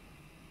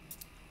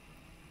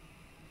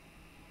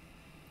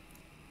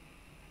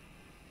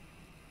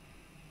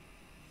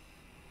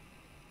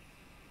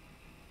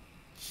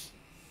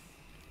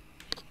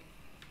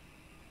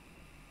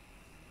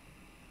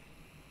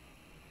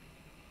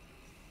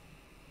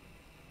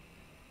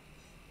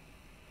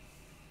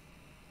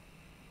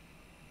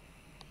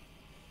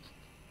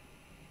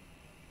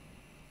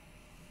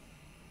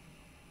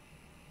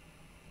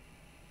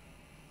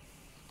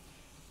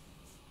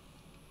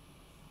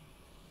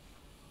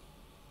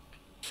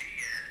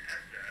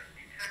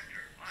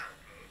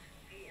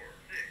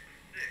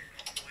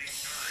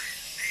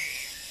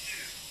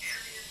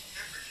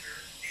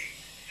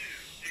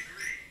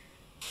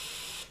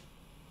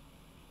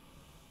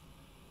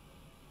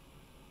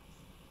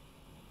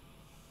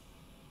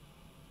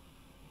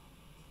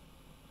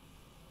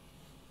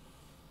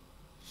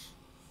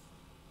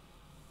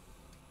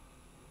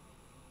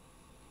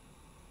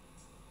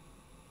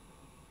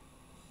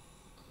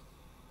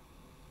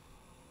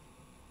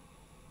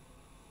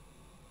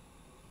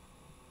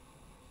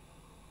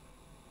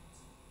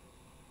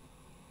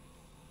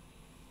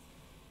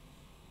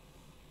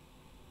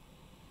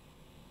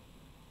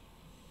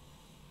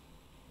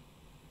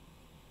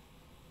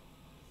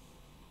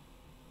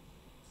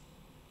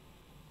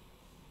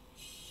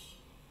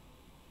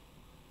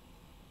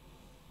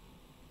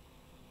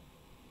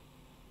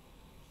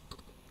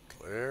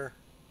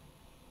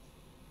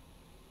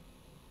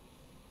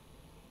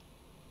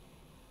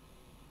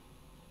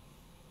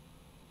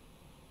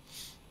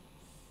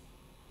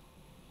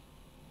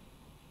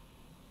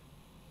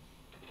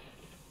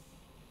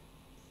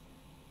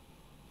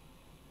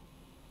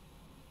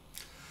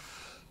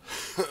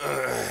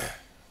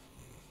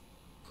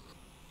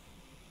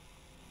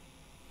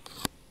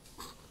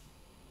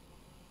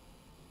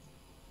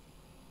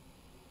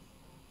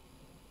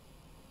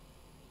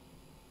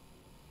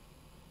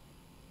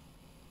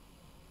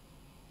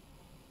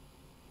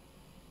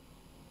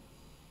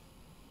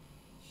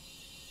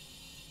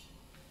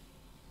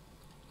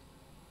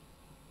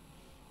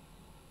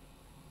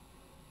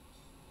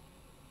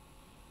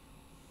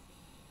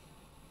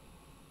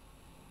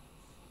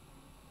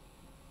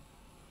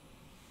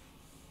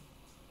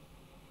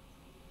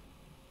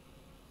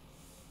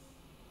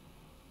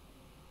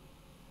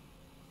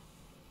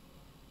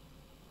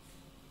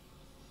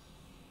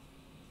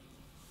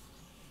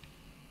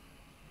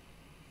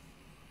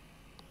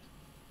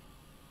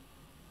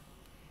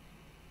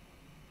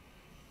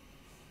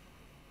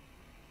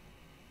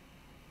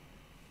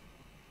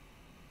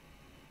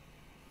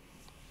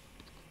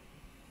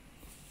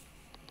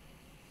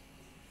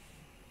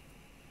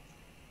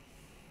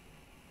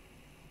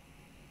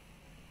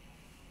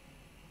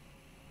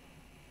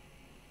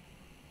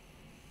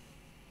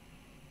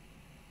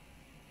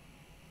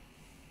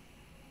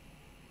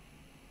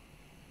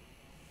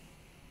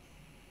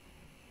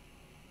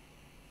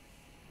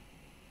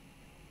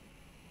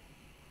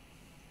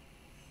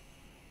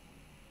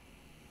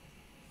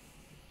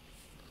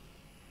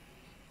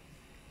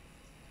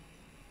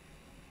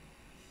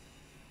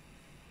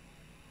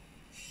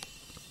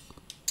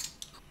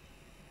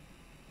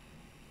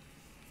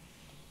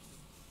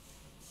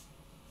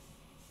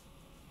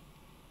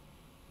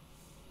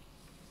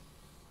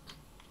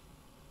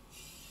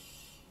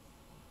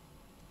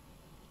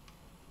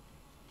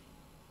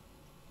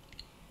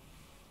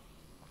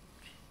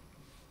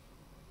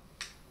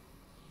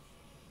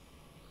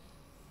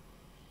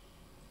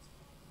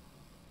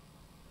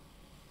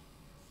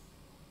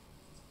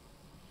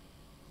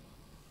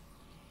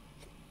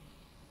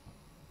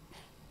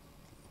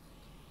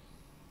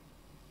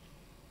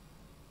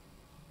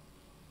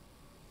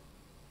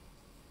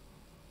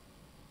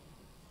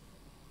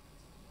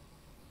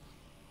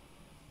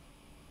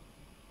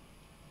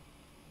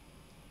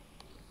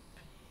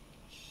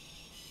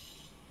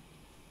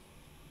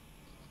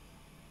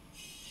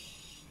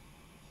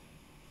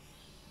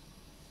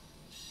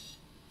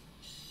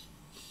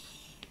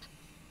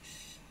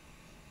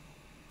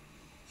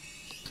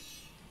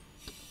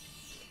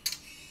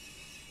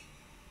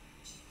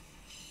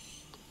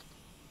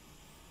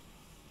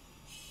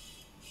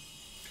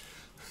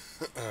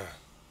 Okay.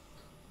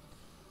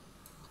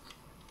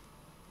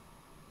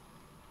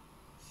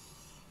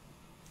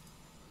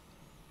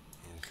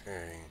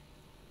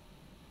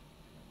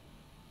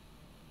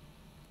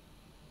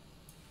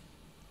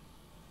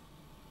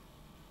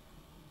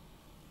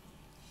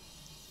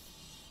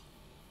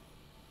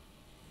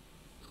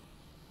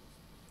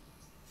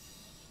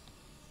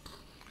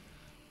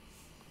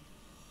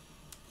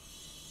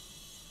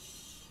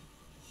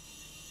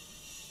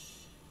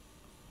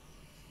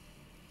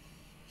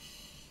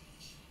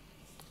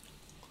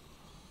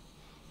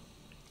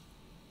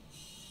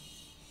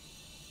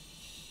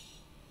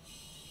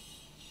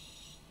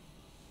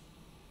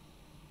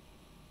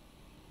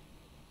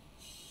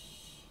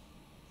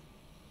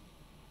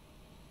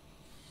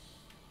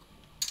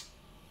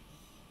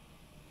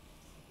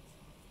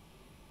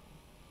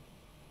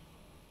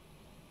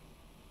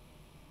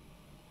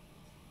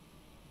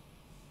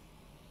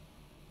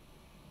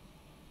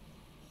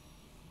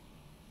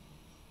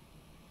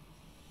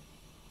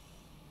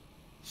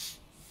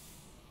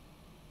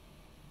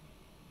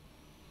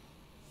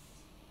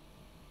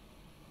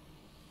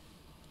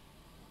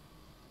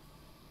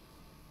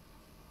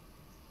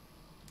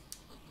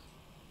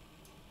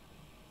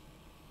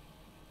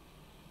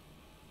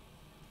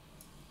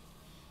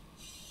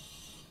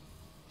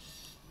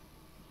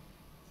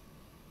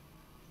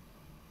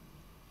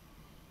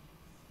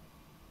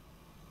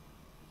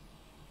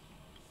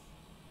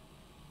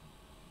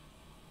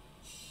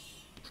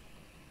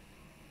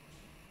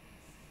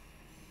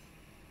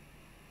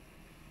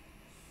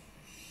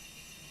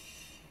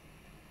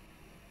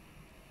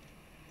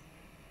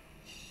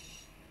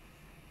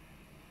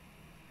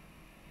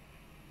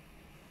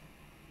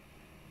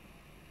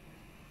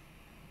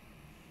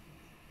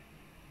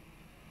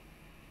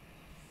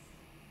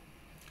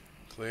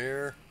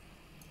 Clear.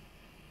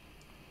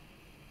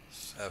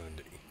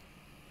 70.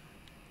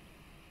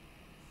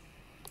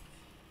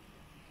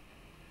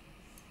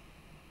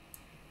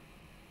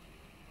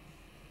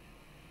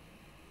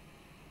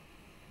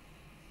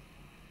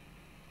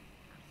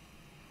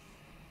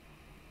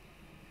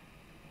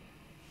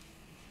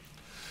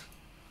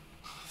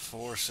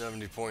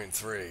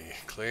 $470.3.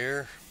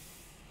 Clear.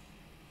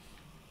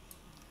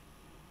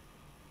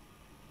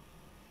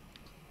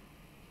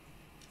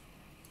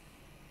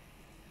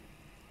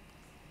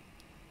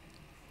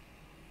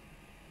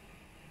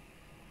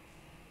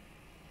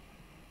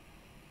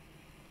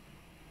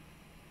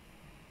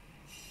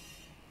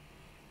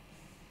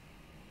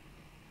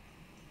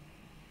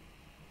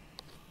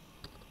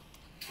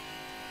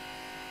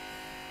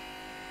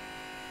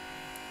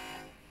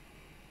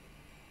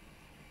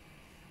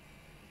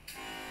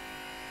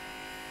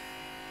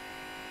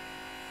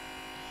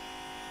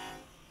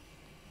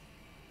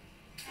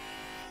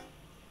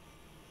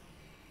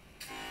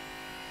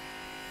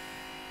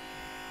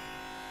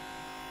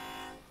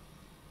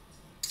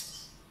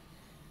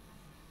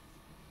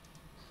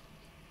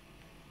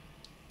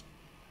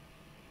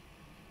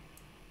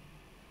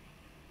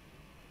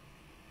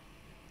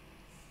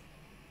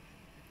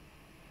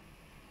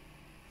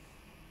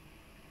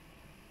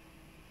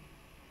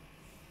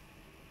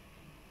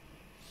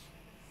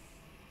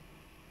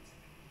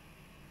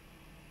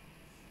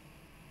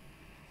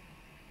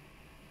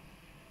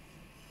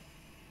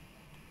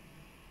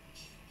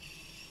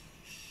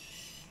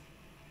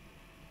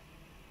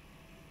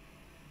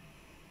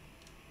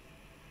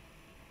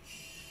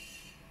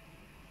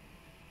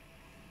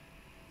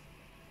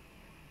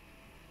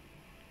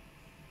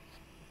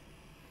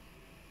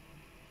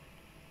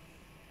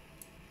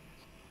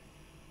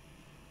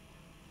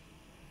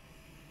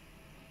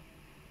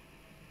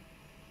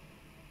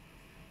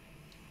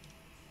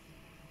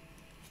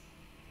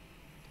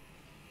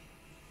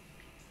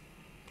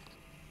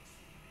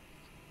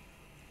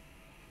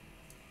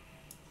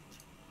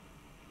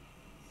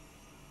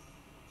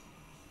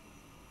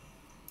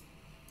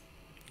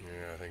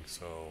 Yeah, I think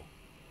so.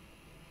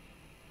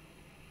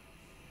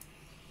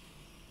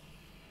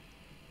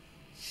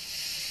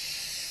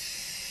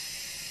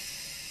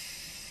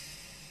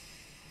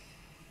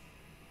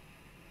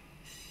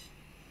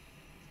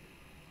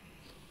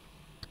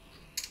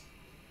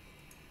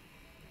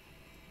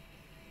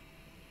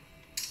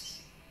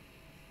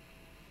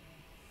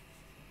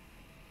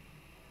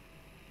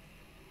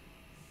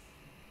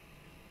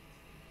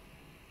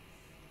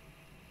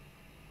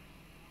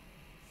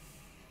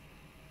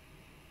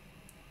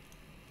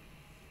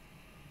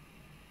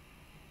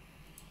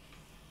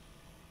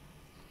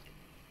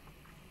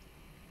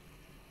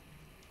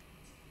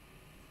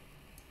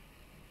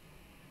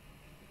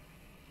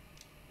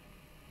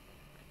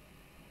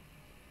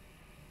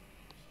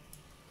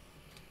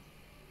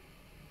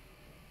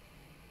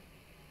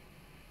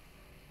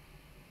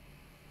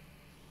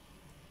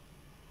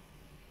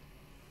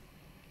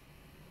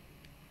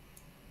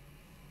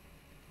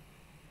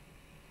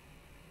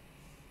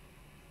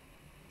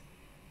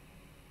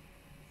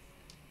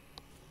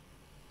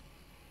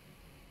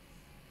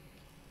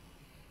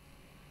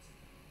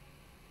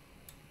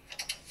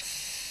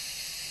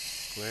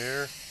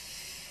 Clear.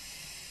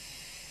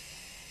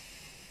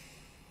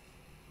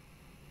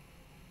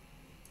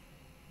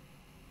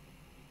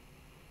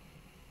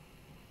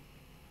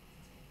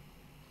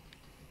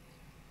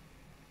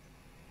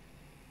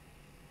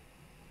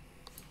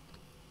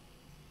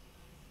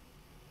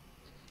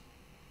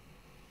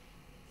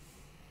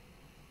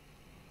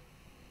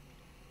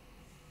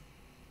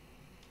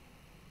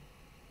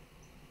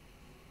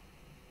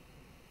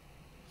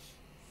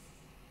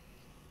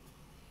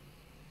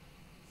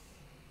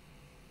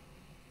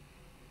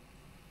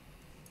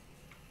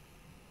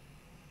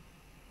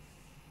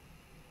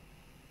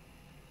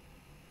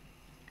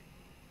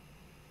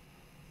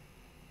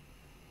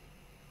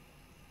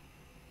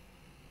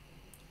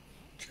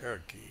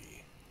 Cherokee.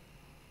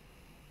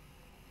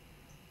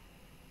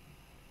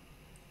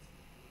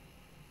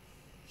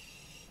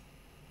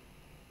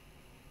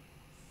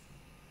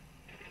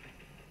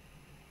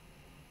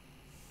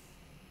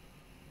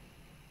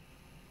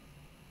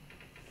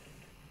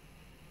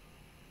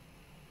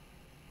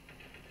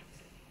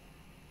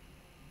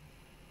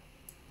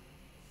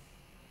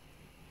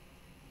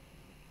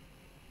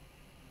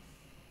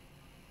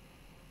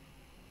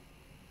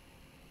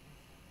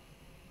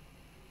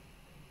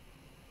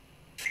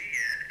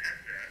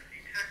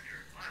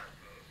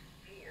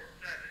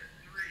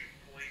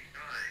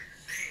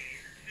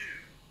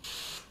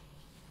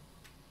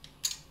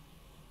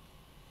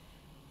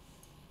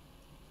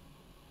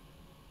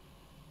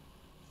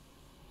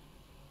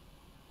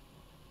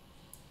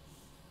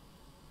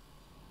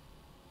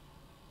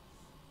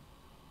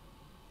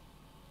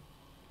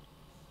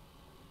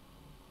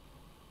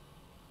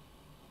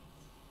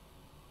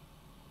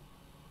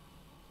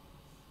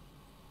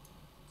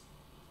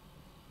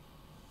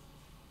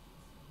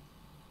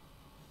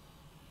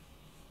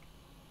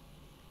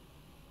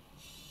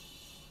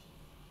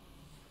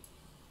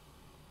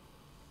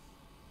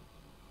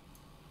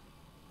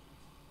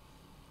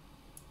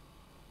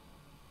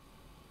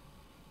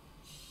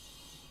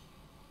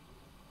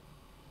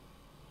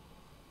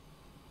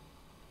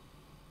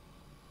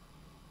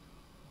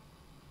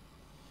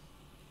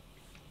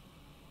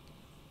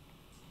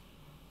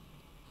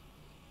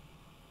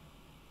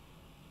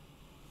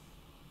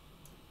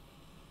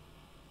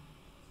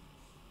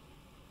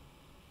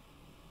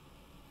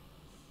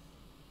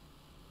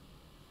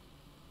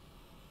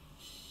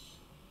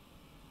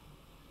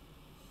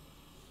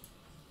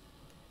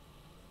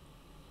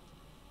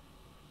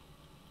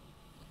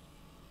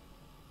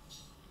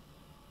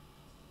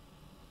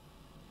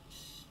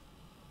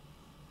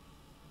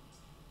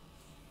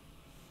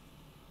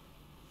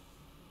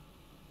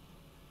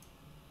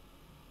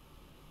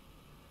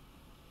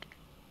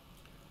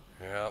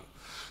 Yep.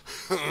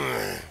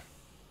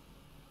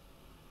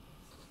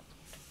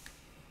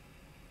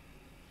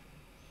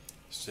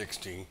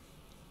 60.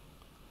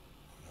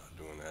 Not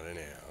doing that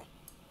anyhow.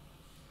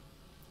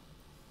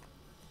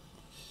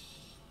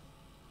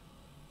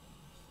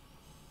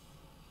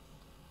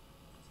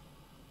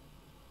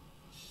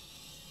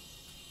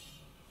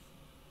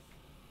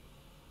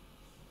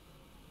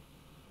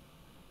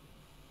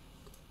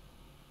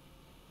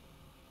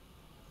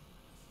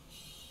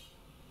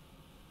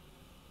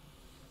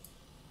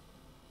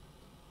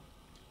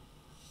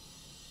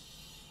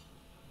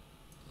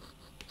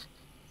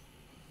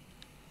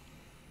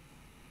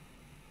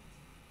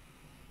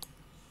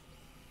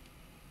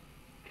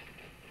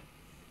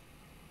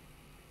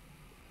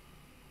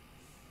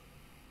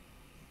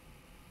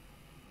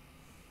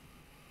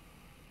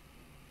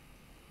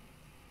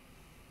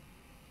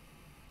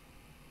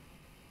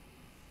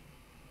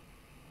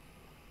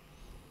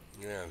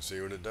 Yeah, and see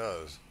what it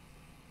does.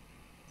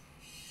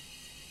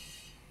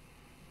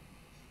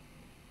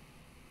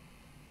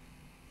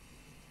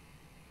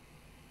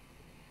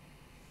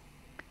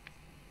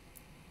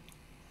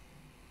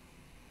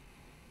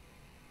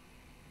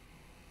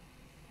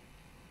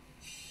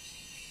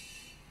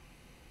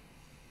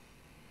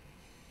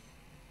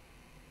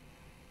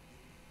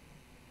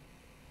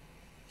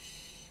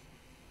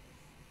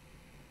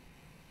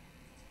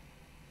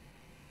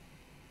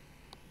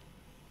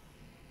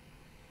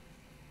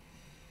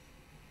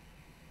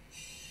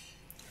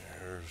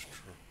 There's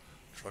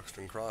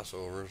Truxton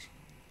crossovers.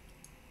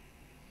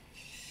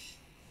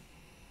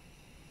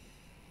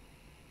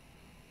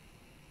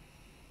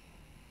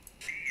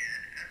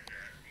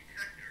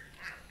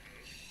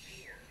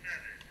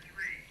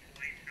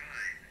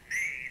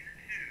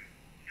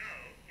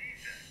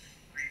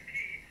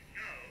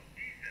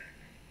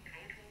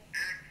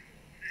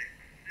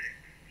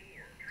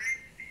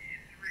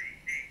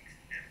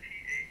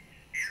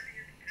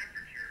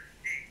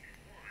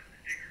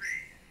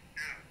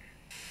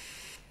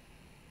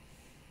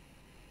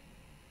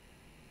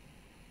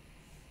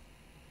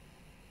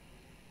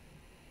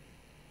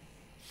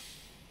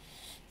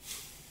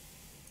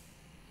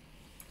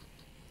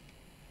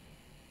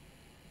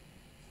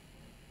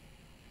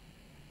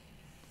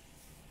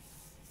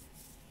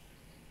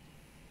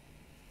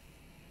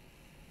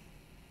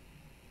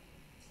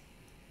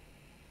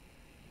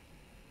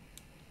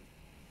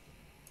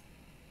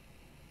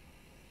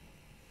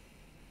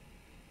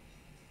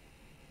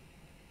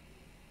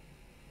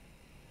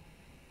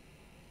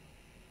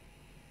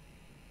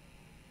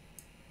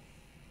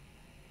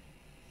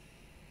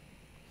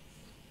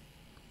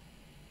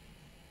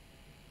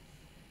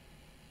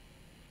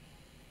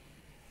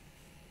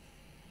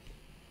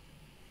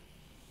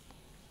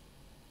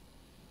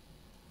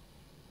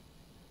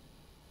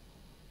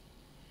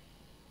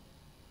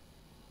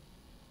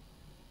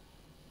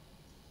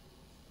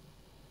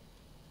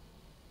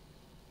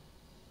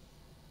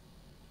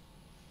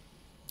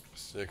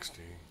 $60.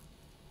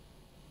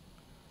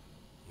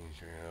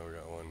 Okay, now we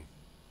got one.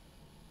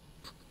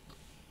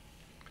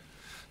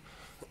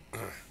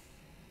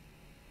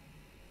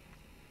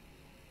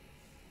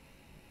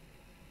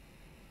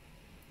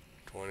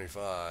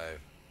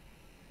 25.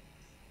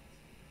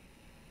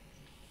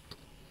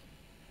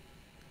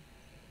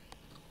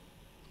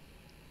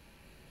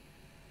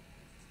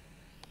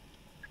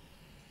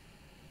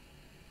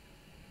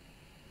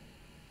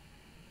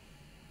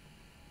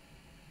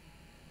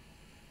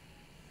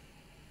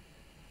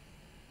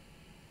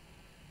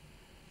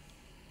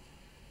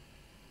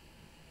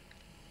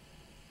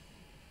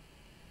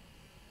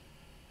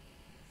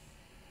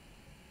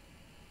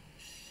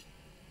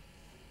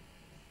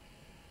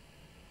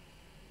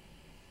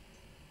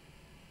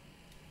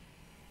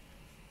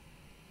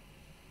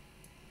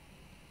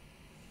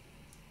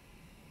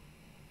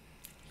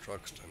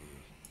 Truxton.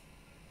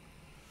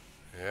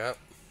 Yep.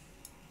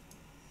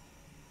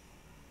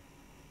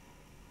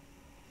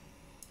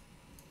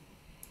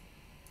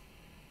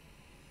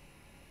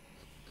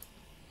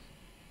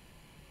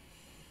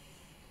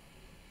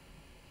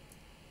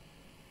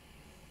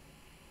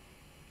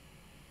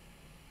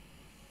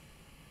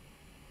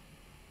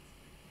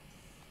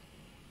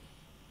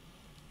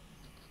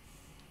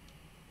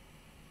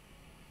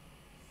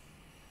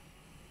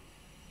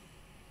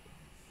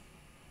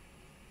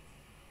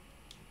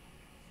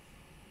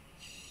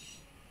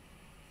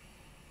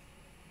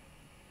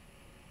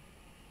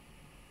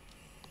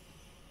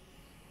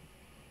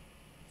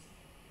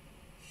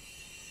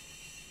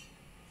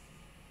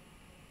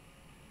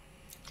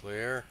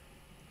 Clear.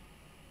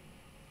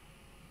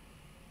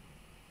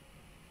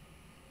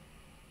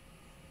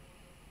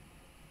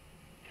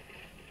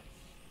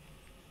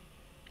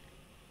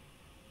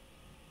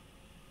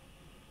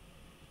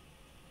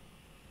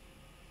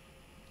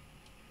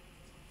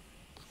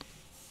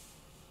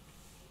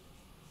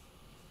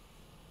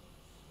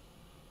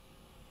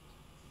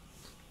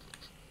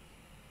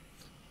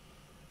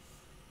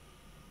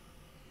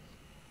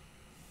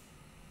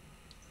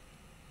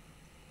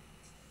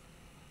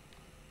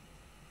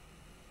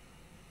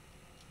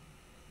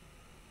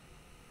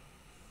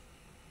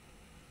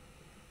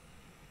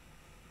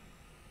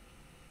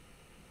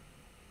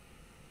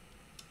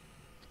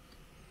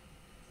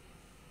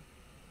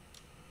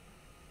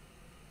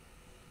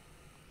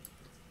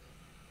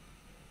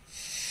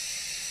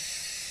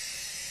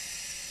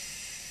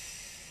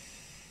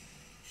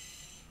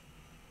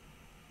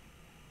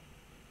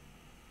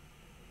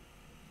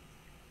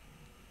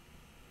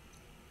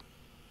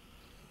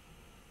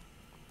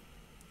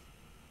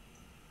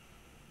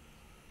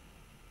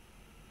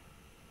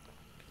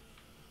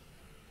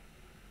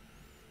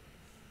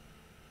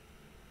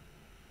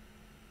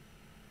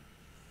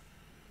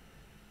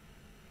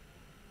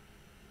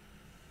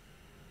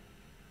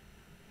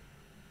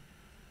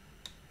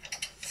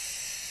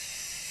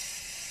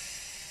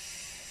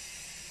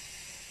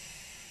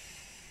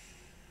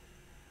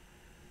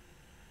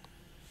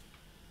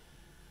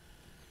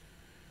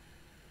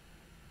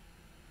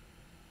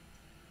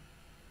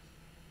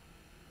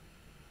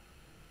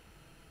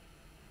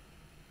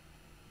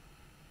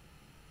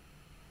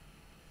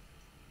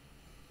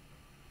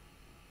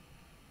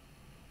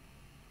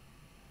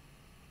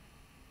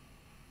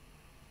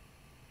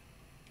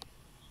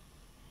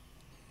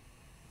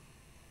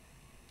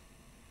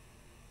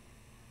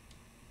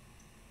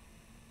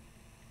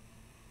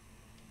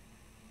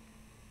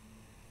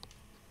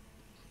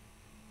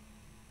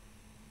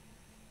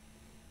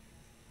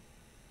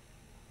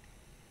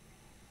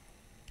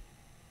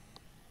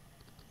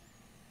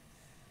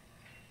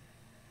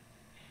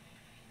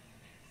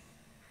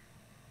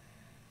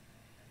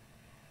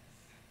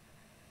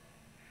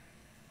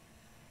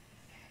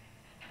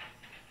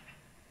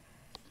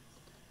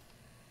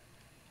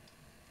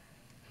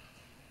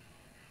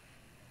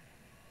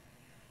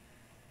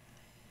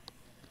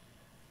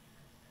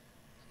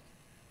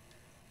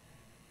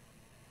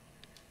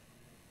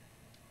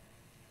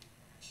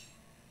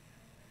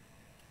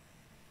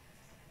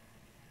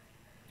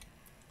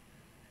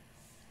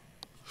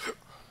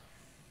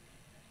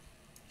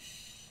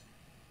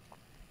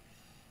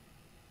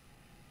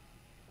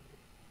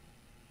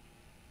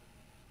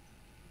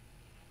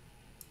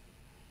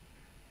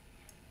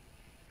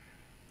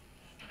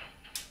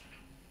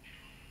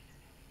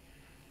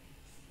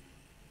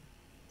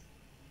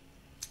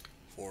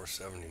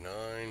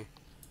 $4.79.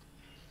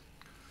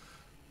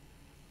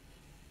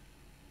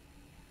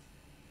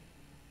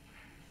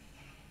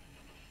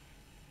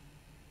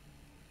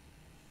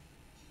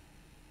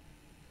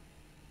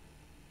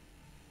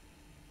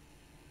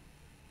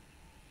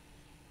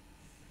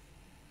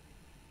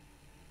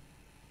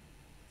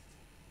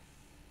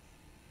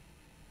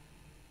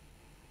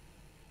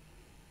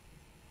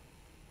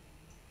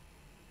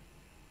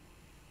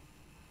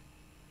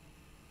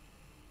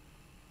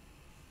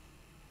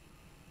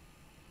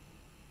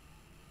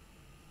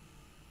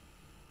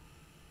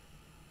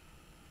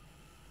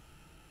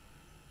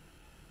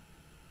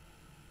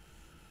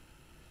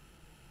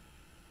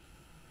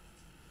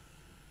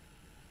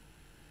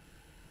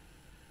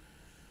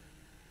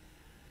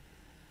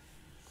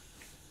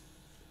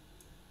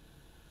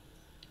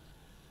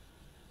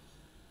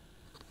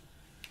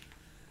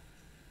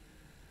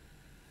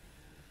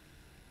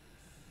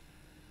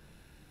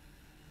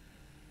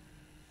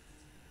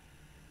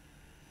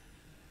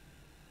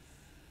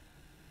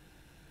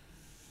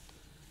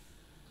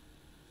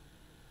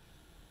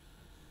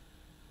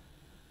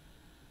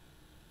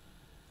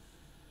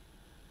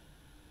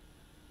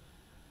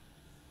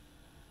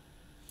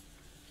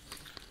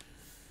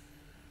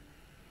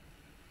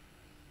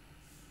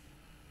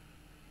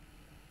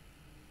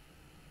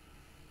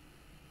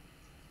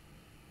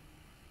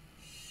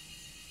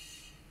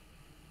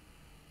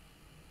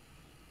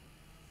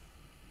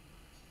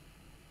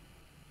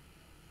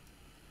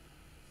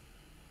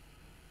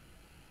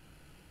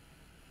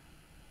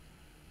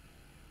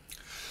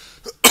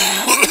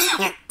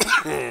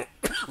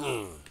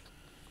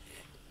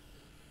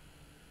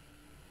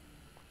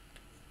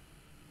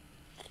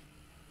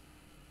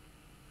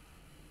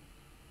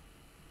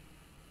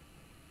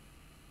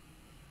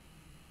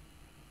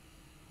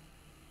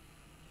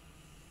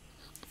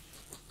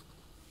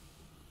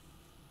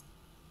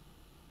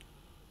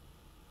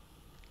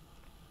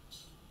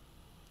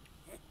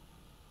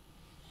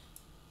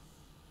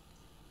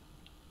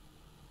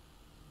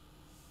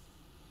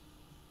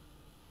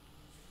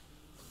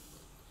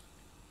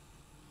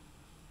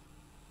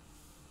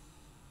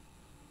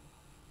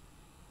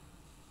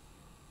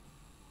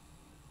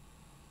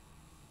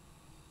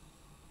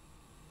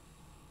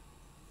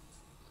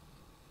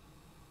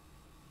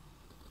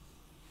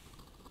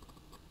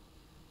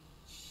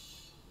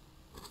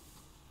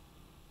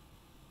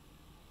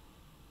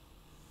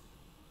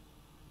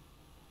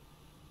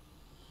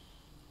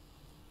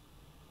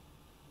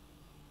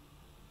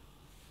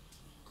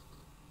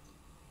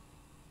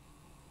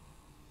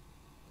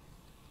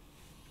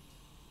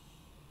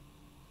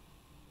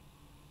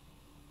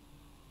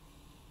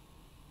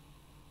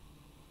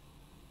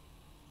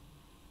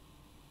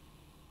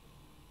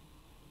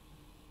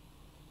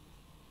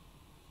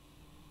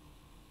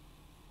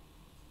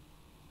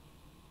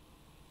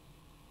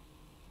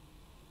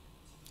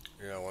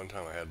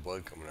 time I had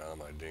blood coming out of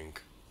my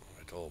dink.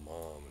 I told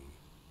Mom,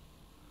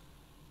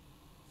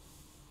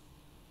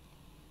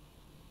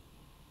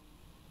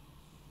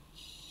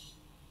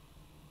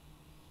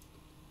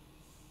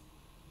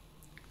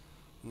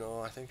 and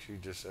no, I think she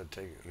just said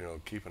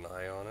keep an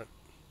eye on it.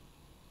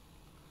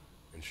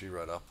 And she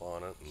read up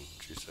on it, and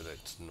she said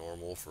it's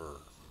normal for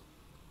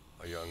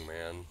a young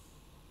man.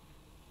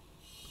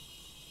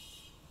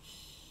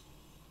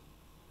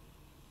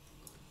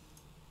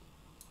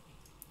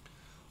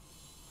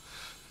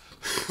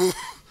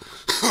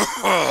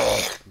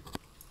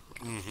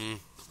 Mm-hmm.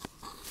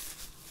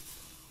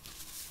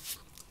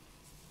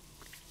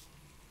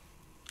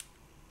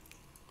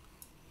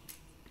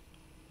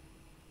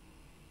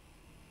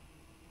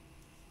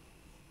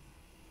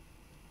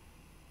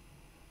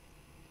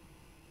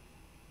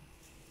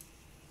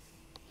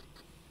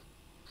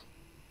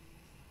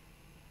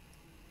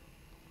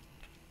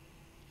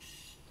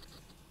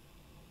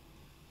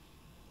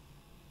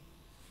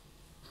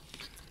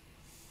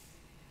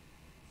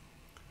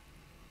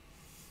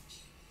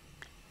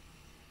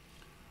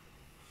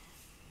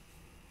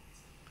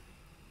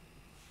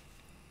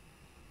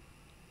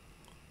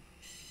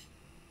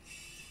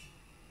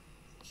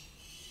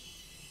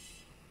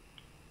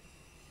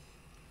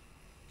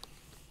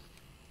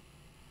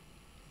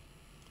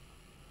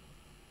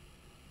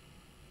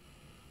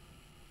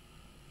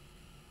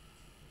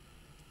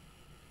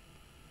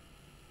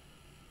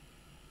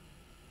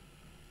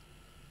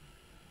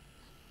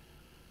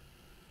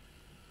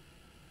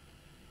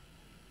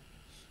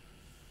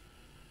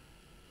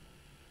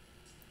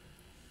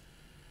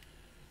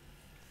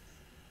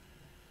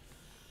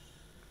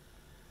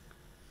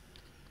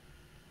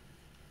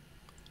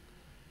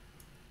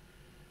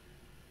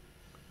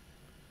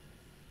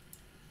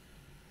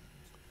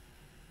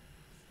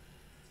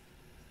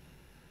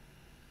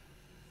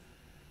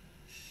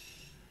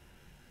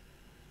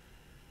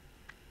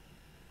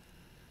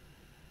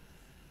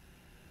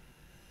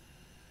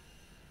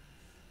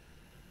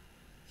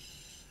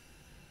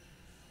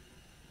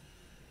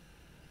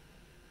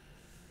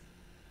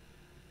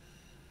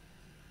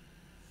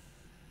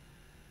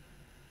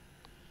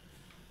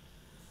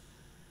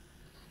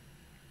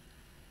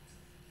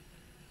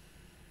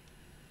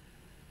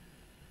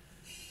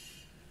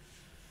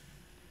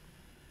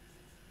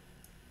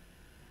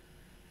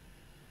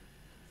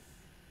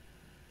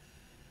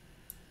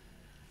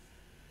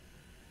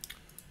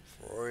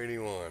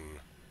 481.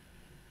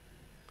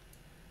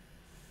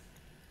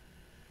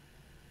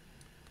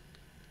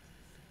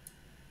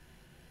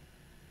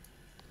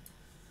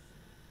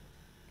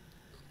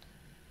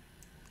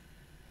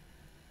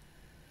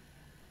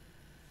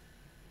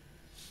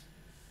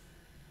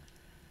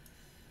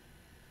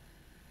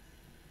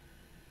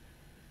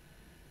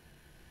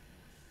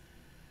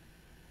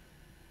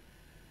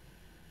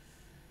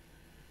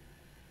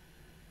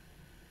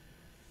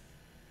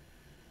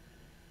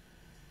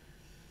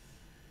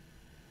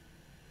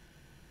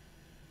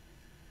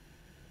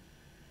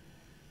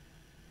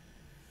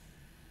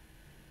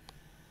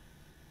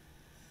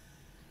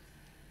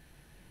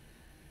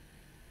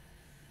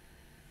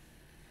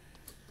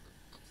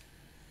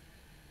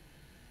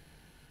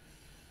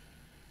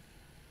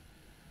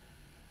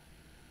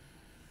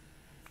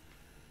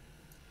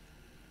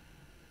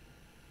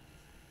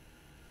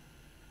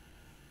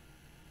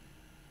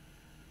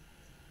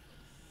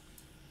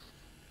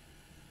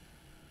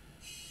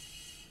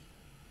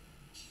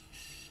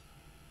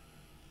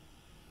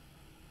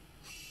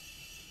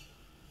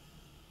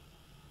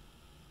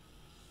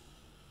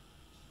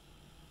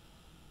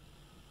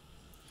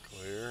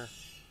 Clear.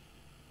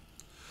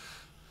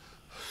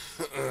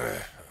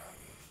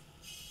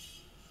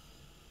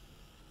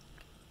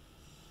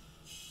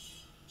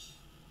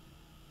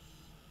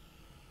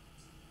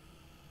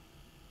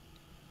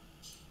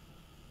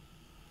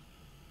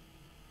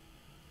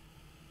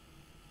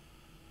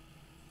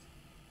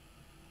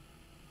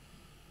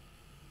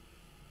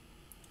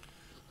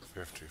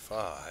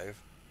 55.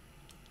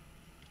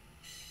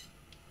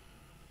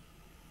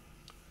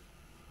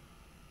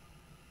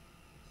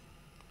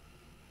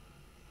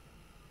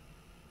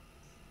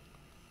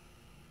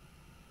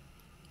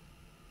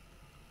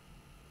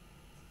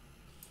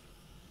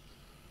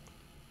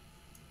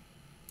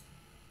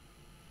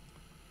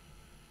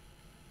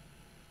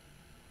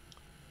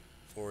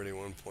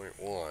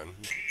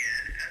 41.1.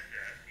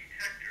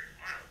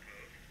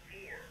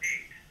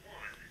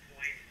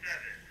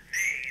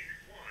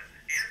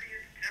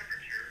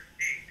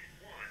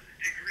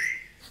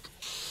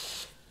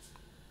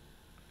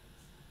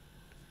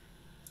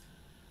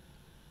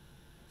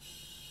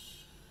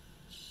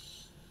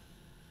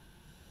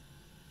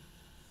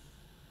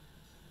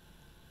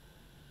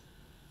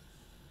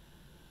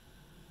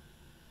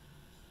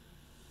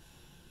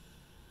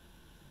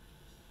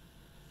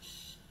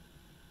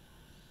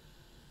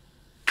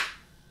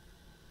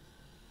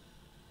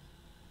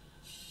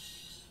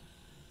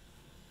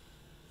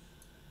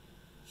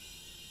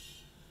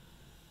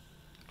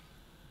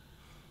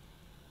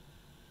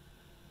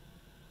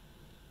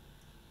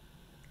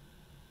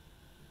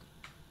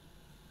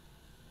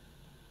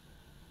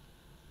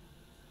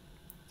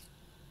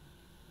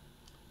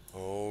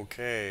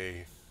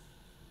 Okay,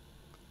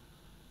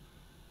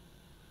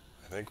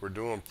 I think we're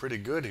doing pretty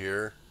good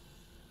here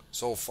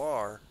so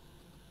far.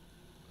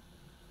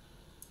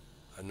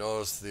 I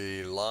noticed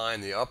the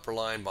line, the upper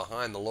line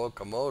behind the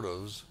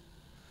locomotives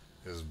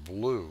is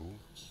blue,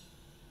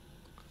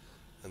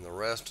 and the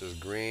rest is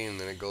green, and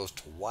then it goes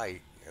to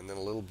white, and then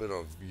a little bit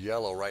of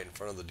yellow right in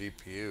front of the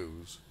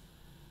DPUs.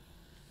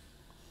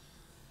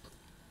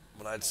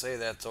 But I'd say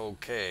that's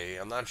okay.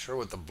 I'm not sure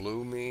what the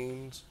blue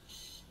means.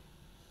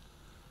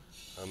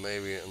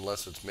 Maybe,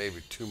 unless it's maybe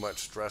too much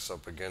stress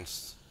up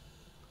against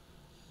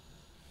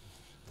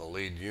the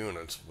lead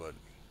units, but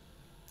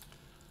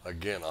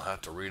again, I'll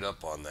have to read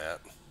up on that.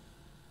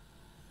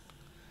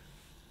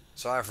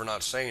 Sorry for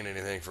not saying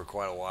anything for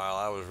quite a while.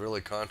 I was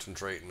really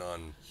concentrating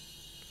on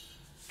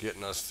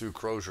getting us through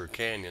Crozier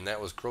Canyon.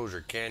 That was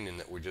Crozier Canyon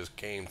that we just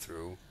came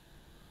through.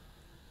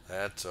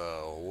 That's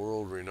a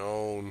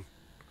world-renowned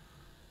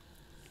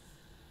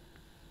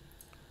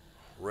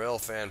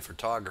railfan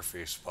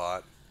photography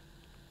spot.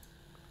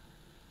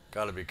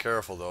 Got to be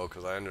careful though,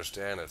 because I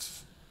understand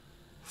it's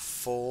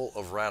full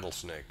of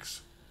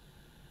rattlesnakes.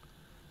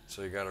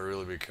 So you got to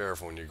really be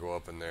careful when you go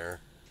up in there.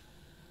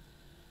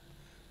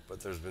 But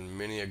there's been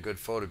many a good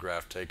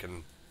photograph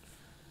taken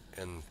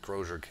in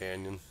Crozier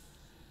Canyon.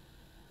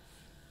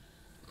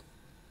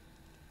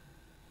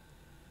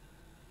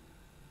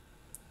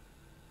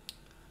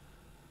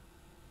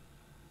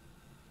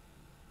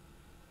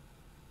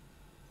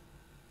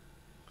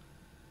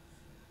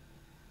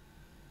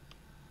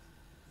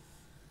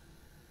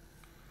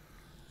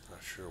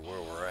 Not sure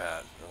where we're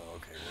at. Oh,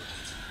 okay.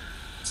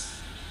 So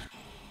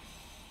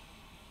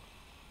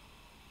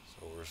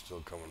we're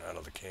still coming out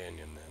of the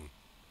canyon then.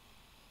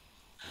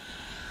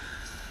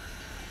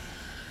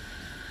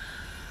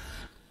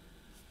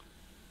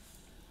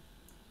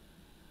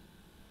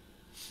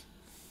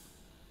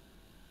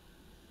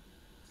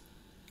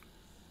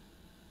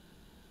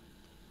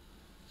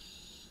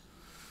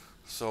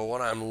 So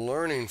what I'm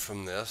learning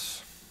from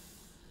this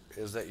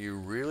is that you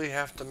really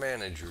have to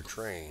manage your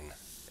train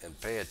and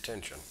pay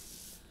attention.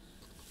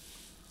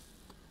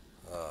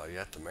 You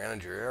have to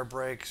manage your air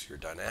brakes, your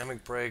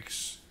dynamic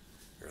brakes,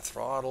 your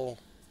throttle.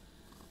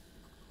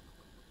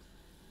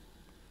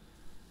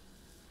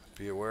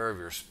 Be aware of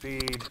your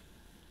speed,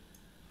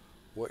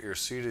 what your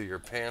seat of your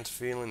pants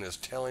feeling is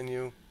telling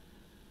you.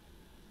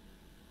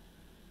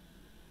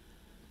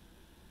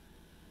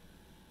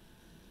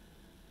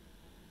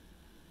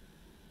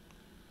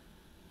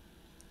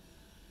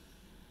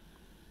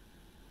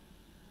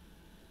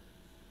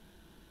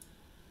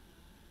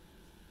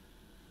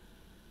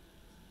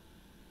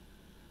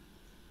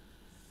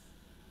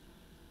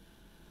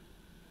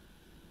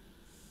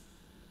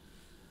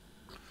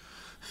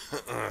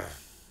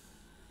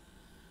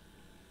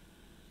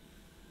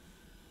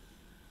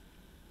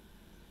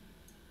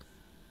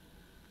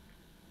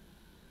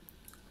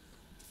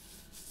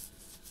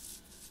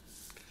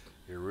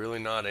 You're really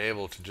not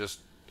able to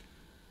just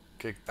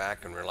kick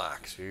back and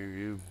relax.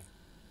 You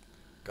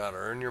got to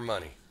earn your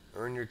money,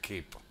 earn your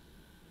keep.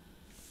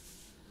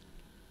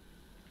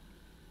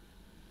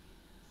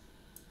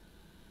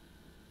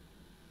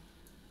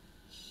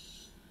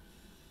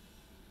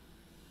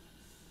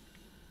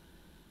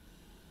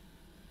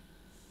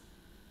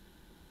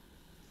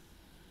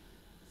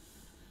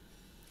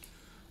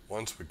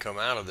 Once we come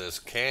out of this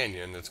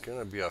canyon, it's going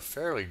to be a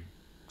fairly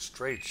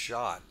straight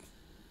shot.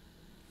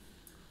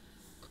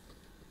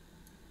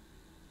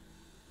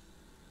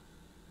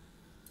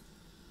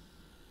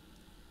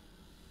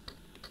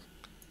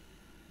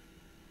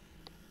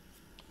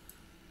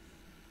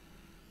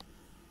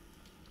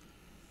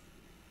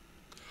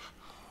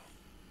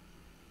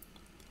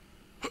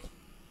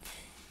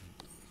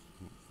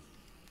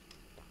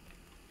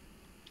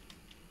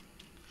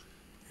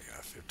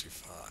 Yeah,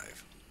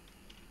 55.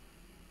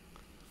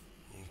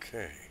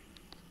 Okay.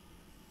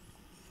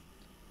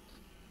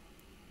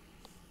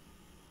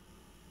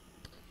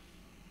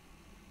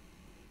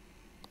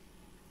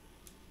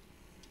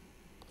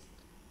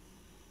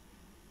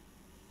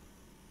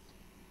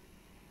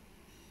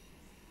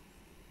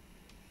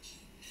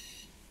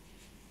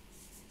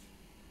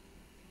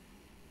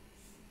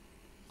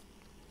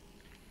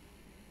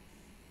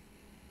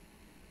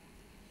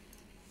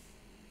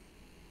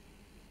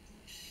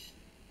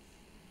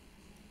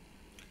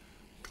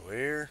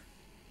 Clear.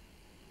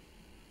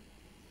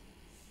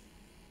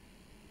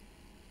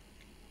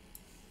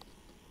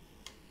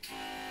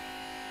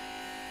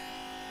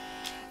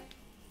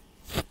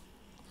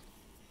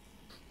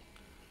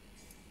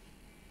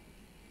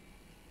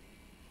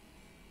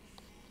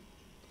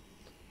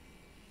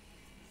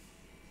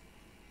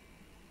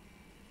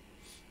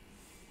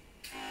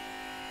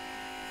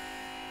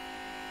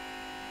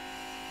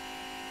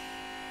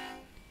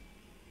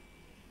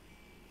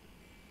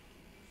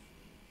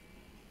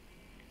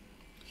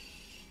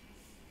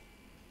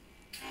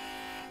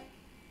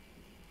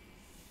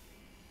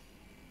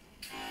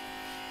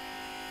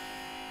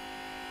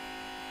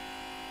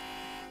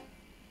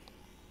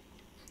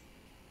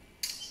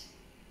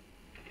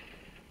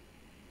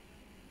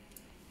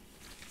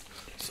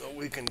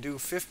 we can do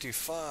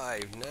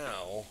 55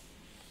 now.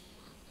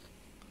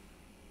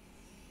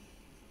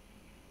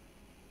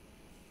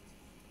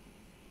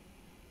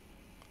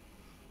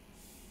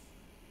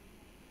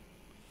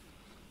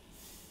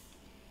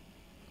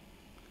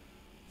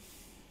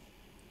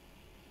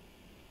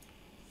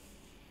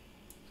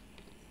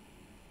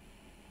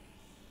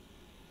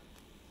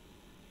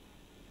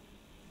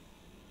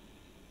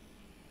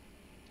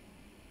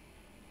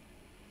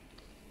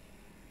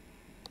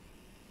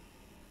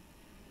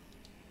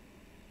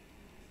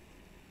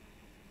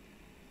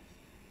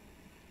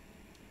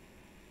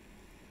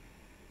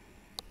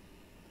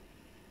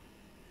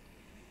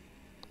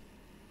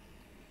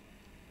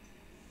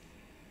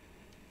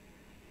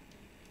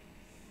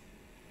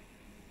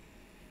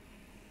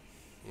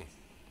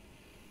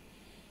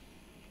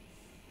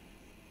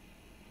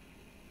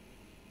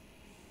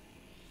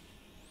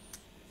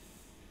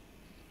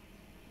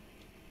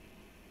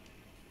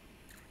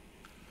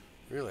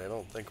 Really, I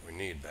don't think we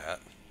need that.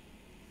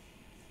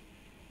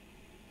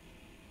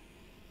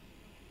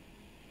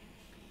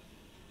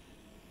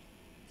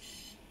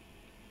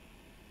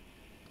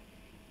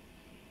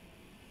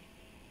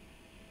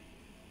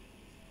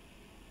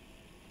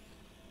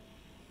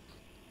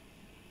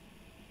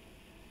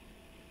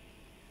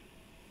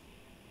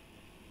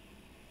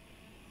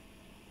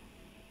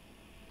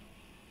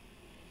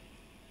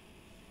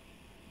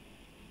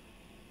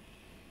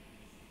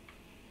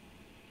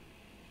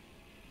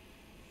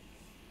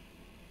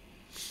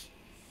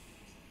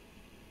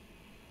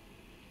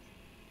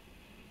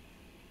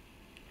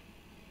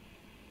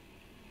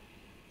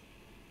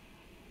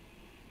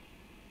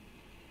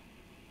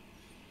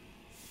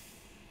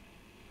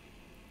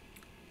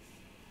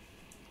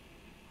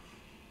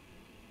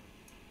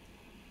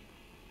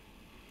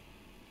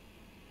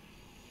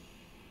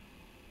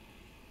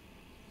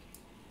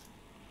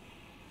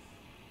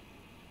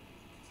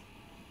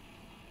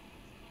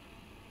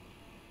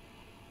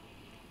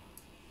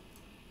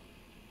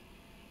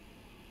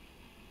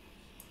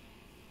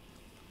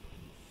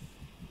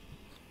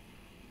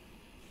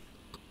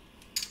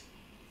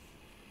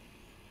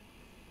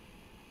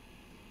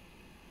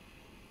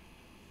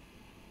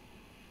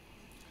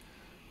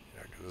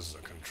 Yeah, 'cause this is a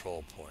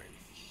control point.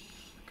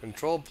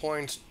 Control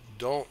points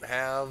don't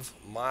have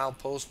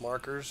milepost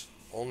markers,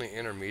 only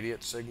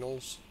intermediate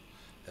signals.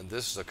 And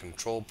this is a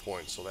control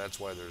point, so that's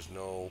why there's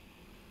no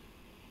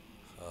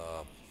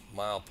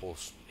mile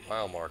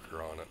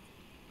marker on it.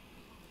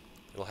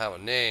 It'll have a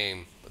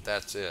name, but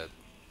that's it.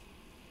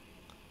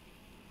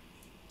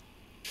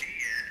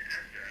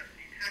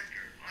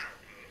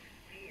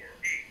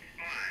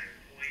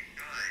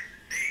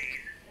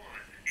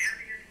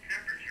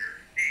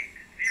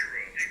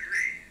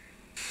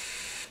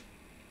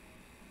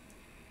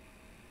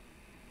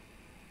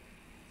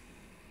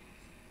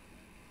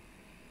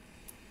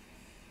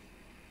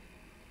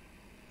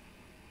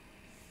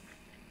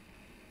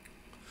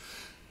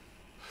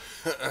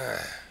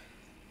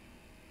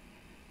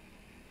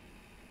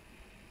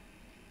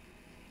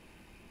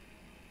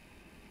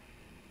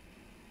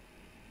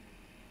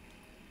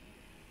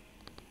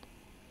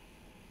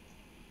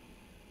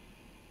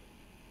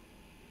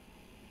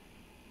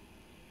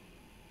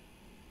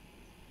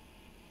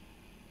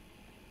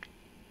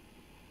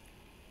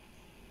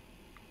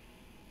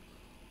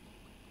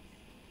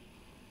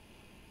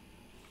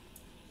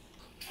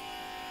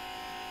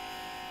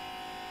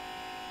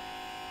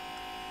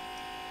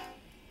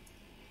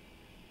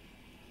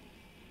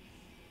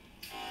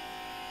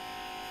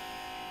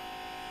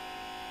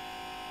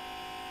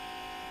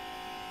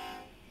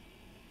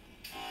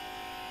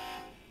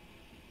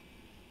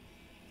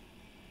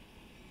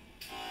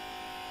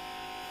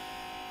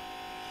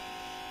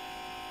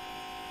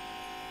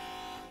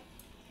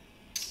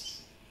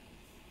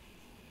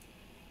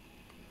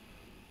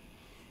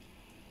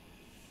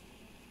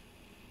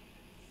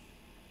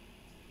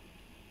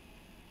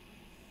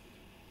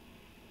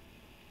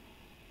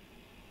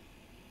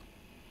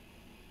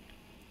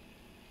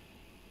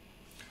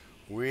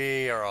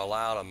 We are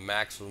allowed a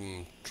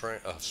maximum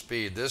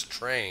speed. This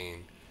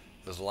train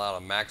is allowed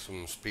a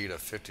maximum speed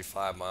of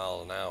 55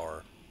 miles an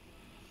hour.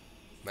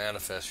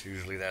 Manifest,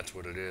 usually that's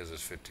what it is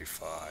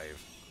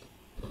 55.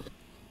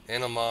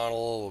 In a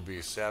model will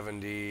be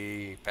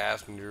 70,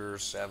 passenger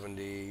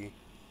 70.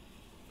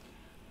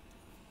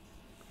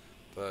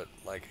 But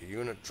like a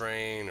unit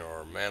train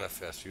or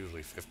manifest,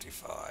 usually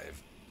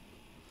 55.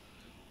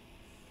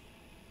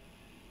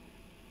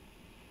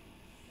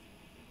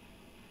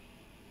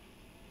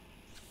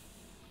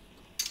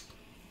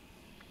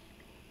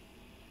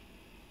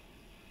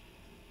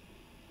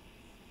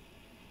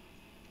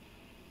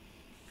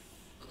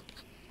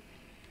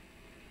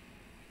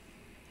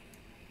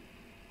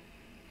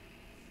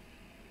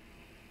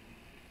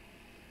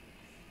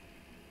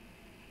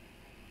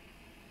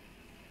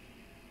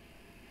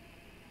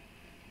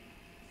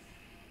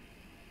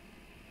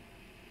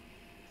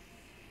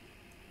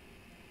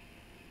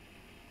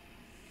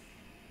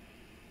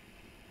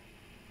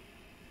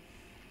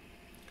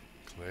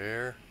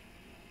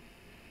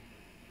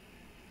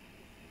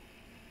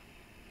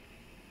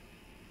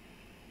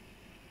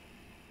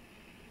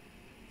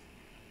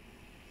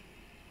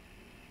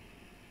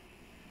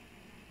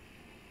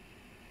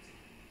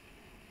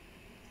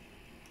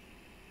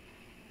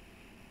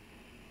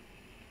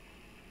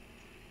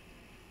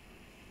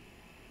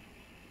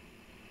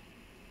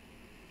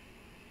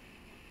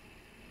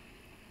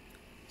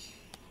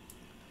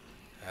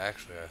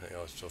 Actually, I think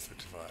I was still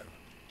 55. Okay.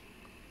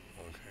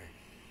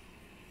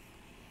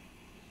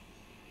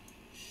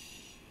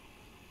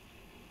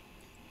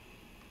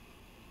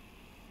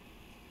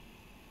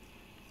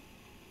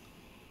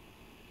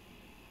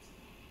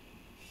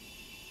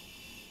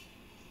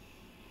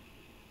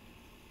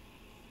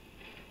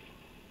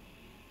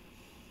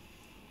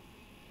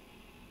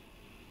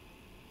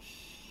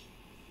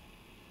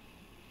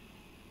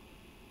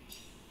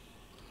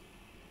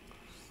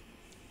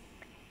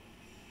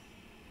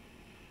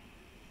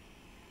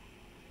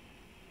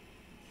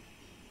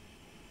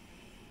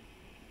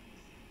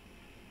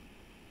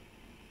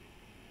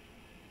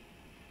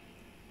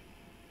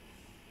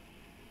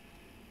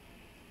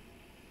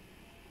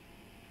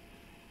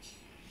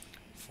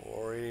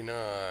 $4.89.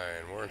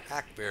 We're in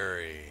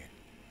Hackberry.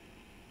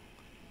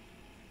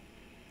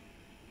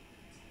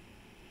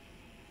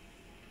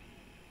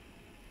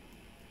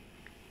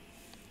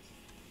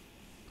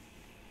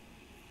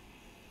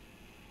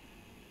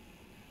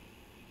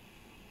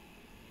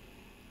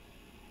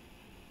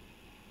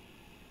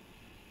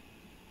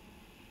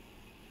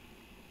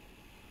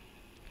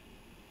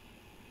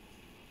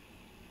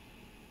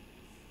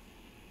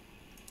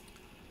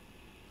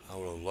 I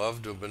would have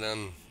loved to have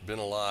been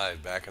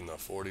alive back in the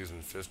 40s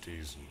and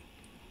 50s and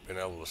been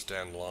able to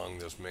stand along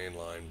this main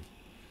line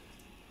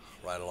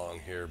right along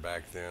here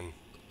back then.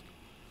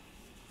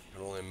 I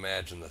can only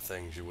imagine the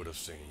things you would have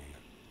seen.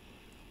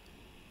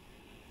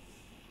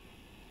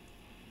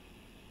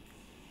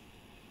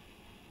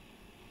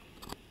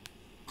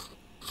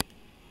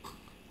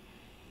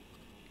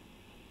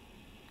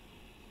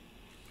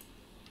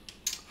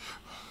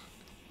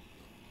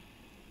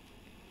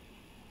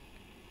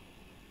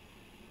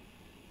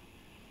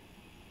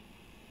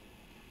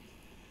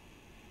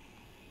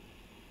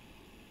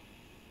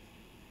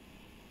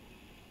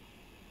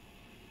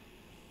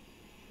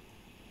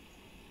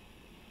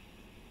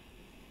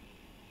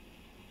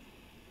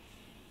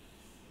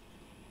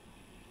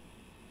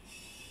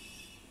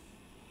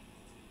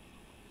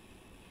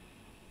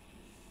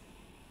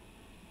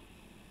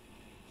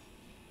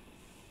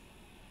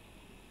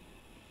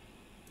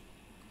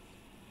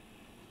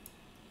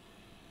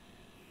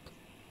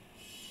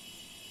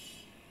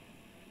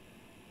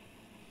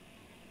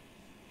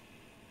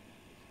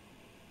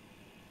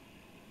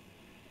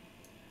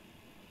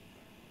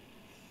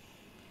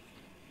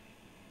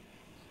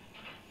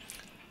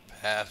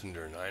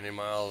 Passenger, 90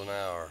 miles an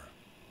hour.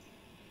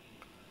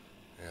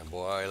 And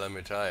boy, let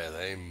me tell you,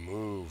 they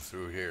move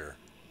through here.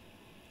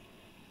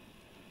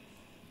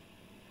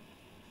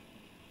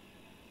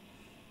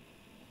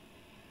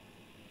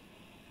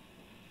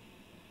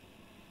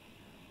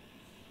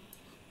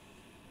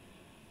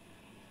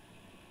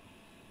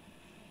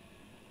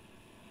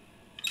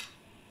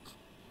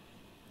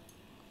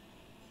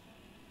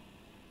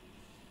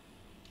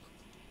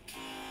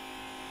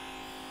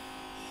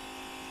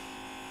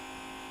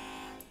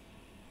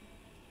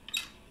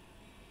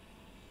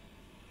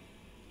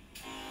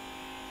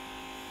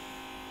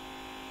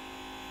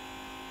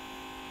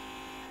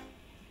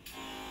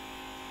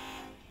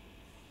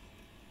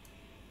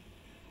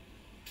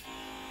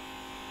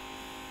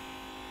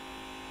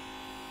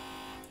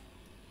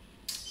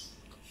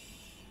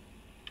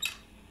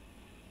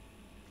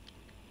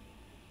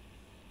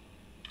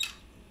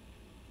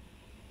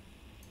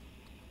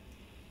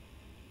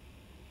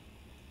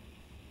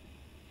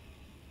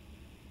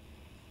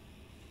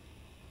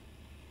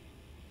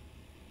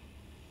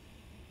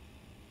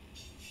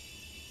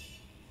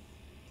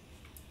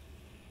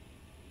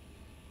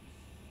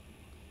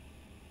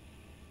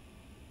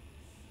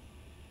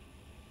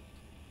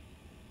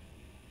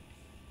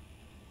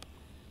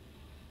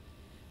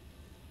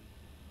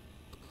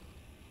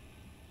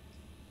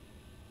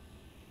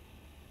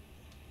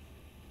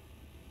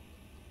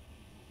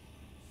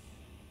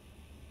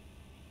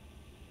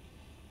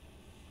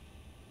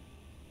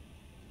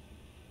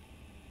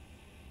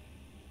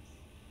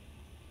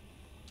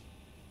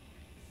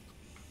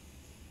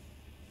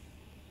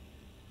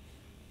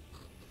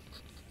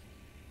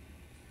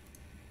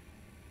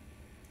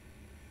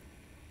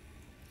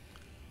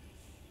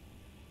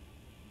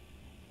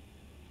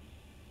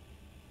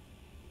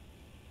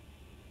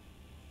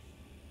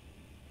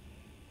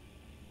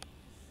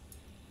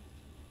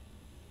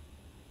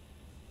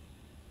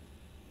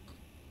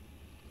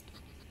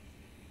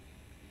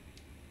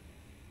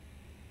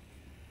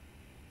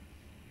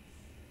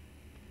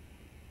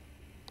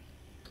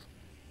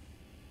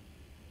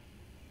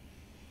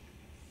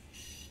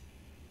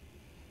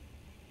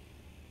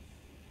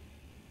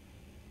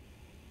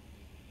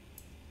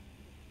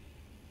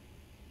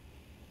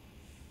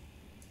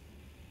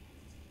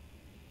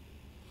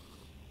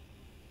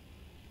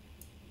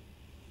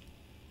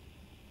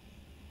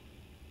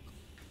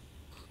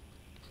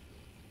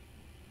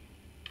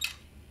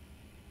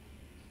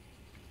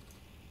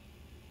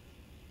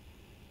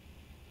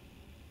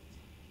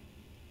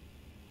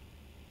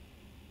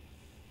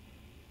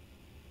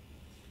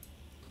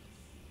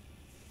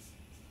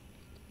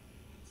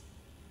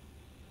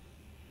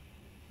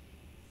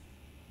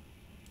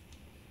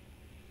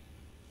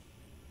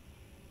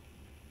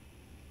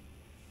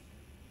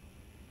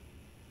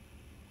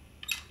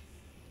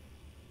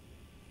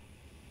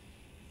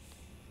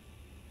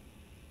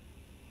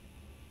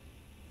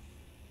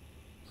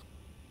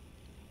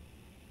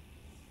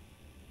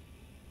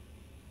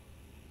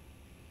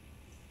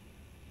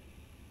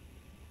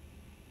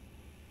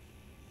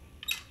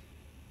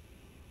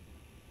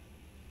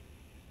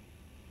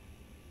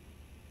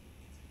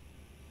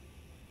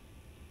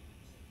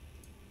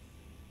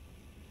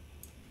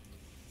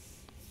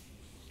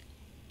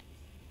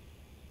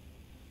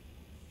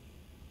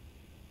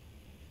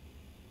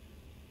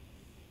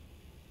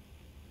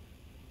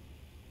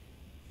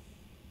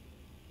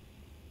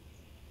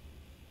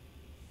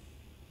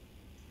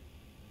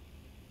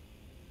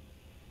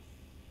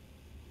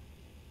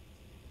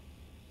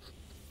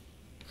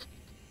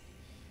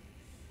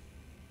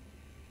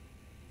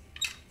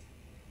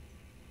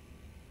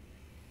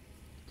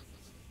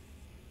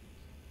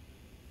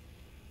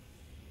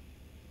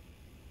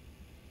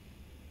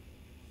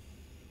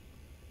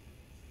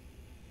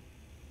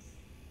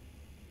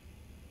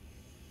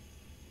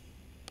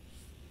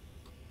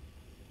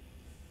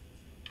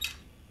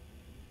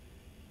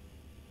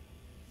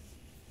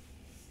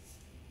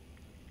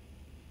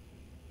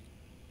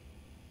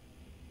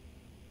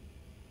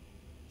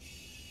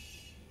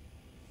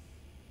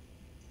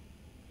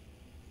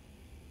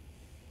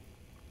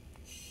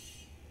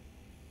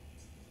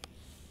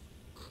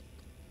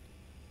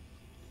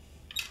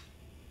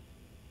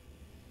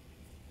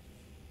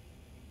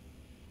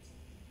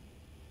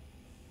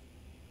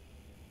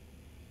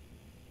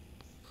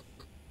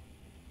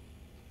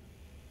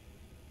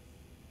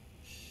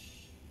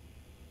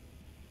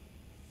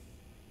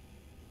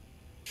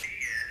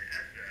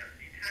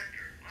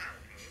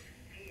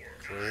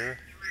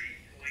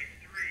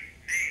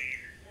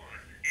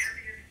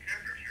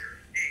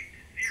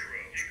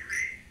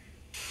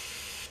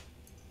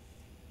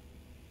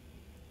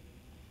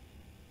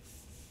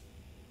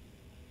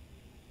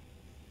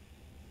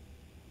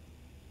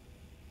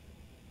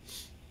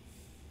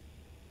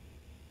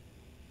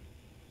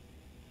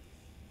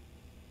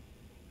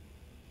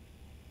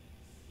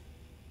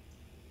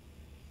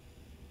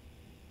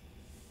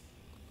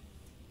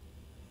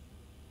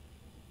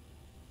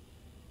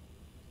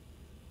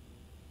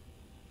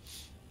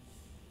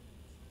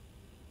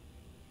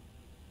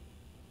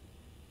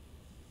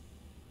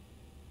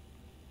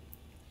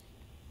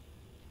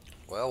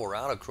 Well, we're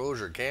out of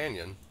Crozier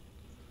Canyon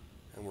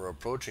and we're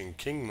approaching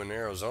Kingman,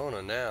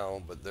 Arizona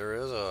now, but there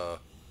is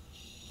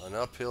an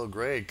uphill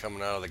grade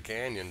coming out of the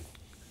canyon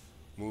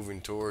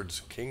moving towards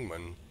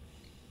Kingman.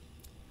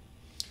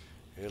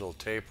 It'll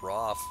taper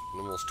off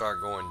and then we'll start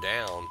going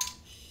down.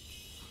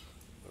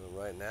 But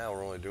right now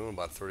we're only doing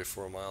about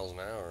 34 miles an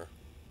hour.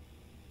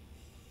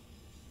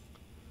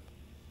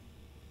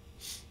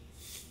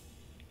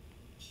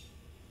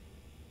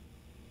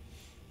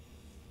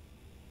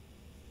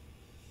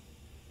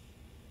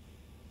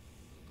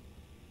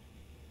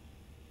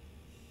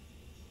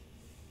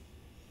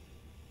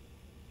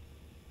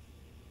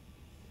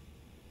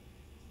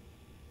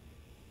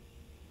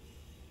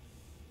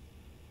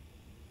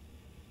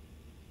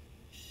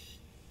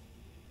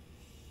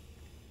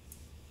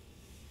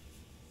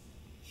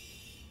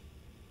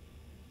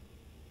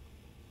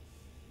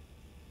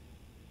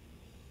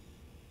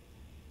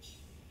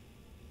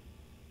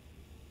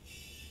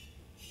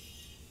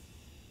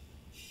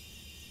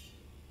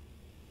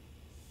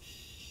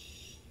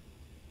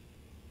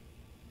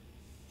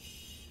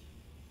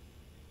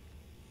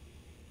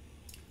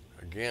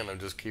 Again, I'm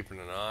just keeping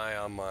an eye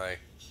on my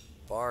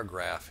bar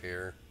graph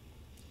here,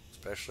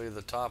 especially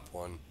the top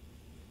one.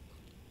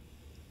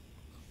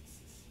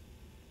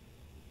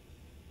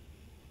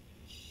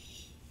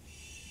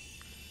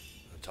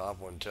 The top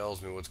one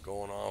tells me what's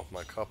going on with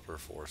my coupler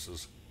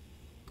forces.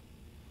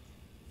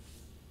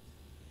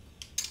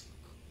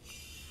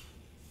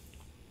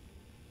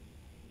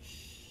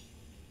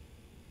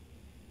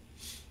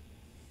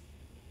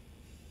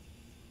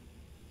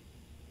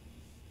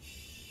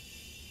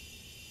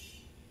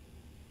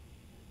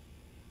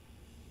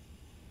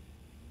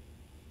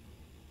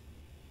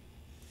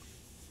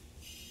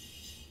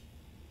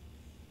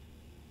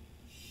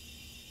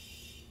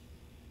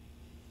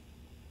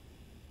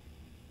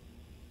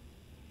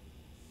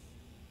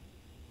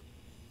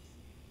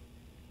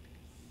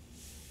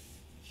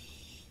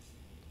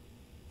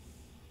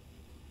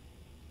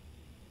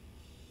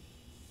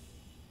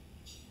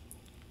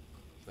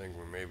 I think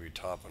we may be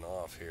topping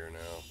off here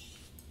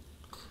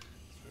now.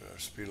 Our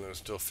speed limit is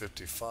still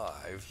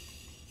 55.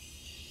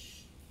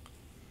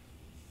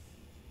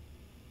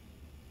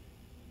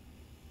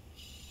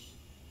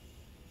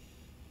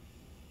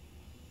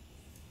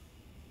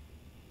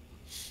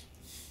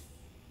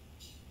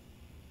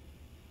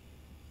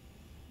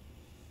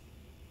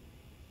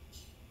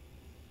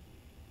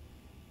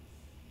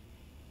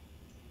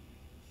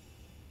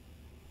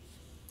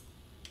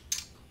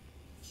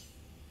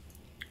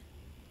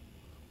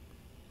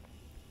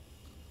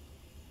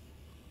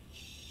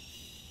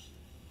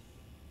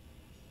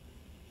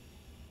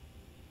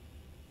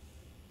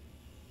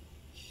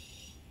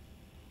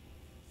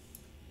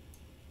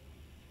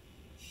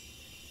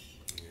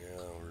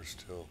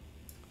 Still,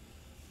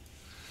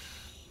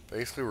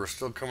 basically we're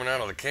still coming out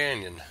of the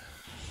canyon,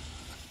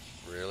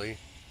 really.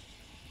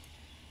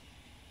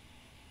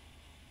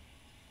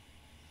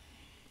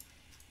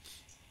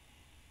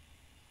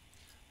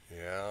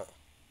 Yeah.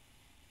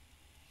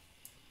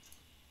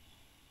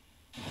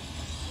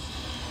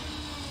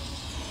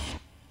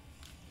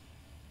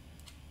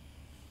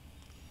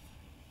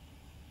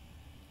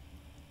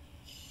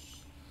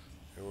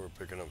 And we're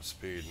picking up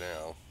speed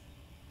now.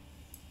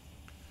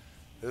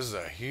 This is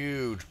a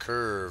huge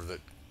curve that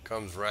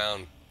comes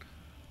around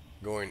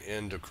going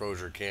into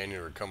Crozier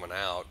Canyon or coming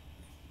out,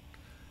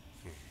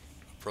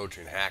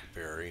 approaching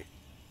Hackberry.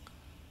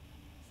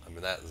 I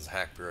mean, that is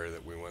Hackberry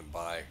that we went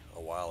by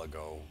a while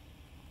ago.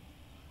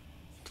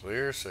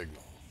 Clear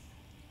signal.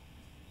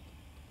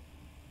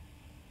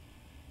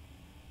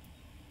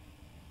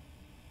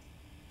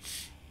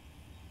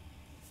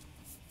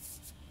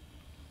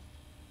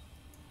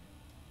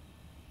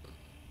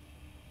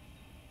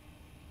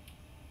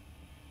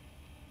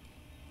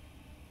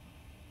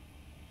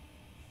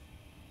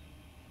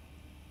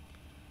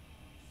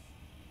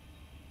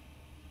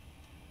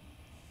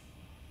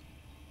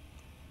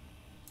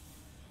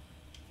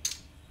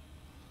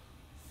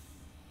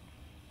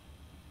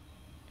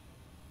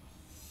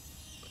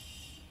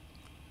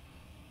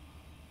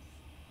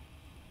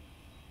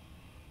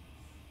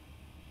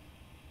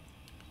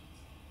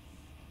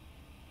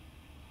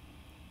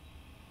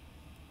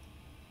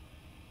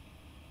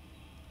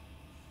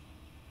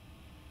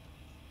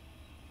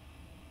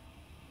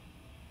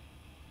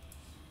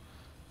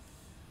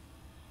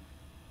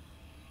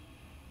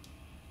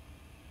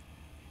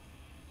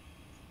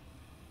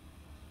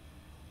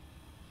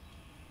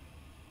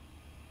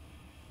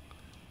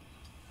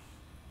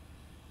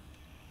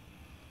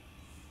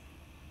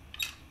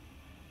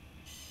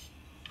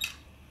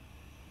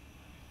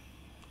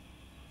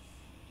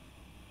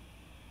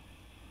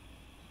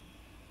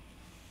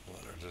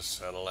 Let her just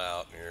settle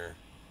out here.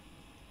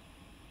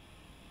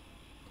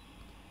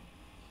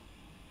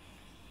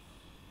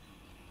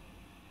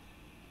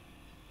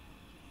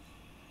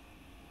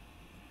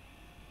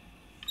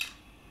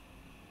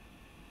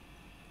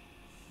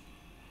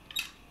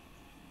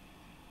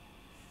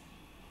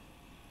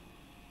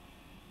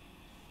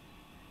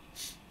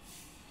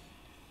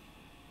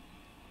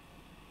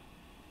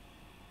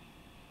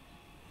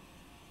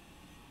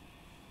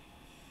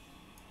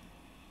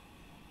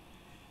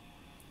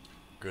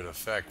 Good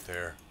effect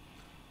there.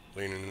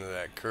 Leaning into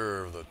that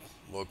curve, the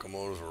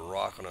locomotives were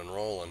rocking and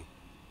rolling.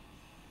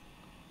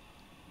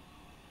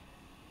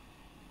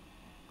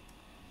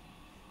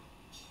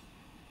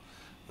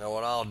 Now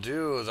what I'll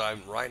do is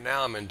right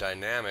now I'm in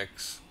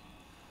dynamics,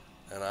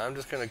 and I'm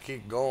just going to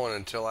keep going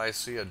until I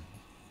see a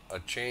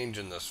change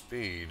in the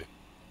speed.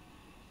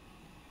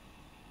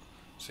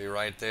 See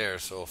right there,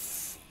 so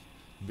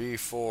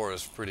B4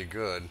 is pretty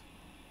good.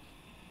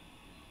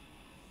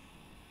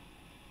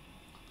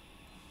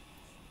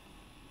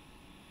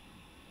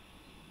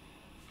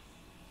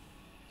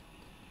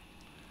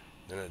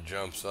 Then it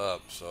jumps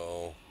up,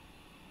 so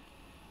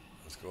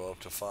let's go up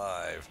to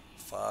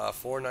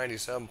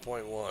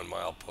 497.1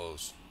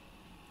 mileposts.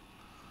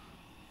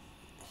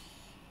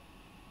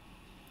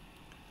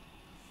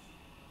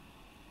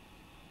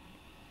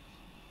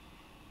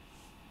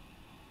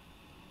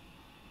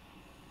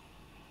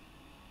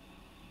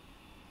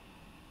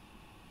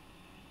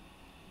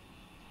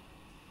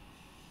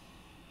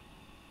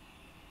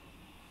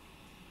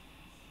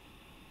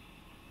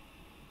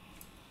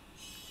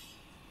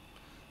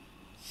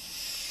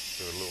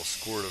 Do a little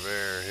squirt of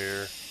air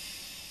here.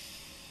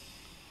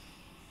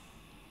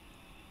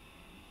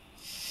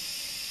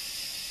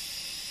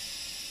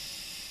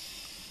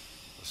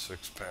 A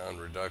 6-pound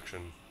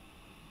reduction.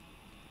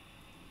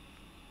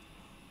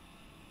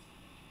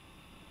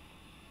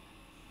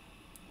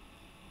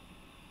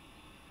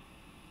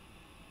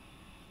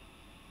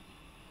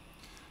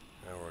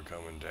 Now we're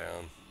coming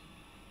down.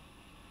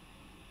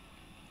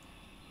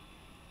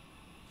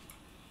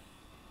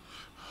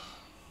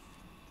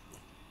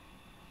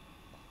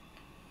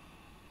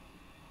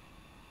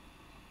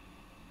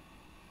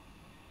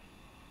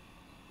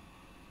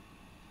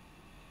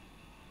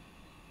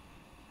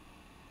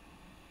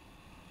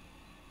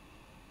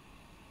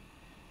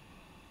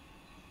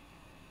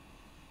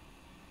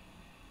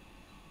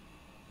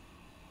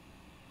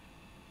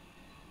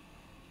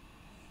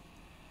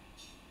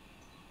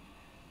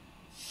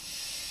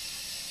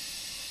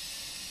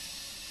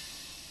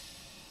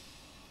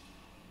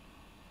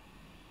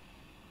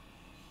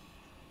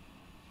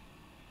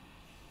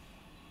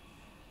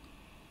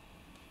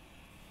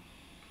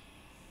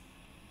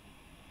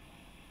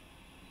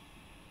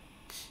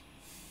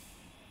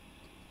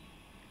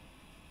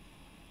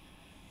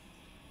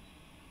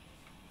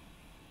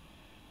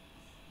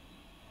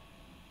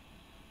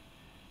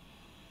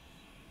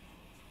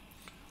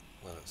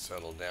 Let it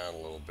settle down a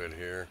little bit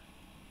here.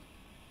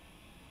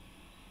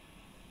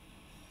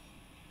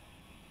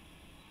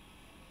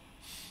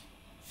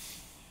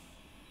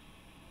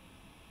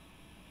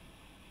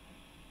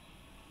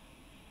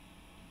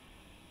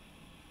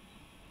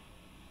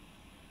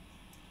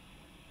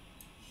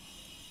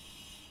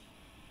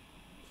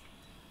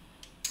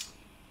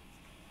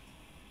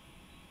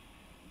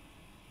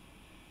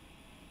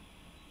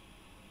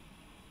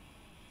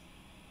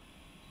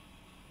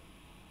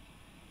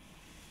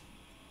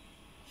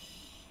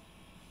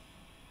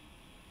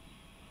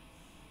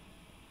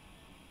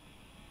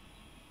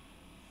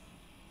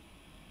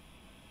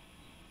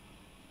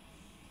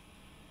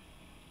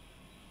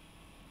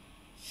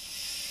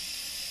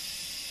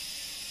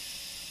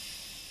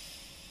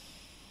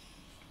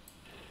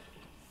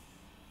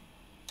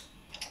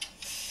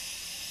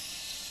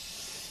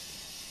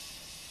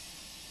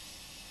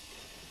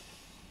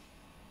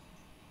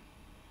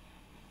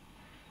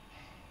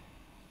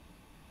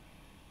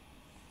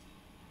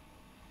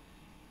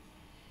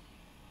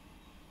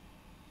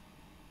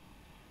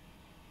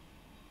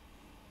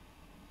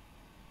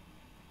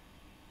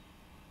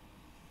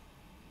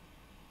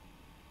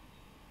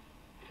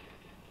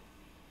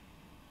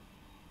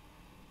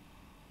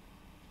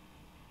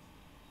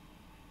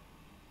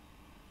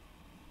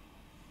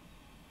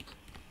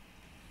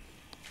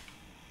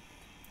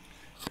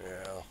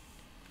 Yeah,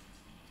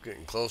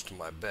 getting close to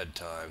my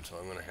bedtime, so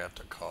I'm going to have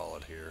to call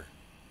it here.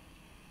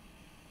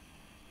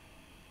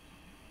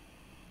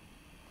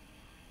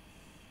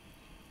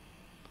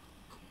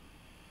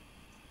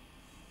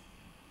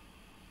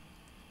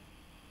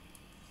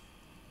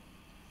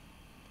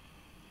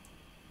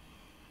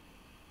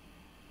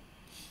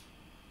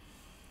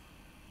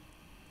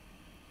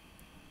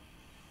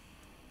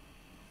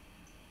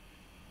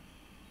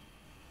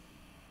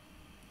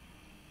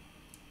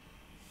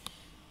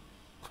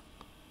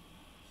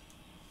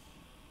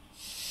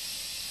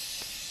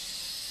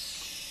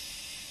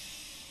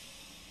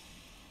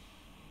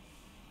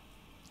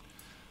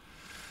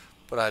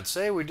 But I'd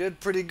say we did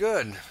pretty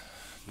good.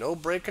 No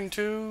breaking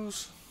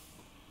twos,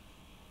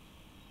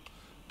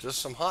 just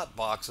some hot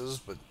boxes,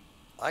 but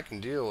I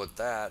can deal with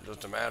that.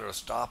 Just a matter of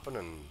stopping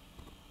and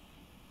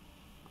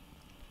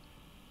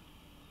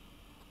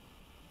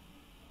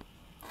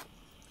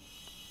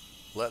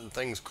letting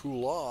things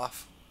cool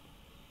off.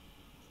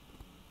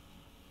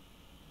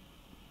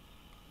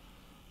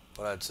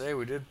 But I'd say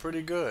we did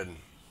pretty good.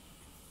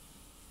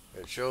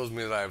 It shows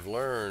me that I've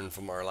learned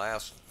from my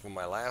last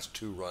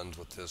 2 runs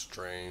with this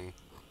train.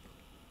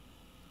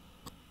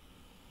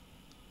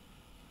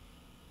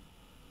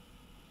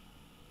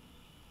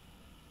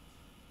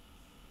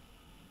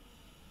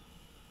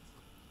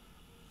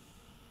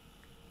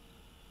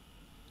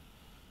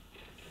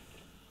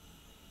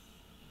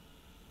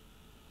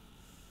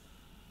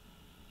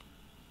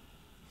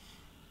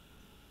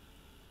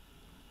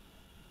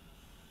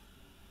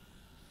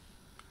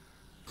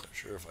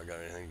 sure if I got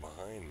anything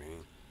behind me.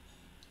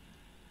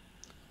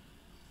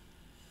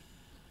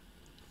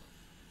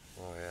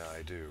 Oh yeah,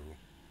 I do.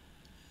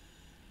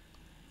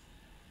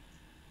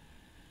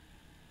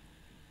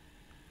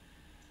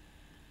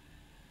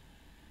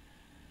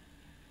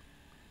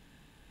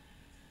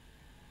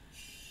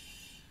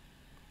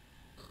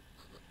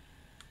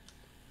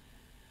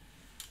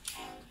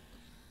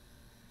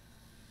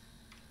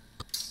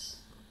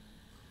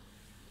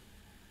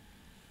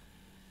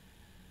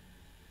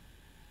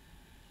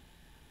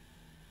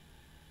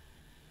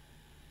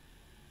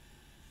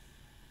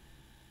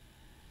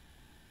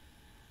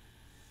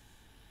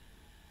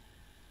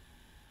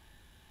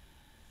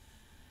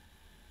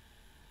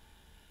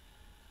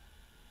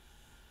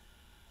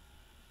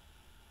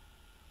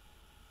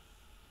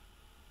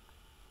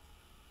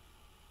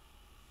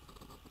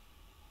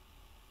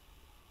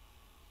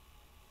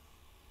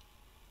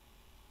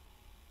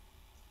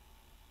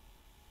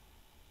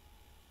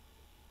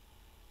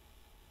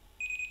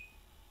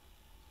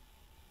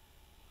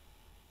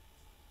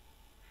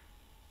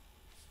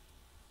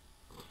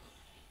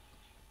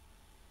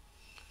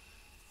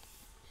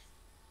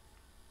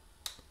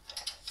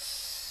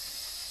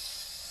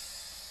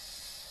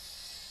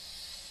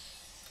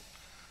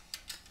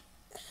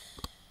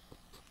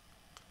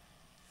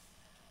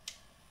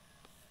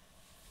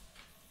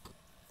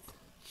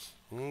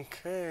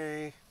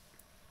 Okay.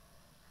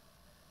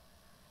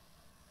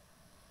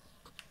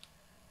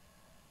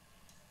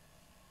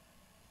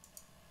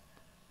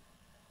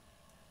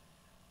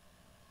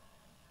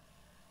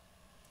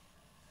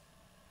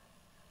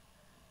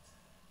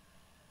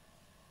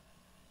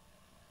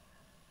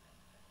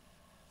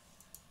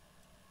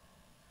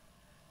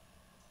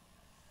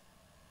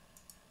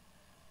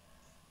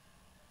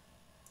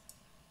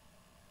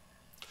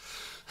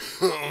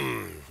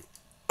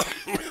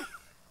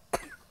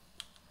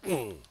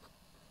 Oh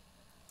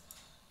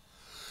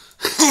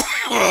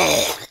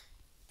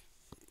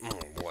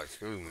boy,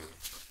 excuse me.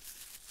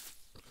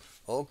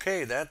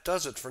 Okay, that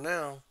does it for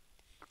now.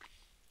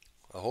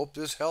 I hope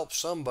this helps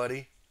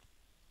somebody.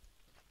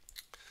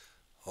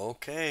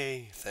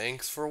 Okay,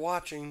 thanks for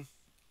watching.